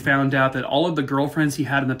investigation, they found out that all of the girlfriends he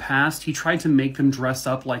had in the past, he tried to make them dress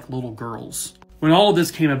up like little girls. When all of this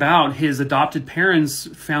came about, his adopted parents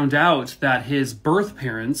found out that his birth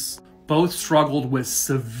parents both struggled with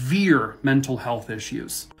severe mental health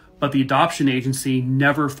issues, but the adoption agency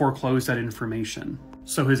never foreclosed that information.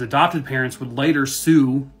 So his adopted parents would later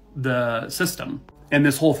sue the system. And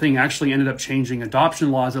this whole thing actually ended up changing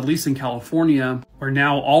adoption laws, at least in California, where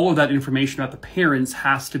now all of that information about the parents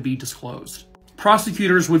has to be disclosed.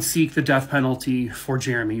 Prosecutors would seek the death penalty for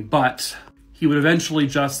Jeremy, but he would eventually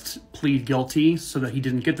just plead guilty so that he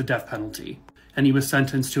didn't get the death penalty, and he was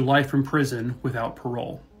sentenced to life in prison without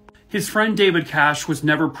parole. His friend David Cash was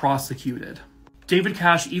never prosecuted. David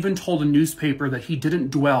Cash even told a newspaper that he didn't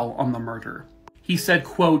dwell on the murder. He said,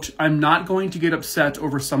 quote, "I'm not going to get upset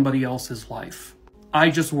over somebody else's life. I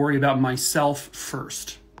just worry about myself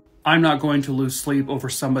first. I'm not going to lose sleep over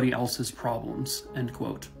somebody else's problems," end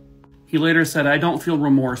quote. He later said, "I don't feel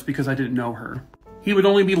remorse because I didn't know her." He would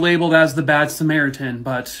only be labeled as the Bad Samaritan,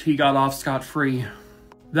 but he got off scot-free.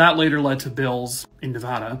 That later led to bills in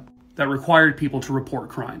Nevada that required people to report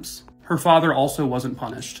crimes. Her father also wasn't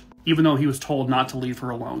punished, even though he was told not to leave her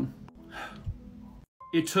alone.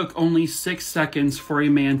 It took only 6 seconds for a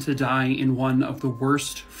man to die in one of the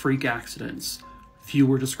worst freak accidents.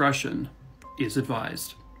 Viewer discretion is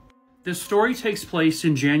advised. This story takes place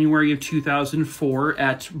in January of 2004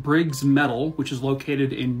 at Briggs Metal, which is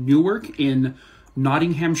located in Newark in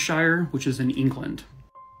Nottinghamshire, which is in England.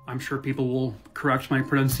 I'm sure people will correct my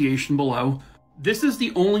pronunciation below. This is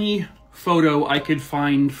the only photo I could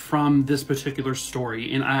find from this particular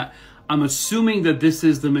story, and I'm assuming that this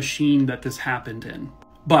is the machine that this happened in.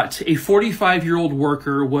 But a 45-year-old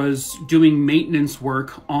worker was doing maintenance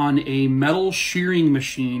work on a metal shearing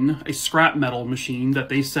machine, a scrap metal machine that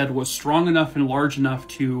they said was strong enough and large enough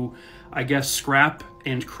to, I guess, scrap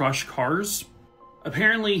and crush cars.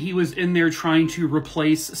 Apparently, he was in there trying to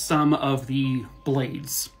replace some of the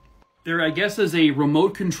blades. There, I guess, is a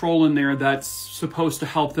remote control in there that's supposed to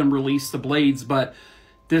help them release the blades, but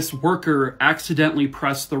this worker accidentally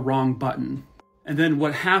pressed the wrong button. And then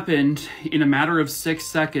what happened, in a matter of 6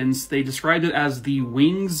 seconds, they described it as the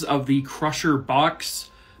wings of the crusher box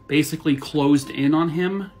basically closed in on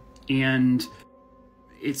him, and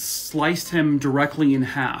it sliced him directly in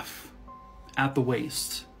half at the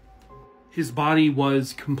waist. His body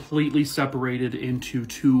was completely separated into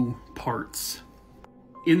 2 parts.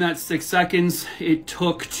 In that 6 seconds it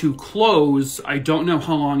took to close, I don't know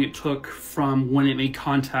how long it took from when it made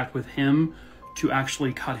contact with him to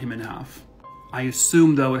actually cut him in half. I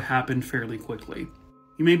assume, though, it happened fairly quickly.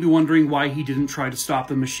 You may be wondering why he didn't try to stop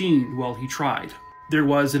the machine. Well, he tried. There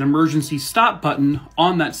was an emergency stop button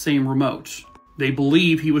on that same remote. They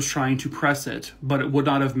believe he was trying to press it, but it would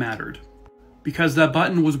not have mattered, because that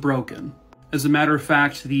button was broken. As a matter of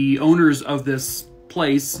fact, the owners of this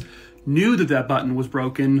place knew that that button was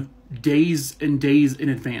broken days and days in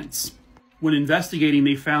advance. When investigating,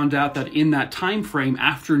 they found out that in that time frame,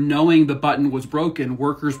 after knowing the button was broken,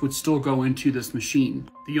 workers would still go into this machine.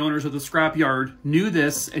 The owners of the scrapyard knew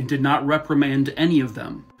this and did not reprimand any of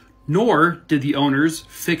them, nor did the owners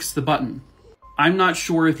fix the button. I'm not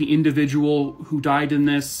sure if the individual who died in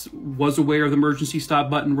this was aware the emergency stop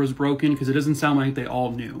button was broken, because it doesn't sound like they all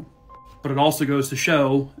knew. But it also goes to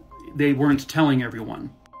show they weren't telling everyone.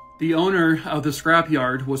 The owner of the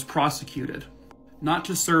scrapyard was prosecuted. Not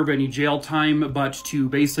to serve any jail time, but to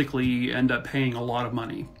basically end up paying a lot of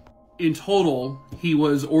money. In total, he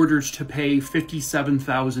was ordered to pay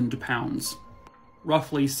 57,000 pounds,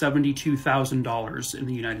 roughly $72,000 in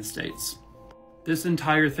the United States. This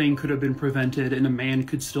entire thing could have been prevented and a man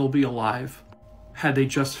could still be alive had they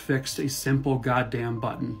just fixed a simple goddamn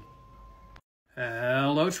button.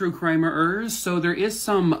 Hello, true crimerers. So there is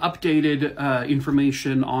some updated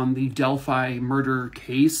information on the Delphi murder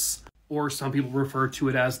case, or some people refer to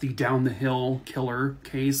it as the down the hill killer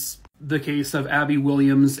case. The case of Abby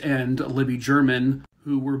Williams and Libby German,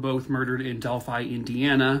 who were both murdered in Delphi,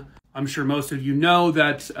 Indiana. I'm sure most of you know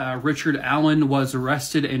that Richard Allen was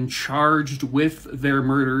arrested and charged with their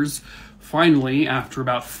murders, finally, after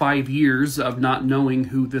about 5 years of not knowing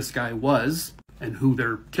who this guy was and who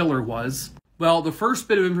their killer was. Well, the first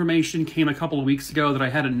bit of information came a couple of weeks ago that I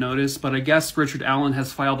hadn't noticed, but I guess Richard Allen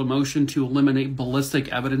has filed a motion to eliminate ballistic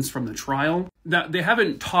evidence from the trial. Now, they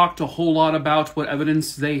haven't talked a whole lot about what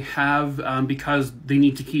evidence they have because they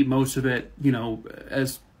need to keep most of it, you know,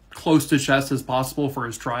 as close to chest as possible for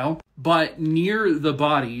his trial. But near the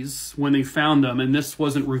bodies, when they found them, and this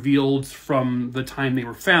wasn't revealed from the time they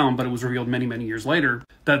were found, but it was revealed many, many years later,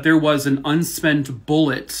 that there was an unspent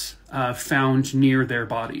bullet found near their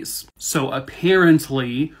bodies. So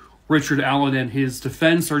apparently, Richard Allen and his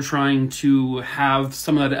defense are trying to have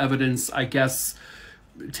some of that evidence, I guess,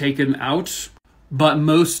 taken out. But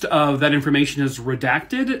most of that information is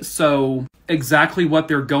redacted, so exactly what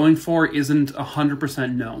they're going for isn't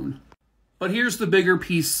 100% known. But here's the bigger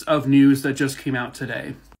piece of news that just came out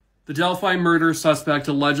today. The Delphi murder suspect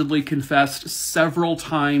allegedly confessed several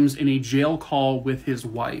times in a jail call with his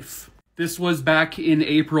wife. This was back in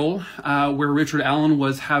April, where Richard Allen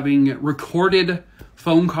was having recorded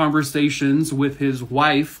phone conversations with his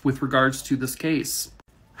wife with regards to this case.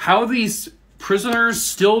 How these prisoners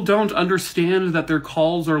still don't understand that their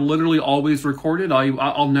calls are literally always recorded,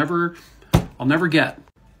 I'll never get.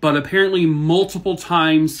 But apparently multiple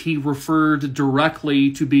times he referred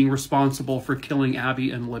directly to being responsible for killing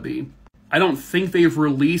Abby and Libby. I don't think they've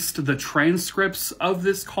released the transcripts of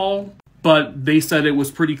this call, but they said it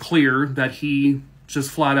was pretty clear that he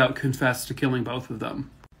just flat out confessed to killing both of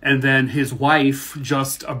them. And then his wife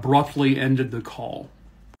just abruptly ended the call.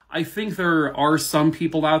 I think there are some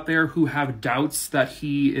people out there who have doubts that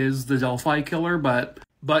he is the Delphi killer,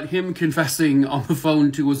 but him confessing on the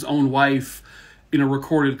phone to his own wife in a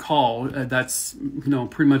recorded call, that's,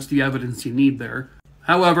 pretty much the evidence you need there.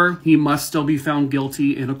 However, he must still be found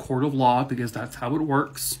guilty in a court of law because that's how it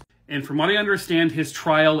works. And from what I understand, his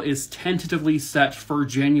trial is tentatively set for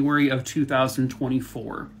January of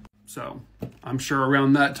 2024. So I'm sure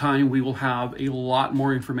around that time we will have a lot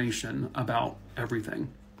more information about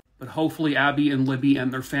everything. But hopefully Abby and Libby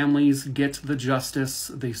and their families get the justice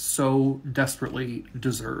they so desperately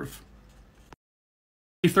deserve.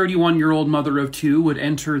 A 31-year-old mother of two would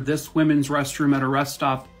enter this women's restroom at a rest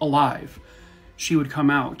stop alive. She would come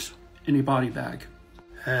out in a body bag.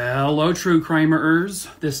 Hello, true crimerers.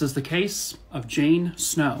 This is the case of Jane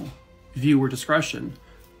Snow. Viewer discretion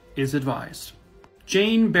is advised.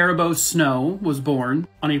 Jane Barabos Snow was born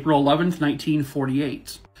on April 11th,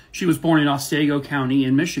 1948. She was born in Otsego County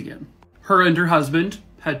in Michigan. Her and her husband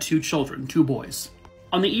had two children, two boys.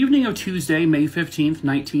 On the evening of Tuesday, May 15th,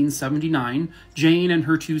 1979, Jane and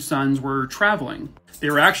her two sons were traveling.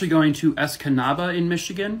 They were actually going to Escanaba in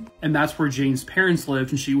Michigan, and that's where Jane's parents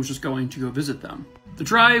lived, and she was just going to go visit them. The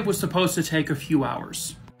drive was supposed to take a few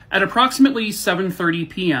hours. At approximately 7:30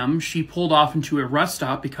 p.m., she pulled off into a rest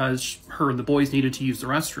stop because her and the boys needed to use the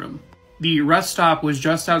restroom. The rest stop was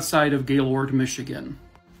just outside of Gaylord, Michigan.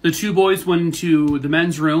 The two boys went into the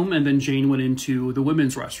men's room, and then Jane went into the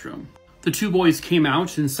women's restroom. The two boys came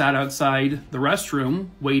out and sat outside the restroom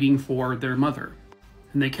waiting for their mother.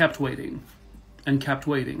 And they kept waiting and kept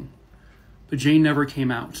waiting. But Jane never came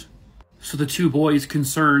out. So the two boys,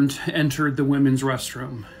 concerned, entered the women's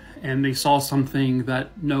restroom, and they saw something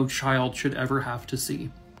that no child should ever have to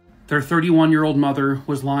see. Their 31-year-old mother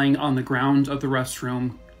was lying on the ground of the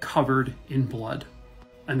restroom, covered in blood.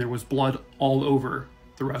 And there was blood all over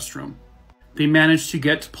the restroom. They managed to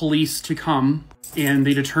get police to come, and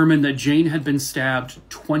they determined that Jane had been stabbed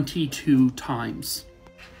 22 times.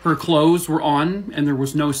 Her clothes were on, and there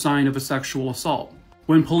was no sign of a sexual assault.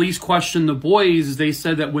 When police questioned the boys, they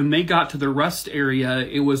said that when they got to the rest area,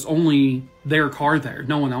 it was only their car there.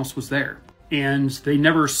 No one else was there. And they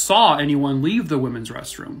never saw anyone leave the women's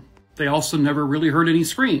restroom. They also never really heard any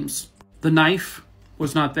screams. The knife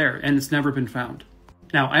was not there, and it's never been found.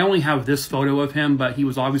 Now, I only have this photo of him, but he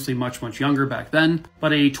was obviously much, much younger back then.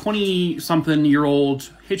 But a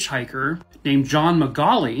 20-something-year-old hitchhiker named John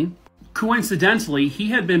McGauley, coincidentally, he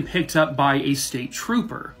had been picked up by a state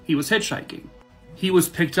trooper. He was hitchhiking. He was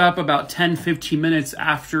picked up about 10-15 minutes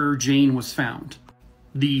after Jane was found.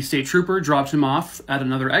 The state trooper dropped him off at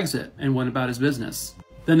another exit and went about his business.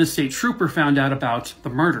 Then the state trooper found out about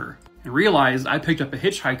the murder and realized I picked up a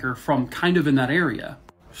hitchhiker from kind of in that area.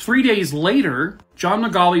 3 days later, John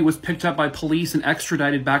McGauley was picked up by police and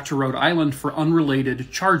extradited back to Rhode Island for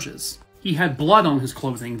unrelated charges. He had blood on his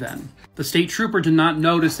clothing then. The state trooper did not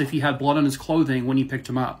notice if he had blood on his clothing when he picked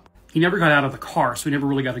him up. He never got out of the car, so we never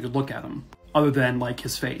really got a good look at him, other than, like,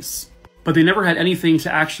 his face. But they never had anything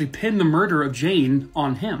to actually pin the murder of Jane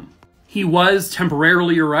on him. He was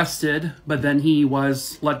temporarily arrested, but then he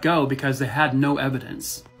was let go because they had no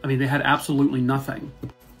evidence. I mean, they had absolutely nothing.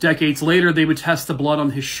 Decades later, they would test the blood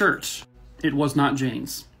on his shirt. It was not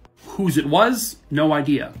Jane's. Whose it was? No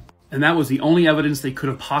idea. And that was the only evidence they could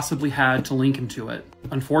have possibly had to link him to it.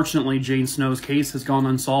 Unfortunately, Jane Snow's case has gone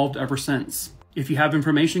unsolved ever since. If you have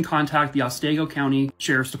information, contact the Otsego County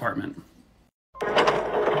Sheriff's Department.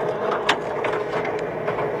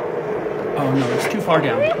 Oh no, it's too far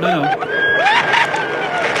down. No.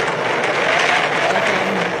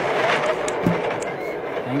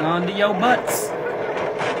 Hang on to your butts.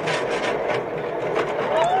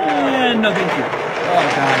 And no, thank you. Oh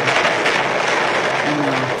God.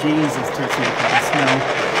 No, Jesus, Tootsie Christ, no.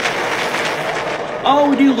 Oh,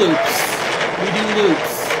 we do loops. We do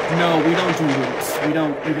loops. No, we don't do loops. We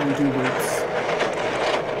don't do loops.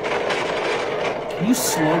 Can you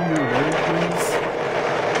slow your roll, please?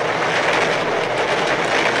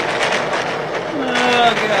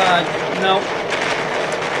 Oh God, no.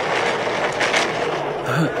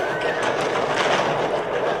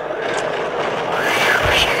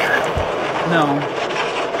 No.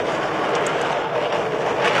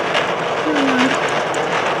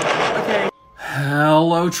 Okay.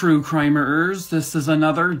 Hello, true crimerers. This is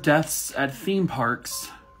another Deaths at Theme Parks.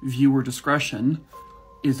 Viewer discretion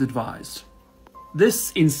is advised.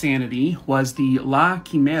 This insanity was the La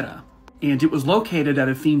Quimera, and it was located at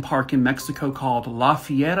a theme park in Mexico called La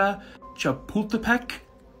Fiera Chapultepec.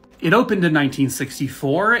 It opened in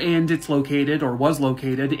 1964, and it's located, or was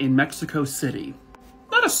located, in Mexico City.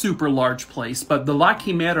 Not a super large place, but the La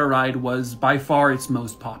Quimera ride was by far its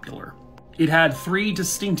most popular. It had 3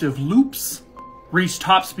 distinctive loops, reached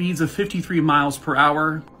top speeds of 53 miles per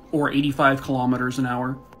hour, or 85 kilometers an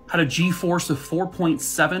hour, had a G-force of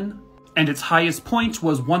 4.7, and its highest point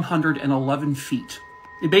was 111 feet.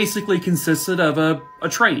 It basically consisted of a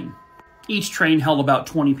train. Each train held about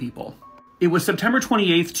 20 people. It was September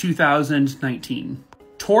 28th, 2019.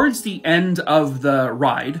 Towards the end of the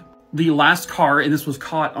ride, the last car, and this was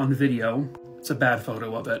caught on video, it's a bad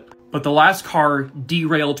photo of it, but the last car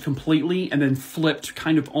derailed completely and then flipped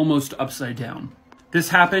kind of almost upside down. This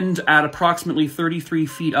happened at approximately 33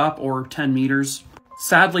 feet up, or 10 meters.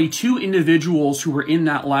 Sadly, 2 individuals who were in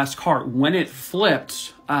that last car, when it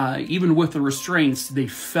flipped, even with the restraints, they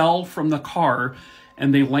fell from the car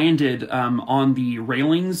and they landed on the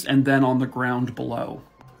railings and then on the ground below.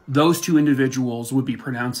 Those 2 individuals would be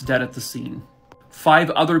pronounced dead at the scene. 5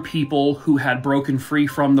 other people who had broken free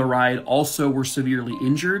from the ride also were severely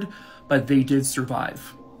injured, but they did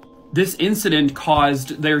survive. This incident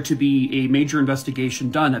caused there to be a major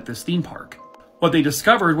investigation done at this theme park. What they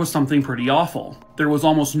discovered was something pretty awful. There was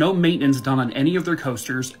almost no maintenance done on any of their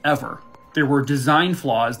coasters ever. There were design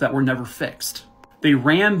flaws that were never fixed. They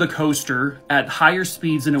ran the coaster at higher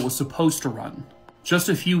speeds than it was supposed to run. Just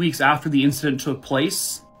a few weeks after the incident took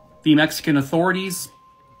place, the Mexican authorities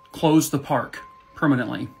closed the park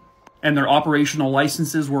permanently, and their operational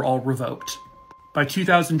licenses were all revoked. By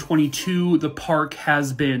 2022, the park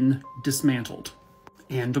has been dismantled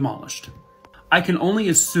and demolished. I can only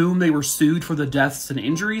assume they were sued for the deaths and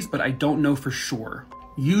injuries, but I don't know for sure.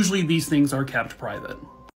 Usually these things are kept private.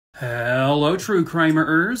 Hello, true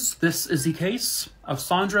crimerers. This is the case of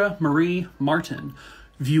Sandra Marie Martin.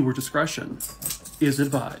 Viewer discretion is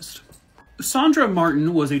advised. Sandra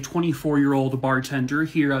Martin was a 24-year-old bartender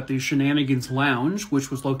here at the Shenanigans Lounge, which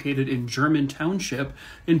was located in German Township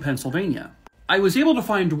in Pennsylvania. I was able to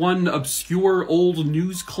find one obscure old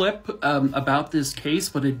news clip about this case,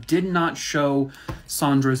 but it did not show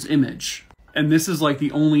Sandra's image. And this is like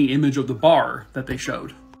the only image of the bar that they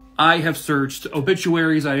showed. I have searched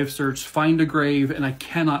obituaries, I have searched Find a Grave, and I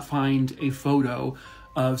cannot find a photo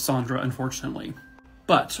of Sandra, unfortunately.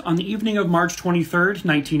 But on the evening of March 23rd,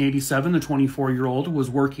 1987, the 24-year-old was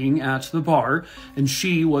working at the bar, and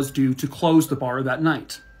she was due to close the bar that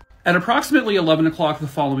night. At approximately 11 o'clock the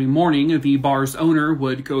following morning, the bar's owner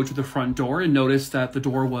would go to the front door and notice that the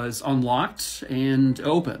door was unlocked and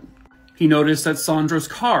open. He noticed that Sandra's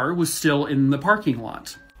car was still in the parking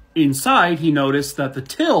lot. Inside, he noticed that the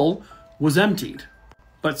till was emptied,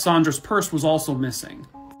 but Sandra's purse was also missing.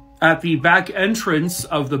 At the back entrance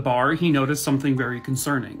of the bar, he noticed something very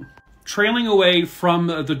concerning. Trailing away from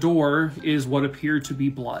the door is what appeared to be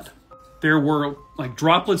blood. There were like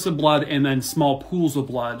droplets of blood and then small pools of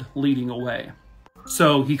blood leading away.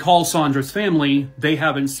 So he calls Sandra's family, they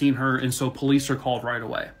haven't seen her, and so police are called right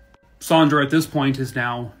away. Sandra at this point is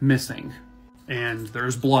now missing, and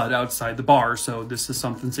there's blood outside the bar, so this is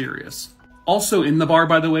something serious. Also in the bar,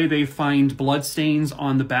 by the way, they find blood stains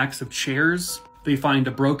on the backs of chairs, they find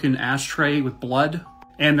a broken ashtray with blood,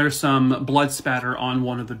 and there's some blood spatter on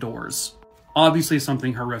one of the doors. Obviously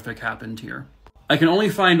something horrific happened here. I can only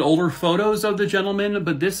find older photos of the gentleman,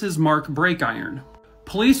 but this is Mark Breakiron.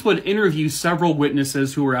 Police would interview several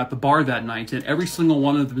witnesses who were at the bar that night, and every single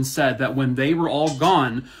one of them said that when they were all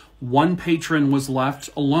gone, one patron was left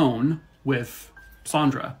alone with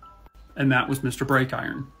Sandra, and that was Mr.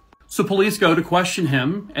 Breakiron. So police go to question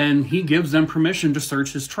him, and he gives them permission to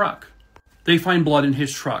search his truck. They find blood in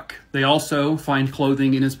his truck. They also find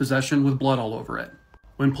clothing in his possession with blood all over it.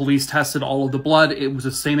 When police tested all of the blood, it was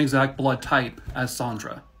the same exact blood type as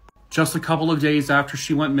Sandra. Just a couple of days after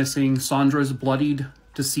she went missing, Sandra's bloodied,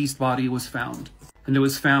 deceased body was found. And it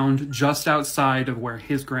was found just outside of where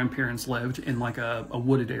his grandparents lived in like a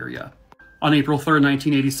wooded area. On April 3rd,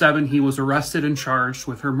 1987, he was arrested and charged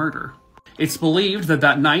with her murder. It's believed that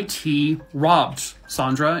that night he robbed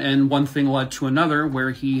Sandra, and one thing led to another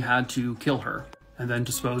where he had to kill her and then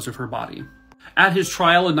dispose of her body. At his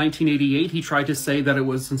trial in 1988, he tried to say that it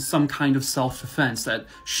was in some kind of self-defense, that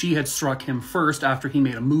she had struck him first after he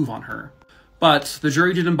made a move on her. But the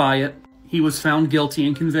jury didn't buy it. He was found guilty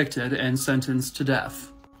and convicted and sentenced to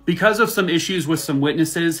death. Because of some issues with some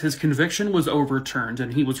witnesses, his conviction was overturned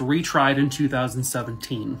and he was retried in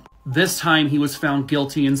 2017. This time he was found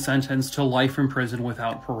guilty and sentenced to life in prison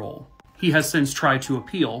without parole. He has since tried to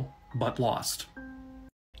appeal, but lost.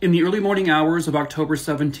 In the early morning hours of October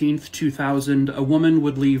 17th, 2000, a woman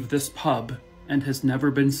would leave this pub and has never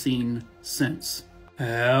been seen since.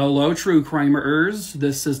 Hello, true crimerers.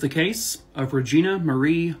 This is the case of Regina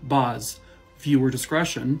Marie Boz. Viewer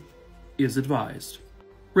discretion is advised.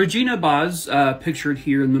 Regina Boz, pictured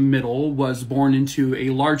here in the middle, was born into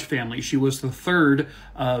a large family. She was the third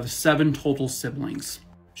of 7 total siblings.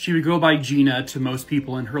 She would go by Gina to most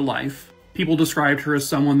people in her life. People described her as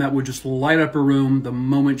someone that would just light up a room the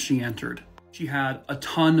moment she entered. She had a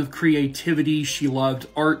ton of creativity, she loved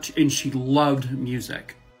art, and she loved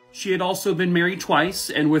music. She had also been married twice,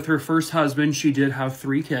 and with her first husband, she did have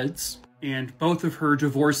 3 kids, and both of her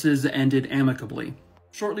divorces ended amicably.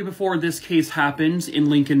 Shortly before this case happened in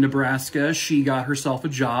Lincoln, Nebraska, she got herself a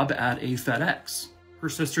job at a FedEx. Her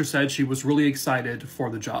sister said she was really excited for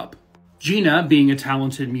the job. Gina, being a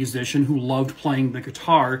talented musician who loved playing the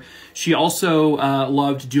guitar, she also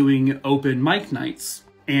loved doing open mic nights.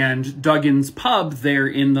 And Duggan's Pub there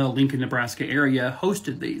in the Lincoln, Nebraska area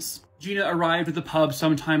hosted these. Gina arrived at the pub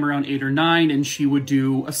sometime around 8 or 9 and she would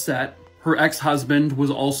do a set. Her ex-husband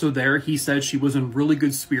was also there. He said she was in really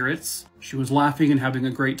good spirits. She was laughing and having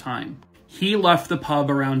a great time. He left the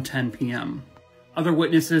pub around 10 p.m. Other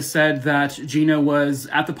witnesses said that Gina was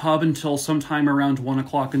at the pub until sometime around 1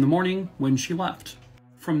 o'clock in the morning when she left.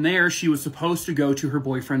 From there, she was supposed to go to her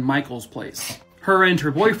boyfriend Michael's place. Her and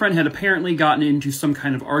her boyfriend had apparently gotten into some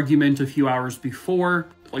kind of argument a few hours before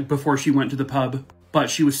she went to the pub,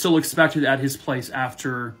 but she was still expected at his place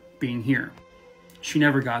after being here. She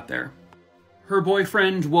never got there. Her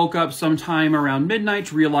boyfriend woke up sometime around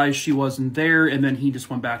midnight, realized she wasn't there, and then he just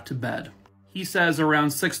went back to bed. He says around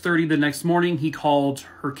 6:30 the next morning, he called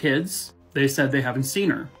her kids. They said they haven't seen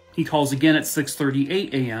her. He calls again at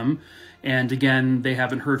 6:38 a.m., and again, they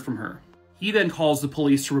haven't heard from her. He then calls the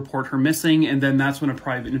police to report her missing, and then that's when a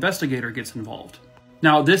private investigator gets involved.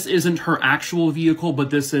 Now, this isn't her actual vehicle, but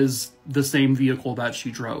this is the same vehicle that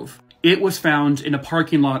she drove. It was found in a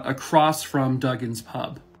parking lot across from Duggan's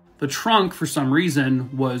Pub. The trunk, for some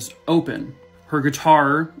reason, was open. Her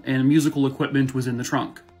guitar and musical equipment was in the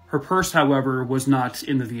trunk. Her purse, however, was not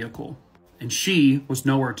in the vehicle, and she was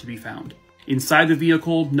nowhere to be found. Inside the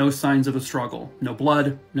vehicle, no signs of a struggle. No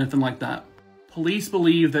blood, nothing like that. Police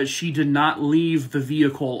believe that she did not leave the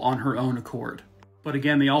vehicle on her own accord. But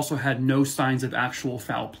again, they also had no signs of actual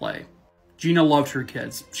foul play. Gina loved her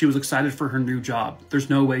kids. She was excited for her new job. There's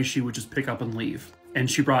no way she would just pick up and leave.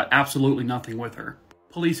 And she brought absolutely nothing with her.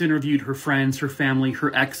 Police interviewed her friends, her family,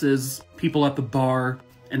 her exes, people at the bar,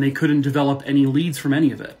 and they couldn't develop any leads from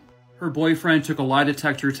any of it. Her boyfriend took a lie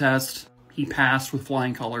detector test. He passed with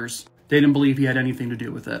flying colors. They didn't believe he had anything to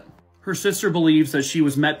do with it. Her sister believes that she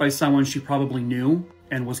was met by someone she probably knew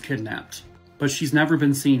and was kidnapped. But she's never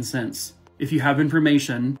been seen since. If you have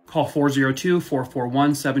information, call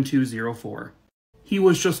 402-441-7204. He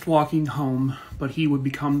was just walking home, but he would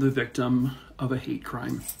become the victim of a hate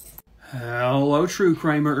crime. Hello, true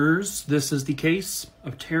crimerers. This is the case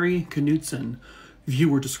of Terry Knutson.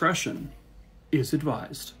 Viewer discretion is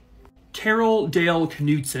advised. Tyrell Dale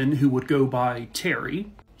Knutson, who would go by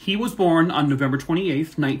Terry, he was born on November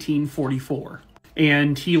 28th, 1944.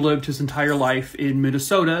 And he lived his entire life in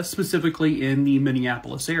Minnesota, specifically in the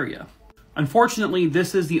Minneapolis area. Unfortunately,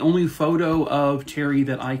 this is the only photo of Terry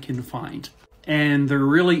that I can find, and there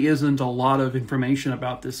really isn't a lot of information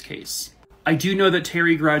about this case. I do know that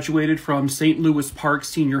Terry graduated from St. Louis Park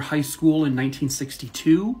Senior High School in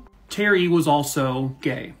 1962. Terry was also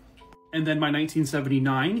gay. And then by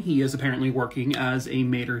 1979, he is apparently working as a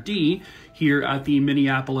maitre d' here at the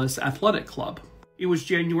Minneapolis Athletic Club. It was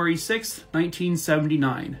January 6th,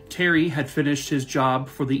 1979. Terry had finished his job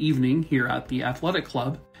for the evening here at the athletic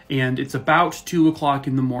club, and it's about 2 o'clock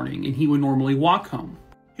in the morning, and he would normally walk home.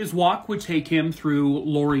 His walk would take him through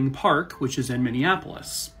Loring Park, which is in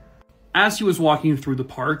Minneapolis. As he was walking through the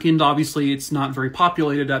park, and obviously it's not very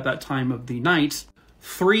populated at that time of the night,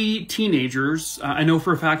 3 teenagers, I know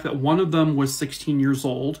for a fact that one of them was 16 years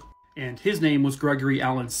old, and his name was Gregory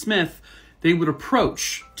Allen Smith, they would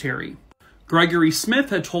approach Terry. Gregory Smith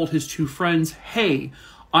had told his 2 friends, hey,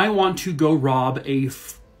 I want to go rob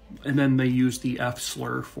and then they used the F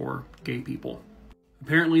slur for gay people.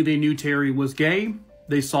 Apparently they knew Terry was gay,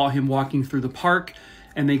 they saw him walking through the park,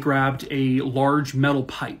 and they grabbed a large metal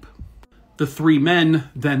pipe. The 3 men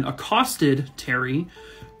then accosted Terry,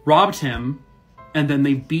 robbed him, and then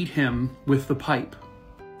they beat him with the pipe.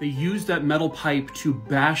 They used that metal pipe to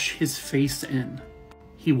bash his face in.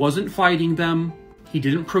 He wasn't fighting them. He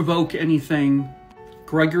didn't provoke anything.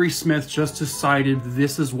 Gregory Smith just decided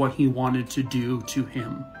this is what he wanted to do to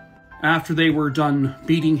him. After they were done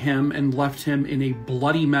beating him and left him in a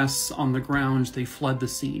bloody mess on the ground, they fled the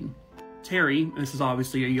scene. Terry, this is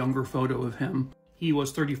obviously a younger photo of him, he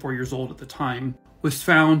was 34 years old at the time, was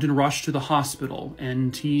found and rushed to the hospital,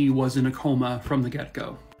 and he was in a coma from the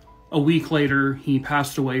get-go. A week later, he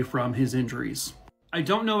passed away from his injuries. I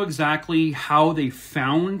don't know exactly how they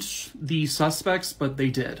found the suspects, but they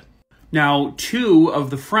did. Now, 2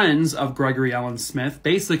 of the friends of Gregory Allen Smith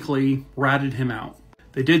basically ratted him out.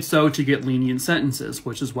 They did so to get lenient sentences,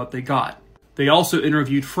 which is what they got. They also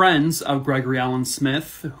interviewed friends of Gregory Allen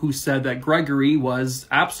Smith who said that Gregory was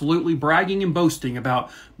absolutely bragging and boasting about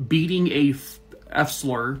beating a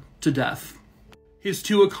F-slur to death. His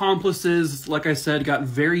 2 accomplices, like I said, got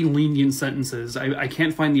very lenient sentences. I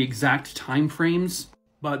can't find the exact time frames,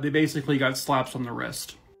 but they basically got slaps on the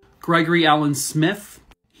wrist. Gregory Allen Smith,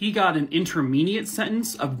 he got an intermediate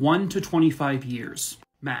sentence of 1 to 25 years,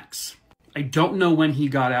 max. I don't know when he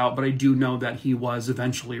got out, but I do know that he was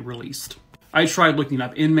eventually released. I tried looking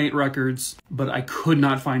up inmate records, but I could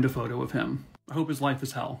not find a photo of him. I hope his life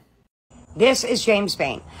is hell. This is James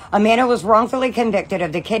Bain, a man who was wrongfully convicted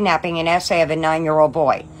of the kidnapping and essay of a 9-year-old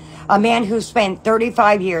boy. A man who spent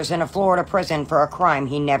 35 years in a Florida prison for a crime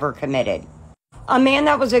he never committed. A man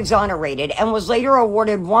that was exonerated and was later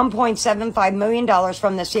awarded $1.75 million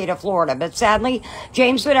from the state of Florida. But sadly,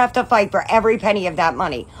 James would have to fight for every penny of that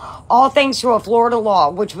money. All thanks to a Florida law,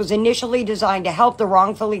 which was initially designed to help the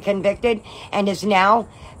wrongfully convicted and is now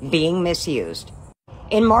being misused.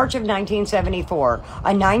 In March of 1974,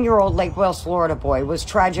 a 9-year-old Lake Wales, Florida boy was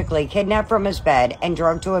tragically kidnapped from his bed and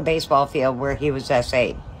drugged to a baseball field where he was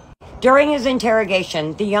essayed. During his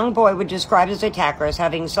interrogation, the young boy would describe his attacker as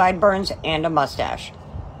having sideburns and a mustache.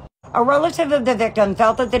 A relative of the victim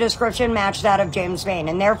felt that the description matched that of James Bain,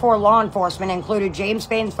 and therefore law enforcement included James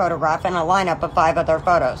Bain's photograph in a lineup of 5 other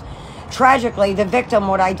photos. Tragically, the victim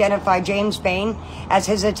would identify James Bain as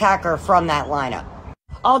his attacker from that lineup.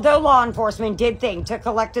 Although law enforcement did think to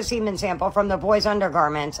collect a semen sample from the boy's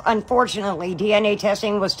undergarments, unfortunately, DNA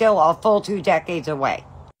testing was still a full 2 decades away.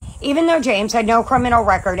 Even though James had no criminal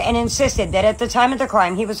record and insisted that at the time of the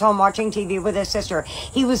crime he was home watching TV with his sister,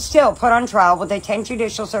 he was still put on trial with the 10th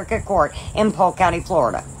Judicial Circuit Court in Polk County,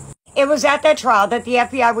 Florida. It was at that trial that the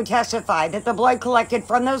FBI would testify that the blood collected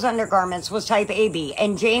from those undergarments was type AB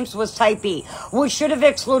and James was type B, which should have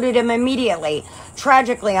excluded him immediately.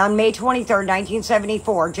 Tragically, on May 23,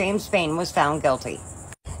 1974, James Bain was found guilty.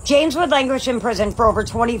 James would languish in prison for over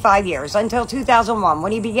 25 years until 2001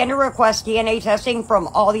 when he began to request DNA testing from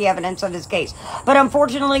all the evidence of his case. But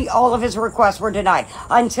unfortunately, all of his requests were denied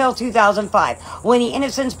until 2005 when the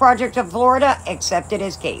Innocence Project of Florida accepted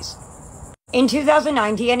his case. In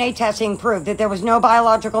 2009, DNA testing proved that there was no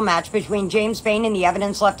biological match between James Bain and the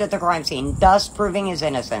evidence left at the crime scene, thus proving his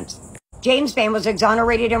innocence. James Bain was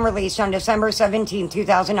exonerated and released on December 17,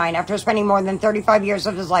 2009 after spending more than 35 years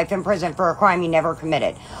of his life in prison for a crime he never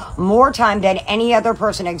committed. More time than any other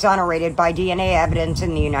person exonerated by DNA evidence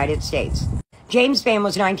in the United States. James Bain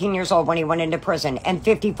was 19 years old when he went into prison and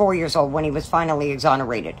 54 years old when he was finally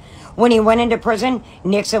exonerated. When he went into prison,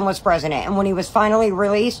 Nixon was president, and when he was finally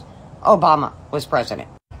released, Obama was president.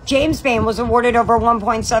 James Bain was awarded over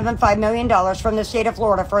 $1.75 million from the state of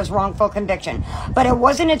Florida for his wrongful conviction. But it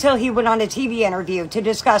wasn't until he went on a TV interview to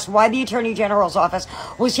discuss why the Attorney General's office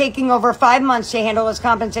was taking over 5 months to handle his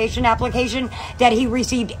compensation application that he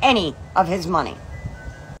received any of his money.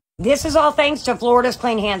 This is all thanks to Florida's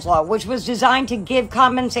Clean Hands Law, which was designed to give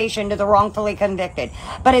compensation to the wrongfully convicted,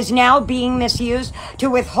 but is now being misused to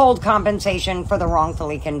withhold compensation for the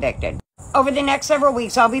wrongfully convicted. Over the next several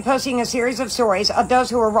weeks, I'll be posting a series of stories of those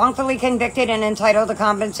who are wrongfully convicted and entitled to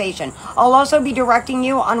compensation. I'll also be directing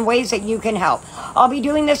you on ways that you can help. I'll be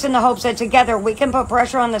doing this in the hopes that together we can put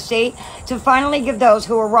pressure on the state to finally give those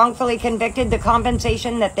who are wrongfully convicted the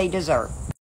compensation that they deserve.